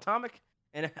called off Atomic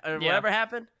and whatever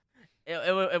happened,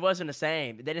 it wasn't the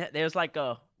same. There was like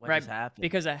what just happened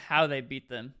because of how they beat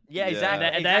them. Yeah,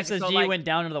 exactly. The SSG went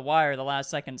down to the wire the last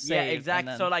second save. Yeah,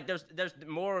 exactly. So like there's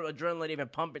more adrenaline even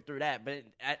pumping through that, but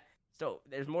so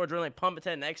there's more adrenaline pumping to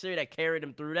the next series that carried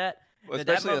them through that. Well,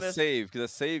 especially a save,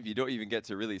 because a save you don't even get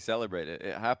to really celebrate it.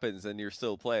 It happens and you're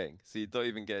still playing, so you don't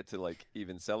even get to like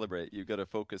even celebrate. You've got to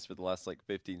focus for the last like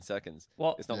 15 seconds.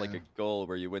 Well, it's not like a goal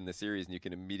where you win the series and you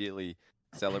can immediately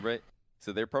celebrate.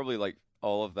 So they're probably like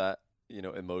all of that,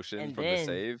 emotion from the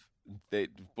save. They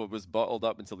was bottled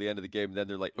up until the end of the game. And then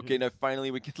they're like, okay, now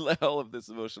finally we can let all of this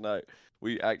emotion out.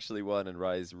 We actually won, and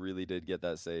Rise really did get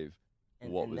that save.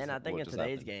 And then I think in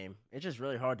today's game, it's just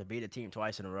really hard to beat a team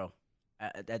twice in a row.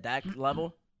 At that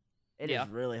level, it is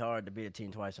really hard to beat a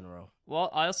team twice in a row. Well,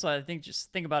 I think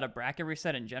just think about a bracket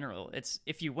reset in general. It's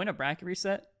if you win a bracket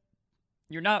reset,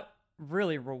 you're not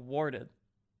really rewarded.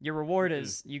 Your reward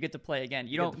is you get to play again.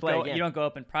 You don't go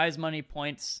up in prize money,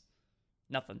 points,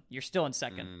 nothing. You're still in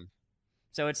second.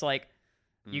 So it's like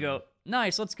you go,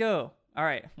 nice, let's go. All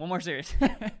right, one more series.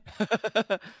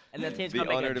 And the team's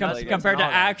compared to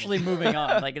actually moving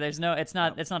on. Like it's not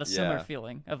a similar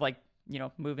feeling of like,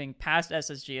 moving past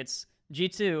SSG. It's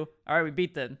G2. All right, we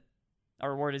beat them.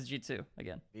 Our reward is G2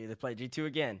 again. We either play G2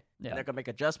 again. Yeah. They're going to make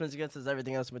adjustments against us,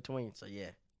 everything else in between. So, yeah.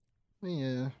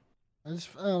 Yeah. I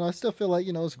don't know. I still feel like,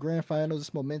 it's grand finals,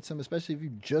 it's momentum, especially if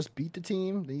you just beat the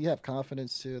team. Then you have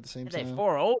confidence, too, at the same time. They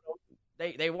 4-0.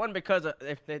 They won because of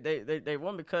they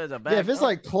won because of bad. Yeah, if it's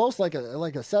like close, like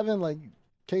a 7, like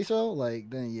Queso, like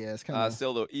then it's kind of.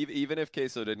 Still though, even if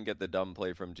Queso didn't get the dumb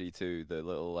play from G2, the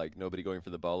little like nobody going for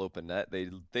the ball open net,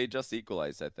 they just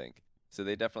equalized, I think. So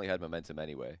they definitely had momentum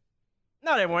anyway.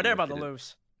 No, they weren't. They're about to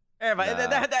lose. Everybody in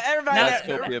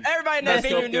that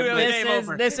venue knew it was game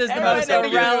over. This is the most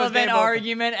irrelevant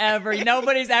argument ever.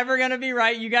 Nobody's ever going to be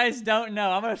right. You guys don't know.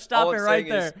 I'm going to stop it right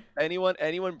there.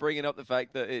 Anyone bringing up the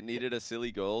fact that it needed a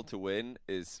silly goal to win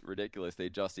is ridiculous. They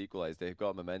just equalized. They've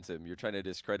got momentum. You're trying to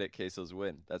discredit Queso's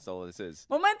win. That's all this is.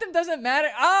 Momentum doesn't matter.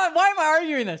 Why am I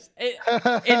arguing this?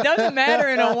 It doesn't matter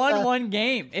in a 1-1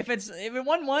 game. If it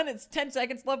 1-1, it's 10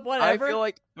 seconds left, whatever. I feel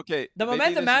like, the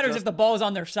momentum matters if the ball is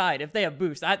on their side, if they have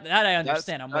boost. That I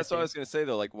understand. That's what I was going to say,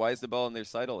 though. Like, why is the ball on their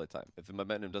side all the time? If the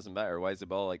momentum doesn't matter, why is the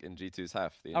ball, like, in G2's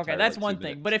half? Okay, that's one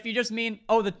thing. But if you just mean,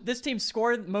 this team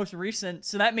scored most recent,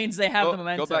 so that means they have the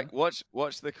momentum. Go back.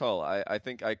 Watch the call. I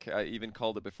think I even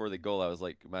called it before the goal. I was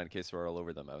like, man, Queso are all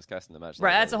over them. I was casting the match.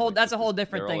 Right, that's a whole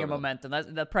different thing of momentum. That's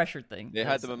the pressure thing. They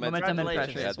had the momentum and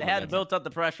pressure. They had built up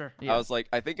the pressure. Yeah. I was like,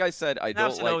 I think I said I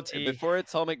don't like, before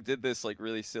Atomic did this, like,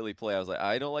 really silly play, I was like,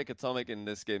 I don't like Atomic in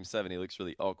this game 7. He looks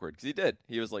really awkward. Because he did.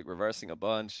 He was, like, reversing a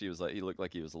bunch. He looked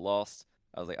like he was lost.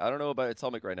 I was like, I don't know about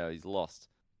Atomic right now. He's lost.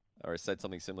 Or I said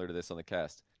something similar to this on the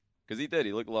cast. Because he did.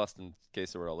 He looked lost in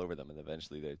Queso were all over them, and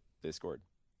eventually they scored.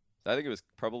 So I think it was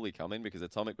probably coming because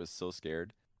Atomic was so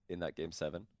scared in that game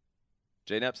 7.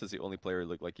 JKnaps is the only player who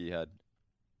looked like he had,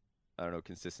 I don't know,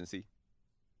 consistency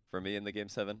for me in the game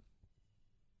 7.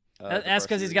 That's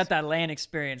because he's got that LAN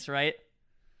experience, right?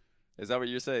 Is that what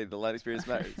you're saying? The LAN experience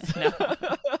matters?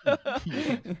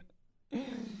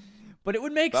 But it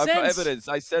would make sense. I've got evidence.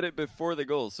 I said it before the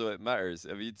goal, so it matters.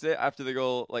 If you'd say after the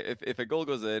goal, like if a goal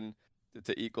goes in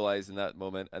to equalize in that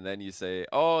moment, and then you say,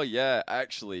 "Oh yeah,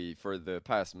 actually, for the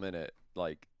past minute,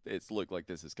 like it's looked like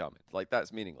this is coming," like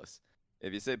that's meaningless.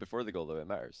 If you say it before the goal, though, it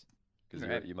matters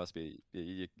because you must be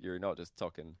you're not just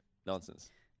talking nonsense.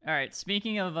 All right.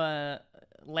 Speaking of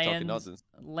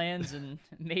lands and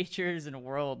natures and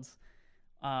worlds,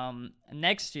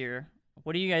 next year,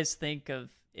 what do you guys think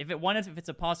of? If it's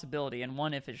a possibility, and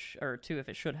two, if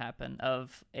it should happen,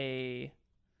 of a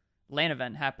LAN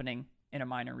event happening in a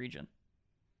minor region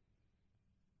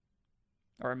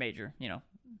or a major,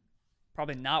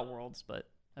 probably not Worlds, but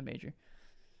a major.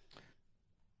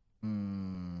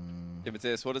 Yeah,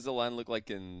 Matthias, what does the LAN look like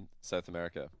in South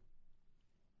America?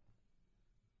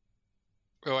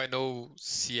 Well, I know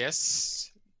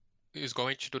CS is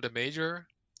going to do the major,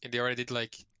 and they already did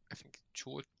like I think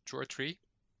two or three.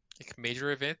 Like major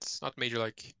events, not major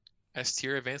like S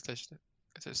tier events, as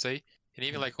I say, and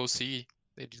even like OC,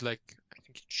 they did like I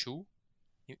think 2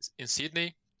 in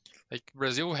Sydney. Like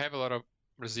Brazil have a lot of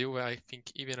I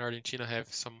think even Argentina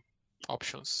have some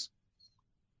options.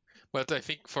 But I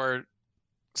think for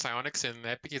Psyonix and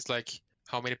Epic, it's like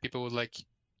how many people would like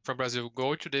from Brazil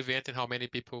go to the event and how many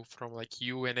people from like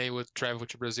UNA would travel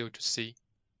to Brazil to see.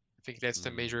 I think that's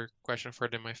the major question for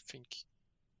them. I think.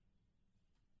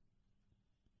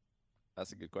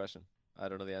 That's a good question. I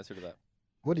don't know the answer to that.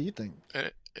 What do you think?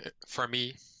 For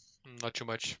me, not too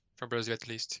much. From Brazil, at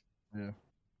least. Yeah.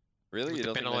 Really? You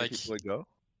don't think many people would go?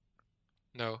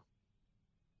 No.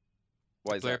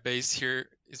 Why is player that? base here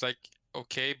is like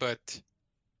okay, but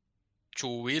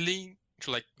willing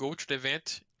to like go to the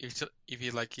event if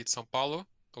it's São Paulo,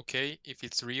 okay. If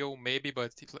it's Rio, maybe,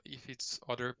 but if it's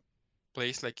other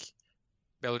place like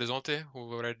Belo Horizonte,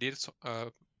 who already did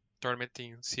tournament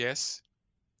in CS,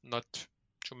 not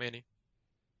too many.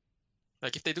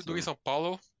 Like if they do in São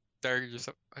Paulo, there's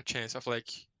a chance of like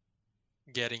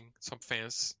getting some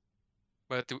fans,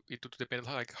 but it would depend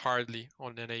like hardly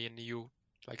on NA and EU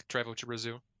like travel to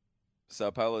Brazil.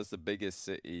 Sao Paulo is the biggest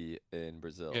city in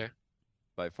Brazil. Yeah.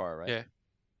 By far, right? Yeah,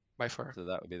 by far. So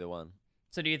that would be the one.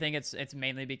 So do you think it's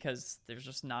mainly because there's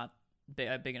just not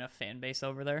a big enough fan base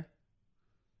over there?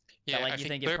 Yeah, that, like, I you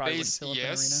think it player probably base, wouldn't fill up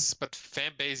an arena? yes, but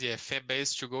fan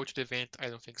base to go to the event, I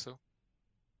don't think so.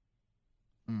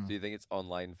 Do you think it's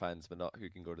online fans, but not who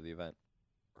can go to the event?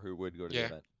 Or who would go to the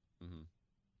event? Mm-hmm.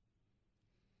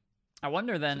 I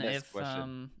wonder then So next if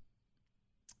question.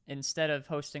 Instead of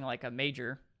hosting like a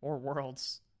major or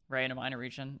Worlds, right, in a minor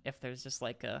region, if there's just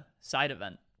like a side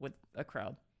event with a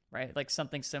crowd, right, like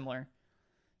something similar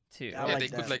to. Yeah, Yeah, like they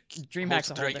that. could like DreamHack's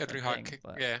host a whole a different DreamHack, thing,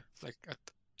 but- yeah, like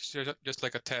just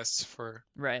like a test for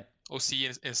Right. OC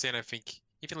and SN, I think.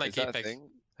 Even like Is that a APAC, thing?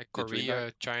 like Did Korea,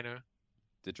 DreamHack- China.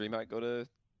 Did DreamHack go to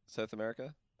South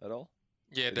America at all?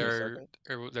 Yeah, Did you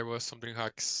start there was some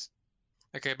DreamHacks.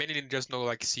 Like I mainly didn't just know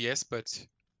like CS, but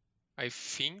I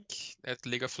think that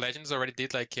League of Legends already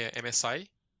did like MSI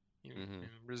in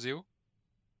Brazil.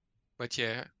 But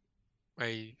yeah,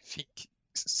 I think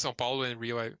São Paulo and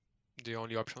Rio are the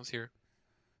only options here.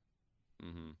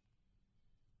 Mm-hmm.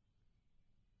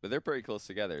 But they're pretty close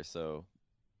together, so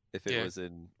if it Yeah. was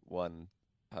in one,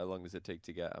 how long does it take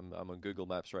to get? I'm on Google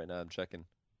Maps right now. I'm checking.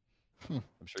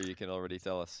 I'm sure you can already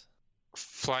tell us.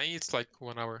 Flying, it's like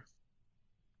 1 hour.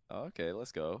 Oh, okay,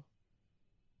 let's go.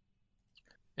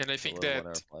 And I A think little 1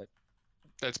 hour flight.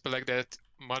 that's but like that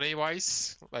money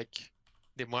wise, like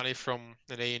the money from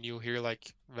an ANU here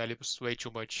like values way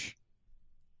too much.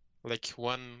 Like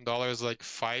 $1 is like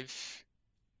five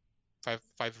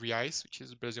reais, which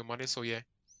is Brazil money. So yeah,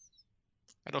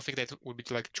 I don't think that would be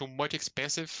like too much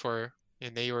expensive for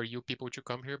NA or U people to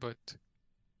come here, but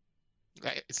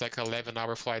it's like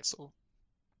 11-hour flight, so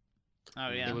Oh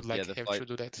they yeah. would like the have flight- to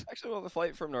do that. Actually, well, the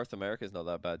flight from North America is not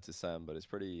that bad to Sam, but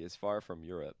it's far from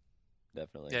Europe,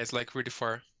 definitely. Yeah, it's like really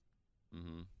far.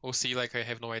 Mm-hmm. OC, like I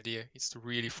have no idea. It's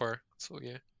really far. So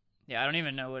yeah. Yeah, I don't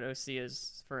even know what OC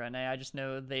is for NA. I just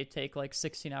know they take like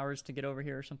 16 hours to get over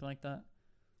here or something like that.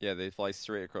 Yeah, they fly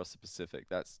straight across the Pacific.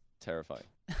 That's terrifying.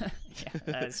 Yeah,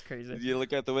 that is crazy. You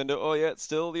look out the window. Oh yeah, it's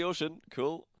still the ocean.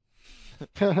 Cool.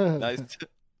 Nice.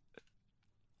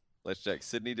 Let's check.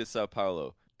 Sydney to Sao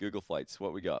Paulo. Google flights.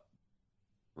 What we got?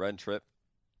 Round trip.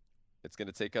 It's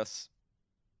gonna take us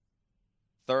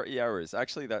 30 hours.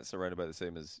 Actually, that's around about the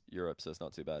same as Europe, so it's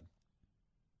not too bad.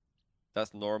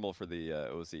 That's normal for the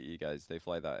OCE guys. They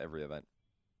fly that every event.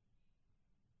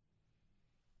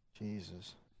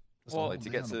 Jesus. That's Well, a Like whole to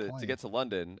day get on the to plane. get to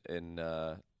London in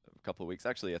a couple of weeks.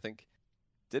 Actually, I think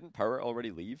didn't Power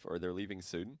already leave, or they're leaving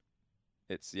soon?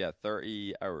 It's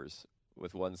 30 hours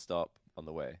with one stop on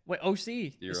the way. Wait,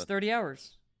 OC You're is on- 30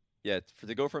 hours. Yeah,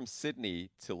 to go from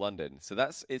Sydney to London. So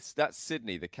that's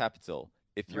Sydney, the capital.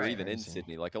 If you're Right. even in Crazy.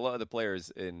 Sydney, like a lot of the players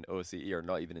in OCE are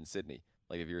not even in Sydney.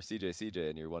 Like if you're CJ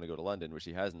and you want to go to London, which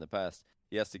he has in the past,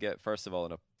 he has to get first of all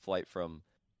on a flight from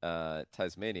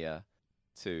Tasmania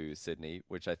to Sydney,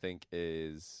 which I think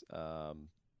is how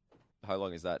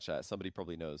long is that, chat? Somebody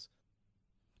probably knows.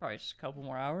 Probably just a couple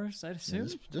more hours, I'd assume.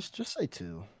 Just say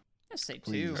two. Just say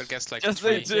please. two. I guess like Just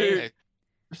say 3. two. Yeah,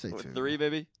 Just say What, two. 3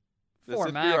 maybe? That's 4 a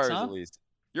few max, hours huh? at least.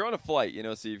 You're on a flight,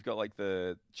 so you've got like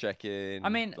the check-in. I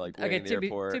mean, like okay, waiting in the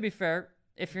airport. to be fair,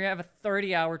 if you have a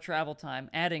 30-hour travel time,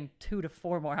 adding 2 to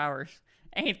 4 more hours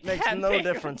ain't Makes that no big of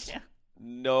a difference. deal.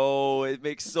 No, it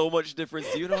makes so much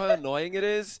difference. Do you know how annoying it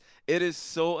is? It is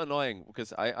so annoying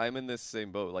because I'm in this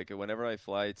same boat. Like whenever I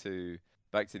fly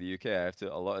back to the UK, I have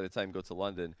to a lot of the time go to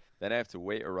London. Then I have to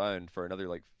wait around for another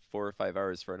like 4 or 5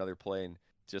 hours for another plane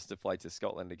just to fly to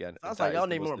Scotland again. Sounds That like is y'all the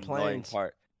need more most annoying planes.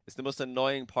 Part. It's the most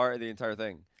annoying part of the entire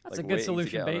thing. That's like a good waiting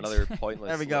solution, to get on Bates. another pointless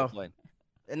There we little go. plane.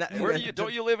 And that, Where do you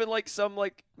don't you live in like some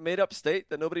like made up state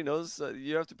that nobody knows?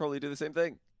 You have to probably do the same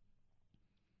thing.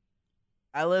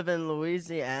 I live in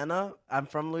Louisiana. I'm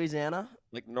from Louisiana.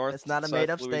 Like north, It's not a south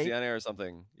made-up state. Louisiana or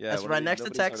something. Yeah, That's right next to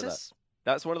nobody's heard of that. Texas.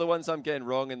 That's one of the ones I'm getting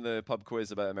wrong in the pub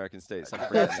quiz about American states. I'm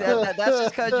That's, forgetting that. that's just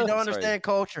because you don't Sorry. understand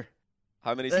culture.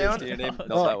 How many They states don't- can you name? Oh,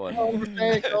 Not that one. For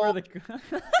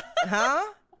the- Huh?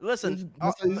 Listen,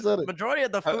 You said it. majority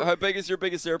of the food How big is your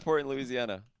biggest airport in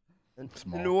Louisiana?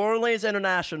 Small. New Orleans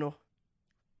International.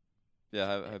 Yeah,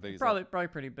 how big is probably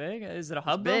pretty big. Is it a It's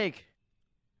hub though? big.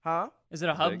 Huh? Is it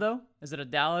a hub Big. though? Is it a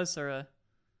Dallas or a?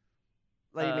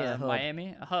 Like you mean a hub?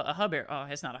 Miami, a hub area. Oh,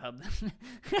 it's not a hub.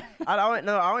 I don't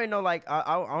know. I only know like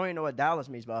I only know what Dallas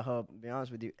means by hub. To be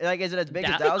honest with you, like is it as big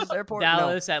as Dallas Airport?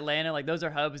 Dallas, no. Atlanta, like those are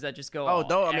hubs that just go. Oh,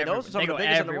 no, I mean those are some of the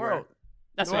biggest in the world.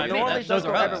 That's what I mean. New Orleans those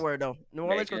go everywhere though. New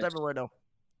Orleans goes everywhere though.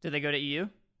 Do they go to EU?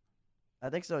 I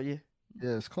think so. Yeah.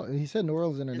 Yeah, he said New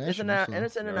Orleans International. And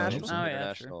it's international. Oh, yeah,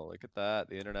 international. Look at that,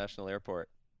 the international airport.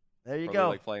 There you go.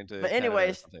 Like flying to but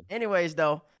anyways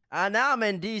though, now I'm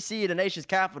in DC, the nation's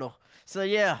capital. So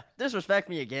yeah, disrespect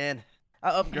me again.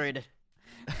 I upgraded.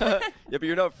 Yeah, but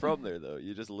you're not from there though.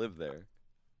 You just live there.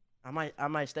 I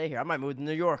might stay here. I might move to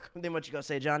New York. Then what you gonna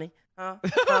say, Johnny? Huh?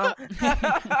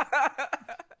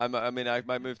 I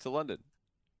might move to London.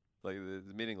 Like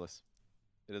it's meaningless.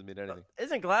 It doesn't mean anything.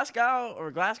 Isn't Glasgow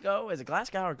or Glasgow? Is it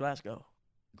Glasgow or Glasgow?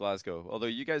 Glasgow. Although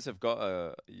you guys have got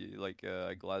a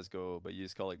Glasgow, but you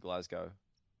just call it Glasgow.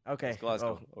 Okay. It's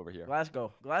Glasgow over here.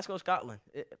 Glasgow, Scotland.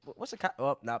 What's the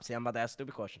see, I'm about to ask a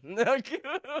stupid question.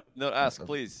 No, ask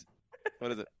please.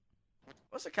 What is it?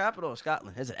 What's the capital of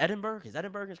Scotland? Is it Edinburgh? Is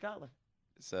Edinburgh in Scotland?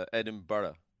 It's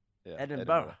Edinburgh. Yeah.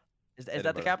 Edinburgh. Is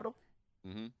that the capital?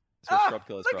 Mm-hmm.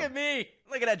 Look at me.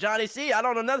 Look at that, Johnny. See, I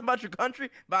don't know nothing about your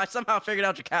country, but I somehow figured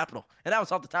out your capital. And that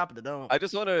was off the top of the dome. I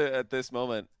just want to, at this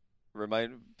moment,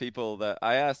 remind people that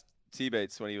I asked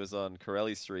T-Bates when he was on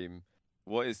Corelli's stream,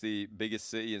 what is the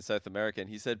biggest city in South America? And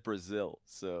he said Brazil.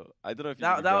 So I don't know if you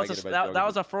that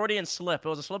was a Freudian slip. It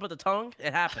was a slip of the tongue.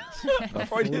 It happens. A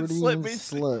Freudian slip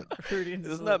means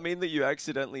doesn't that mean that you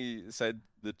accidentally said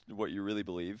what you really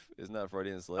believe? Isn't that a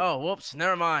Freudian slip? Oh, whoops.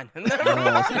 Never mind. They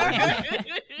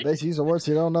use the words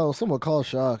you don't know. Someone call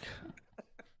shock.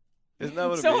 Isn't that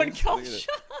what it Someone means? call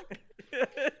shock.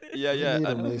 Yeah.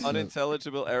 An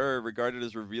unintelligible error regarded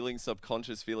as revealing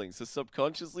subconscious feelings. So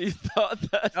subconsciously you thought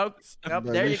that.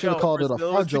 There you should have called it a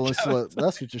fraudulent slip.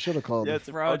 That's what you should have called it. Yeah, it's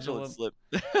a fraudulent slip.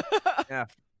 Yeah.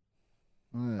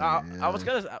 I was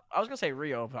gonna say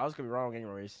Rio, but I was gonna be wrong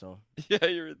anyways. So. Yeah,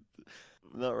 you're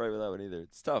not right with that one either.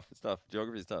 It's tough.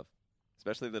 Geography is tough,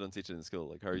 especially if they don't teach it in school.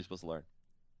 Like, how are you supposed to learn?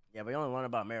 Yeah, but you only learn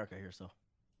about America here, so.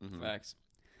 Mm-hmm. Facts.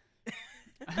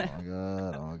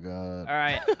 Oh god. All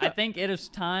right, I think it is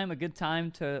a good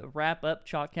time to wrap up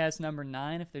Chalkcast number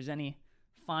 9. If there's any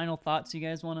final thoughts you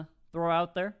guys want to throw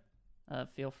out there,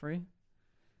 feel free.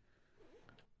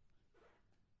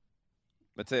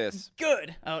 Mateus.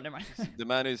 Good. Oh, never mind. The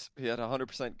man he had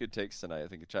 100% good takes tonight. I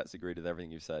think the chat's agreed with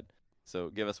everything you've said. So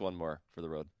give us one more for the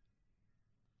road.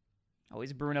 Oh,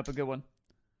 he's brewing up a good one.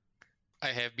 I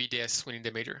have BDS winning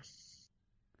the major.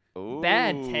 Ooh.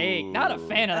 Bad take. Not a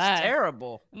fan of that. That's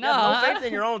terrible. No, faith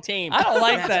in your own team. I don't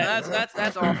like that.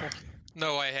 That's awful.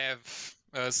 No, I have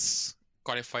us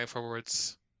qualifying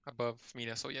forwards above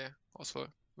Mina. So yeah, also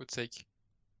would take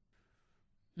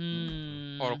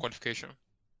auto qualification.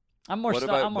 I'm more stuck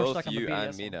on the BDS you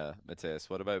and Mina, Mateus?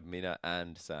 What about Mina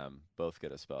and Sam? Both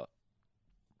get a spot.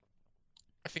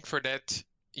 I think for that,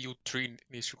 EU3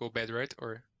 needs to go bad, right?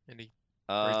 Or any?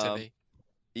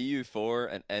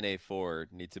 EU4 and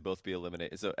NA4 need to both be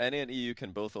eliminated. So NA and EU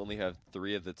can both only have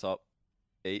 3 of the top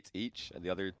 8 each, and the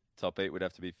other top 8 would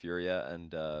have to be Furia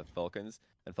and Falcons,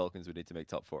 and Falcons would need to make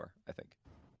top 4, I think.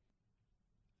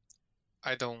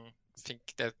 I don't think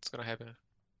that's gonna happen.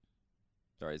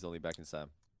 Sorry, he's only back in Sam.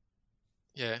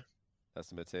 Yeah. That's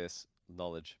the Mateus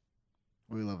knowledge.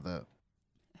 We love that.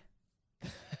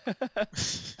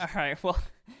 All right, well,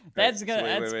 that's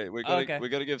gonna. Wait. We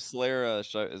gotta give Slayer a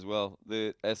shout as well.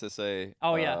 The SSA.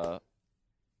 Oh yeah.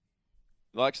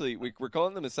 Well, actually, we're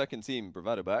calling them a second team,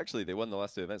 Bravado, but actually they won the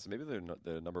last 2 events, so maybe they're not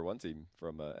the number 1 team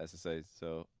from SSA.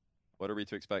 So, what are we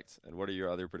to expect, and what are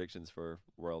your other predictions for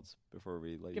Worlds before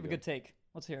we let give you a go? good take?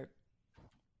 Let's hear it.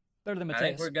 Better than I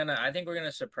think we're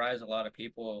gonna surprise a lot of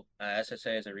people.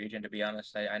 SSA as a region, to be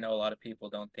honest, I know a lot of people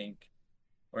don't think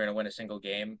we're gonna win a single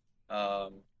game.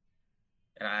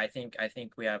 And I think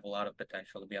we have a lot of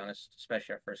potential, to be honest,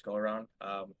 especially our first go around.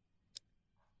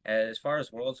 As far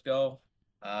as Worlds go,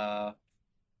 I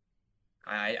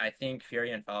think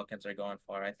Fury and Falcons are going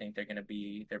far. I think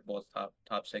they're both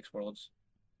top 6 Worlds.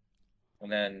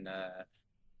 And then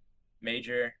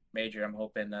Major, I'm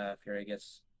hoping Fury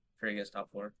gets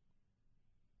top 4.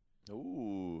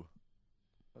 Ooh.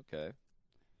 Okay.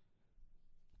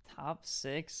 Top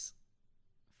 6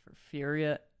 for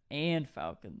Furia and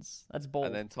Falcons. That's bold.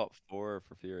 And then top 4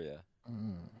 for Furia.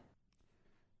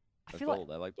 That's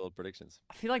bold. I like bold predictions.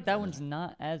 I feel like that one's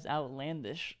not as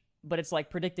outlandish, but it's like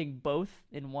predicting both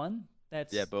in one.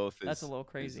 That's a little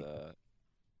crazy.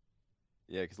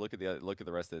 Yeah, because look at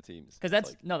the rest of the teams.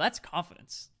 Because that's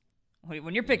confidence.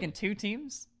 When you're picking 2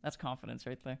 teams, that's confidence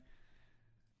right there.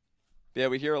 Yeah,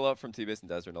 we hear a lot from T-Base and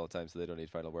Desert all the time, so they don't need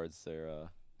final words. They're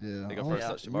Yeah. They got first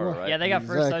touch tomorrow, right? Yeah, they got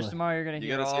first touch Exactly. tomorrow. You're gonna You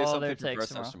hear gotta say all something their for takes first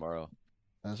tomorrow. touch tomorrow.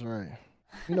 That's right.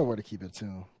 You know where to keep it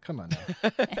tuned. Come on now.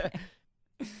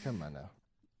 Come on now.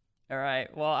 All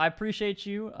right. Well, I appreciate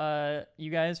you,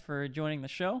 you guys, for joining the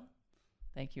show.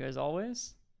 Thank you as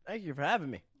always. Thank you for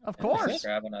having me. Of Thanks course. for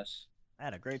having us. I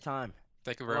had a great time.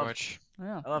 Thank you very much.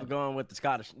 Yeah. I love going with the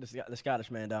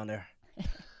Scottish man down there.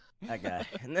 That guy.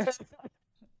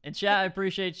 And chat, I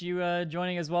appreciate you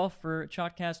joining as well for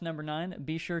Chalkcast number 9.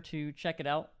 Be sure to check it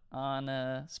out on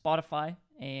Spotify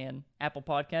and Apple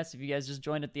Podcasts if you guys just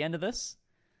joined at the end of this.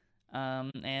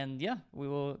 And yeah, we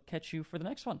will catch you for the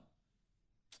next one.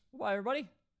 Bye, everybody.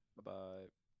 Bye-bye.